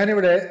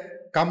 ഞാനിവിടെ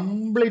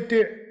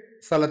കംപ്ലീറ്റ്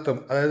സ്ഥലത്തും,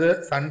 അതായത്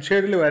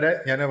സൺഷെയ്ഡിൽ വരെ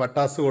ഞാൻ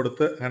വട്ടാസ്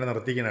കൊടുത്ത് അങ്ങനെ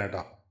നിർത്തിക്കണം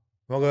കേട്ടോ.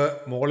 നമുക്ക്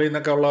മുകളിൽ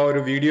നിന്നൊക്കെ ഉള്ള ഒരു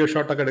വീഡിയോ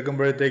ഷോട്ടൊക്കെ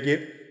എടുക്കുമ്പോഴത്തേക്ക്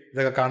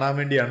ഇതൊക്കെ കാണാൻ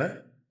വേണ്ടിയാണ്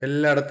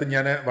എല്ലായിടത്തും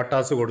ഞാൻ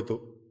വട്ടാസ് കൊടുത്തു.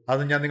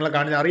 അത് ഞാൻ നിങ്ങളെ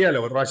അറിയാലോ,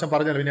 ഒരു പ്രാവശ്യം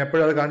പറഞ്ഞല്ലോ, പിന്നെ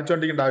എപ്പോഴും അത്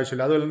കാണിച്ചുകൊണ്ടിരിക്കേണ്ട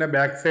ആവശ്യമില്ല. അതുപോലെ തന്നെ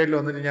ബാക്ക് സൈഡിൽ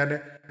വന്നിട്ട് ഞാൻ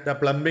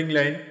പ്ലംബിംഗ്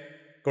ലൈൻ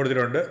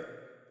കൊടുത്തിട്ടുണ്ട്.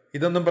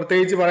 ഇതൊന്നും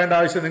പ്രത്യേകിച്ച് പറയേണ്ട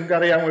ആവശ്യം,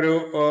 നിങ്ങൾക്കറിയാം. ഒരു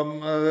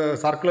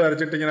സർക്കിൾ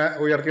വരച്ചിട്ട് ഇങ്ങനെ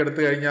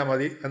ഉയർത്തിയെടുത്ത് കഴിഞ്ഞാൽ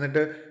മതി.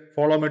 എന്നിട്ട്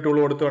ഫോളോ മീ ടൂൾ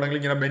കൊടുത്തുവാണെങ്കിൽ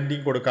ഇങ്ങനെ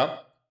ബെൻഡിങ് കൊടുക്കാം.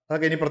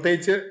 അതൊക്കെ ഇനി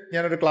പ്രത്യേകിച്ച്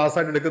ഞാനൊരു ക്ലാസ്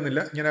ആയിട്ട് എടുക്കുന്നില്ല.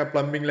 ഇങ്ങനെ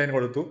പ്ലംബിംഗ് ലൈൻ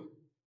കൊടുത്തു.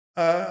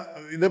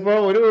 ഇതിപ്പോൾ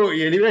ഒരു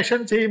എലിവേഷൻ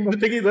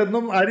ചെയ്യുമ്പോഴത്തേക്ക്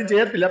ഇതൊന്നും ആരും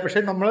ചെയ്യത്തില്ല.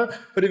 പക്ഷെ നമ്മൾ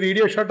ഒരു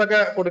വീഡിയോ ഷോട്ടൊക്കെ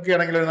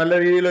കൊടുക്കുകയാണെങ്കിൽ, നല്ല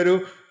രീതിയിലൊരു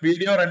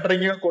വീഡിയോ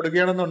റെൻഡറിങ്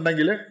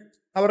കൊടുക്കുകയാണെന്നുണ്ടെങ്കിൽ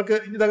അവർക്ക്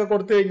ഇതൊക്കെ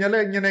കൊടുത്തു കഴിഞ്ഞാൽ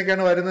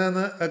ഇങ്ങനെയൊക്കെയാണ്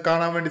വരുന്നതെന്ന്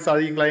കാണാൻ വേണ്ടി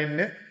സാധിക്കും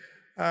ക്ലയന്റിന്.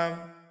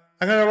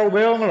 അങ്ങനെയുള്ള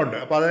ഉപയോഗങ്ങളുണ്ട്.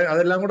 അപ്പോൾ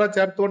അതെല്ലാം കൂടെ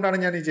ചേർത്തുകൊണ്ടാണ്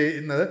ഞാൻ ഈ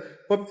ചെയ്യുന്നത്.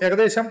 ഇപ്പം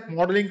ഏകദേശം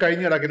മോഡലിംഗ്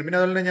കഴിഞ്ഞ് കിടക്കുന്നത്. പിന്നെ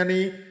അതുപോലെ തന്നെ ഞാൻ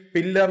ഈ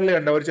പില്ലറിൽ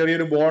കണ്ട ഒരു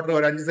ചെറിയൊരു ബോർഡർ,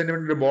 ഒരു 5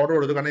 സെന്റിമീറ്റർ ബോർഡർ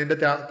കൊടുത്തു. കാരണം ഇതിന്റെ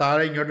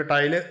താഴെ ഇങ്ങോട്ട്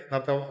ടൈല്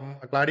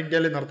ക്ലാഡിംഗ്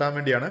ടൈല് നിർത്താൻ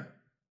വേണ്ടിയാണ്.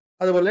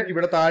 അതുപോലെ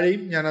ഇവിടെ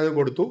താഴെയും ഞാനത്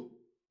കൊടുത്തു.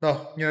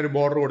 ഇങ്ങനെ ഒരു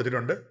ബോർഡർ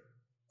കൊടുത്തിട്ടുണ്ട്.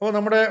 അപ്പോൾ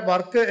നമ്മുടെ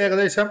വർക്ക്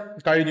ഏകദേശം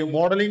കഴിഞ്ഞു.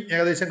 മോഡലിംഗ്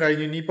ഏകദേശം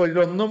കഴിഞ്ഞു. ഇനിയിപ്പോൾ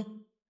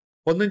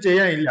ഒന്നും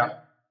ചെയ്യാനില്ല.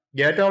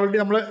 ഗേറ്റ് ഓൾറെഡി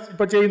നമ്മൾ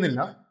ഇപ്പം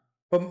ചെയ്യുന്നില്ല.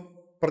 ഇപ്പം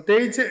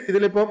പ്രത്യേകിച്ച്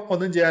ഇതിലിപ്പം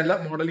ഒന്നും ചെയ്യാനില്ല.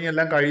 മോഡലിംഗ്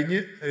എല്ലാം കഴിഞ്ഞ്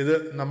ഇത്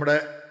നമ്മുടെ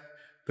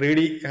 3D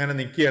അങ്ങനെ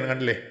നിൽക്കുകയാണ്.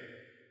 കണ്ടില്ലേ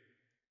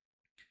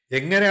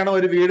എങ്ങനെയാണോ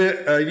ഒരു വീട്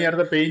ഇനി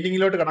അടുത്ത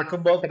പെയിന്റിങ്ങിലോട്ട്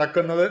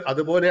കിടക്കുന്നത്,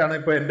 അതുപോലെയാണ്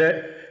ഇപ്പോൾ എൻ്റെ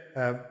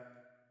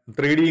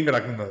 3Dയും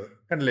കിടക്കുന്നത്.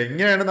 കണ്ടില്ലേ,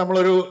 ഇങ്ങനെയാണ്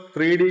നമ്മളൊരു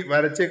 3D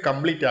വരച്ച്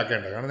കംപ്ലീറ്റ്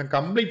ആക്കേണ്ടത്. കാരണം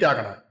കംപ്ലീറ്റ്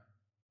ആക്കണം.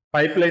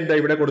 പൈപ്പ് ലൈൻ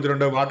ഇവിടെ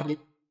കൊടുത്തിട്ടുണ്ട്.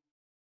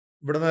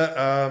 ഇവിടുന്ന്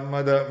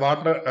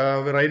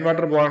റെയിൻ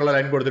വാട്ടർ പോകാനുള്ള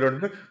ലൈൻ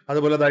കൊടുത്തിട്ടുണ്ട്.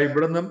 അതുപോലെ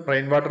ഇവിടുന്ന്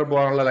റെയിൻ വാട്ടർ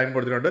പോകാനുള്ള ലൈൻ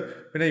കൊടുത്തിട്ടുണ്ട്.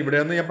 പിന്നെ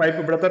ഇവിടെയൊന്നും ഞാൻ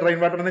ഇവിടുത്തെ റെയിൻ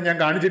വാട്ടറിനെ ഞാൻ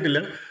കാണിച്ചിട്ടില്ല.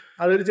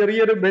 അതൊരു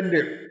ചെറിയൊരു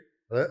ബെൻഡ്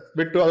അത്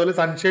വിട്ടു. അതുപോലെ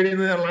സൺഷെയ്ഡിൽ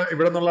നിന്നുള്ള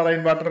ഇവിടെ നിന്നുള്ള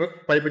റെയിൻ വാട്ടർ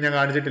പൈപ്പ് ഞാൻ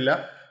കാണിച്ചിട്ടില്ല.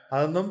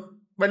 അതൊന്നും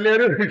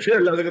വലിയൊരു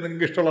വിഷയമല്ല. അതൊക്കെ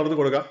നിങ്ങൾക്ക് ഇഷ്ടമുള്ളത്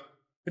കൊടുക്കാം.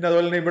 പിന്നെ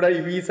അതുപോലെ തന്നെ ഇവിടെ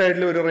ഈ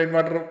സൈഡിൽ ഒരു റെയിൻ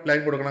വാട്ടർ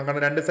ലൈൻ കൊടുക്കണം.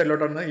 കാരണം 2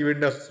 സൈഡിലോട്ടാണ്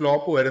ഇതിൻ്റെ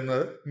സ്ലോപ്പ്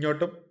വരുന്നത്.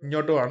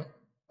 ഇങ്ങോട്ടുമാണ്.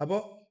 അപ്പോൾ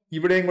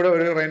ഇവിടെയും കൂടെ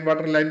ഒരു റെയിൻ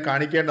വാട്ടർ ലൈൻ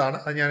കാണിക്കേണ്ടതാണ്.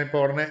 അത്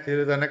ഞാനിപ്പോൾ ഉടനെ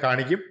ഇത് തന്നെ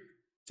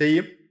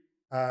ചെയ്യും.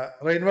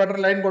 റെയിൻ വാട്ടർ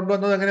ലൈൻ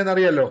കൊണ്ടുവന്നത് എങ്ങനെയാണെന്ന്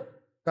അറിയാലോ.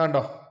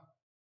 കണ്ടോ,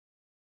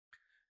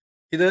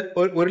 ഇത്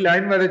ഒരു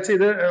ലൈൻ വരച്ച്,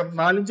 ഇത്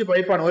 4-5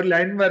 പൈപ്പാണ്. ഒരു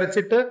ലൈൻ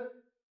വരച്ചിട്ട്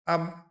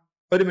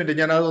ഒരു മിനിറ്റ്,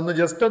 ഞാൻ അതൊന്ന്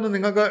ജസ്റ്റ് ഒന്ന്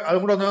നിങ്ങൾക്ക്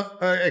അതും കൂടെ ഒന്ന്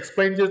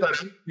എക്സ്പ്ലെയിൻ ചെയ്ത്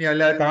തരാം. ഇനി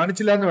അല്ല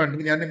കാണിച്ചില്ല എന്ന്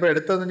വേണ്ട. ഞാനിപ്പോൾ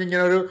എടുത്തത്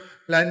ഇങ്ങനെ ഒരു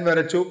ലൈൻ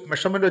വരച്ചു,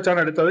 മെഷർമെന്റ് വെച്ചാണ്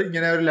എടുത്തത്.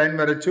 ഇങ്ങനെ ഒരു ലൈൻ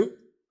വരച്ചു.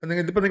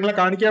 ഇതിപ്പോൾ നിങ്ങളെ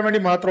കാണിക്കാൻ വേണ്ടി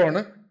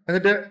മാത്രമാണ്.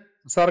 എന്നിട്ട്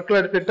സർക്കിൾ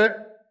എടുത്തിട്ട്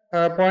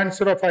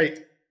 0.05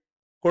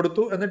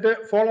 കൊടുത്തു. എന്നിട്ട്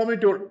ഫോളോ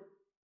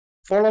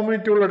മീ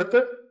ടൂൾ എടുത്ത്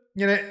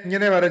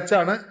ഇങ്ങനെ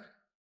വരച്ചാണ്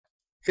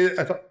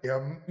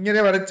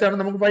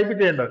നമുക്ക് പൈപ്പ്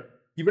ചെയ്യേണ്ടത്.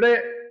 ഇവിടെ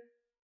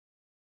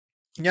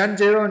ഞാൻ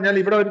ചെയ്തതെന്ന് പറഞ്ഞാൽ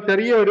ഇവിടെ ഒരു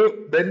ചെറിയൊരു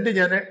ബെൻഡ്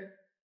ഞാൻ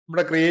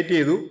ഇവിടെ ക്രിയേറ്റ്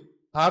ചെയ്തു.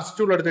 ആർച്ച്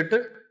ടൂൾ എടുത്തിട്ട്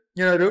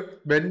ഇങ്ങനെ ഒരു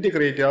ബെൻഡ്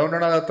ക്രിയേറ്റ് ചെയ്തു.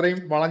 അതുകൊണ്ടാണ് അത് അത്രയും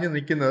വളഞ്ഞ്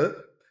നിൽക്കുന്നത്.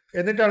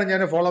 എന്നിട്ടാണ്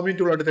ഞാൻ ഫോളോ മീ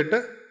ടൂൾ എടുത്തിട്ട്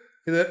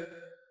ഇത്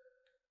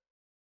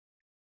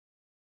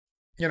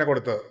ഇങ്ങനെ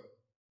കൊടുത്തത്.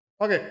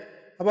 ഓക്കെ,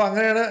 അപ്പോൾ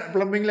അങ്ങനെയാണ്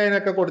പ്ലംബിംഗ്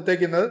ലൈനൊക്കെ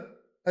കൊടുത്തേക്കുന്നത്.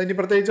 അതിന്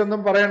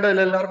പ്രത്യേകിച്ചൊന്നും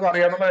പറയേണ്ടതില്ല, എല്ലാവർക്കും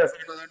അറിയാനുള്ള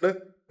രസമാണ്. അതുകൊണ്ട്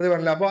അത്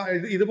പറഞ്ഞില്ല. അപ്പോൾ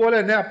ഇതുപോലെ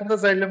തന്നെ അപ്പുറത്തെ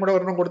സൈഡിലും കൂടെ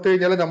ഒരെണ്ണം കൊടുത്തു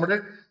കഴിഞ്ഞാൽ നമ്മുടെ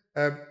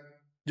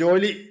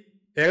ജോലി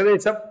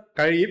ഏകദേശം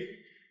കഴിയും.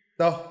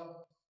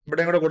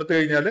 ഇവിടെയും കൂടെ കൊടുത്തു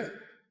കഴിഞ്ഞാൽ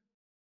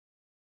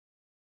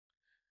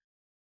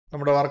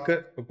നമ്മുടെ വർക്ക്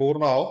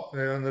പൂർണ്ണമാവും.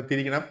 ഇതിനൊന്ന്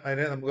തിരിക്കണം.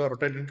 അതിന് നമുക്ക്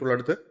റൊട്ടേറ്റിംഗ് ടൂൾ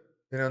എടുത്ത്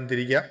ഇതിനൊന്ന്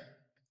തിരിക്കാം.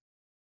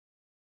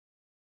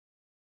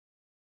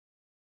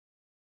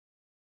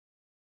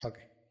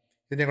 ഓക്കെ,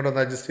 ഇതിനെ കൂടെ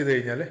ഒന്ന് അഡ്ജസ്റ്റ് ചെയ്ത്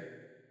കഴിഞ്ഞാൽ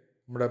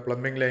നമ്മുടെ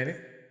പ്ലംബിംഗ് ലൈന്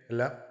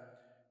എല്ലാം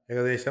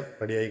ഏകദേശം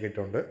റെഡിയായി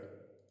കിട്ടുന്നുണ്ട്.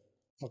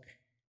 ഓക്കെ,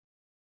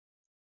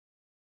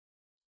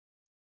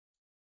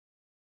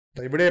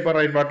 ഇവിടെ ഇപ്പോൾ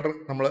റെയിൻ വാട്ടർ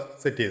നമ്മൾ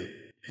സെറ്റ് ചെയ്തു.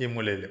 ഈ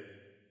മൂലയിൽ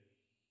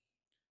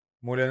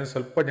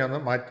സ്വല്പം ഞാൻ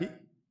മാറ്റി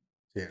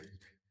ചെയ്യാം.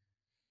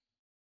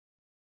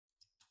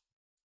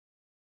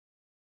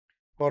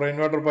 ഇപ്പോൾ റെയിൻ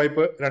വാട്ടർ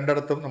പൈപ്പ്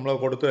രണ്ടിടത്തും നമ്മൾ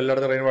കൊടുത്തു.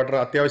 എല്ലായിടത്തും റെയിൻ വാട്ടർ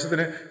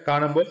അത്യാവശ്യത്തിന്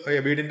കാണുമ്പോൾ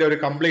വീടിൻ്റെ ഒരു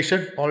കംപ്ലീഷൻ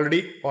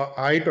ഓൾറെഡി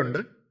ആയിട്ടുണ്ട്.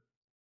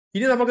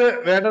 ഇനി നമുക്ക്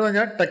വേണ്ടതെന്ന്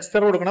പറഞ്ഞാൽ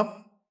ടെക്സ്ചർ കൊടുക്കണം.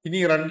 ഇനി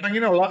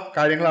റെൻഡറിങ്ങിനുള്ള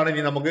കാര്യങ്ങളാണ്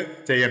ഇനി നമുക്ക്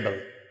ചെയ്യേണ്ടത്,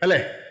 അല്ലേ?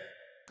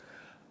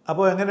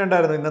 അപ്പോൾ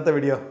എങ്ങനെയുണ്ടായിരുന്നു ഇന്നത്തെ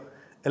വീഡിയോ?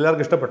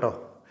 എല്ലാവർക്കും ഇഷ്ടപ്പെട്ടോ?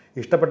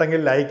 ഇഷ്ടപ്പെട്ടെങ്കിൽ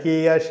ലൈക്ക്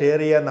ചെയ്യുക, ഷെയർ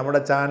ചെയ്യുക.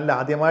 നമ്മുടെ ചാനൽ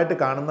ആദ്യമായിട്ട്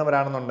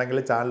കാണുന്നവരാണെന്നുണ്ടെങ്കിൽ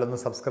ചാനലൊന്ന്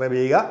സബ്സ്ക്രൈബ്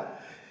ചെയ്യുക.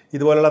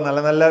 ഇതുപോലുള്ള നല്ല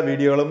നല്ല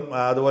വീഡിയോകളും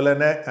അതുപോലെ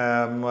തന്നെ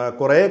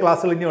കുറേ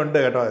ക്ലാസ്സുകൾ ഇനി ഉണ്ട്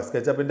കേട്ടോ.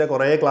 സ്കെച്ചപ്പിൻ്റെ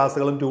കുറേ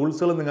ക്ലാസ്സുകളും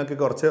ടൂൾസുകളും നിങ്ങൾക്ക്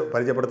കുറച്ച്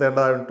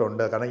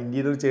പരിചയപ്പെടുത്തേണ്ടതായിട്ടുണ്ട്. കാരണം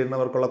ഇൻറ്റീരിയർ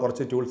ചെയ്യുന്നവർക്കുള്ള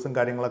കുറച്ച് ടൂൾസും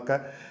കാര്യങ്ങളൊക്കെ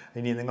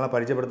ഇനി നിങ്ങളെ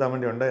പരിചയപ്പെടുത്താൻ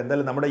വേണ്ടിയുണ്ട്.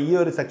 എന്തായാലും നമ്മുടെ ഈ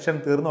ഒരു സെക്ഷൻ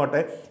തീർന്നോട്ടെ.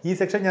 ഈ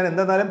സെക്ഷൻ ഞാൻ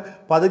എന്തായാലും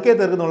പതുക്കെ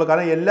തീർക്കുന്നുള്ളൂ.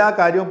 കാരണം എല്ലാ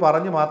കാര്യവും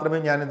പറഞ്ഞ് മാത്രമേ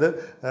ഞാനിത്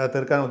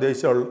തീർക്കാൻ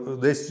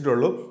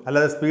ഉദ്ദേശിച്ചിട്ടുള്ളൂ.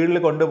 അല്ലാതെ സ്പീഡിൽ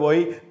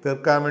കൊണ്ടുപോയി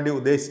തീർക്കാൻ വേണ്ടി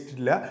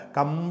ഉദ്ദേശിച്ചിട്ടില്ല.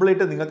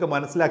 കംപ്ലീറ്റ് നിങ്ങൾക്ക്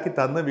മനസ്സിലാക്കി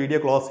തന്ന്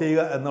വീഡിയോ ക്ലോസ്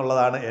ചെയ്യുക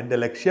എന്നുള്ളതാണ് എൻ്റെ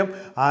ലക്ഷ്യം.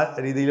 ആ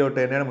രീതിയിലോട്ട്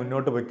തന്നെയാണ്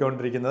മുന്നോട്ട്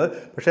പോയിക്കൊണ്ടിരിക്കുന്നത്.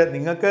 പക്ഷേ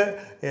നിങ്ങൾക്ക്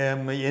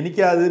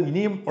എനിക്കത്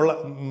ഇനിയും ഉള്ള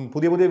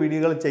പുതിയ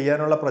വീഡിയോകൾ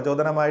ചെയ്യാനുള്ള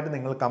പ്രചോദനമായിട്ട്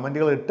നിങ്ങൾ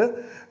കമൻറ്റുകൾ ഇട്ട്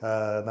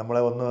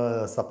നമ്മളെ ഒന്ന്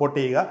സപ്പോർട്ട്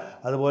ചെയ്യുക.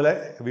 അതുപോലെ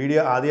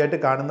വീഡിയോ ആദ്യമായിട്ട്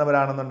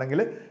കാണുന്നവരാണെന്നുണ്ടെങ്കിൽ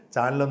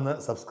ചാനലൊന്ന്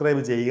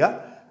സബ്സ്ക്രൈബ് ചെയ്യുക.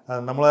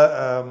 നമ്മൾ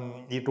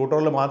ഈ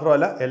ട്യൂട്ടോറിയൽ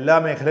മാത്രമല്ല എല്ലാ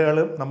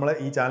മേഖലകളും നമ്മൾ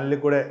ഈ ചാനലിൽ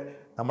കൂടെ,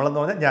 നമ്മളെന്ന്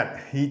പറഞ്ഞാൽ ഞാൻ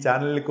ഈ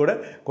ചാനലിൽ കൂടെ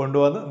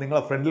കൊണ്ടുവന്ന്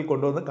നിങ്ങളെ ഫ്രണ്ടിൽ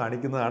കൊണ്ടുവന്ന്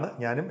കാണിക്കുന്നതാണ്.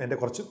 ഞാനും എൻ്റെ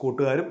കുറച്ച്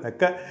കൂട്ടുകാരും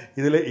ഒക്കെ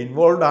ഇതിൽ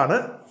ഇൻവോൾവ് ആണ്.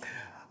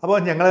 അപ്പോൾ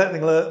നിങ്ങൾ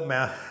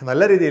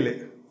നല്ല രീതിയിൽ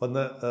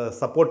ഒന്ന്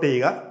സപ്പോർട്ട്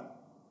ചെയ്യുക.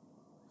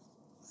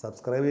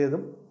 സബ്സ്ക്രൈബ്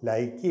ചെയ്തും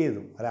ലൈക്ക്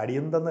ചെയ്തും അല്ല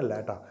അടിയൊന്നും തന്നല്ല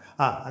കേട്ടോ.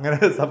 അങ്ങനെ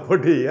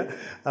സപ്പോർട്ട് ചെയ്യുക.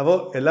 അപ്പോൾ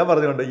എല്ലാം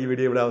പറഞ്ഞുകൊണ്ട് ഈ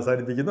വീഡിയോ ഇവിടെ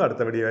അവസാനിപ്പിക്കുന്നു.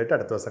 അടുത്ത വീഡിയോ ആയിട്ട്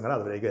അടുത്ത ദിവസം കാണാം.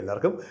 അതുവരേക്കും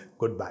എല്ലാവർക്കും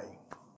ഗുഡ് ബൈ.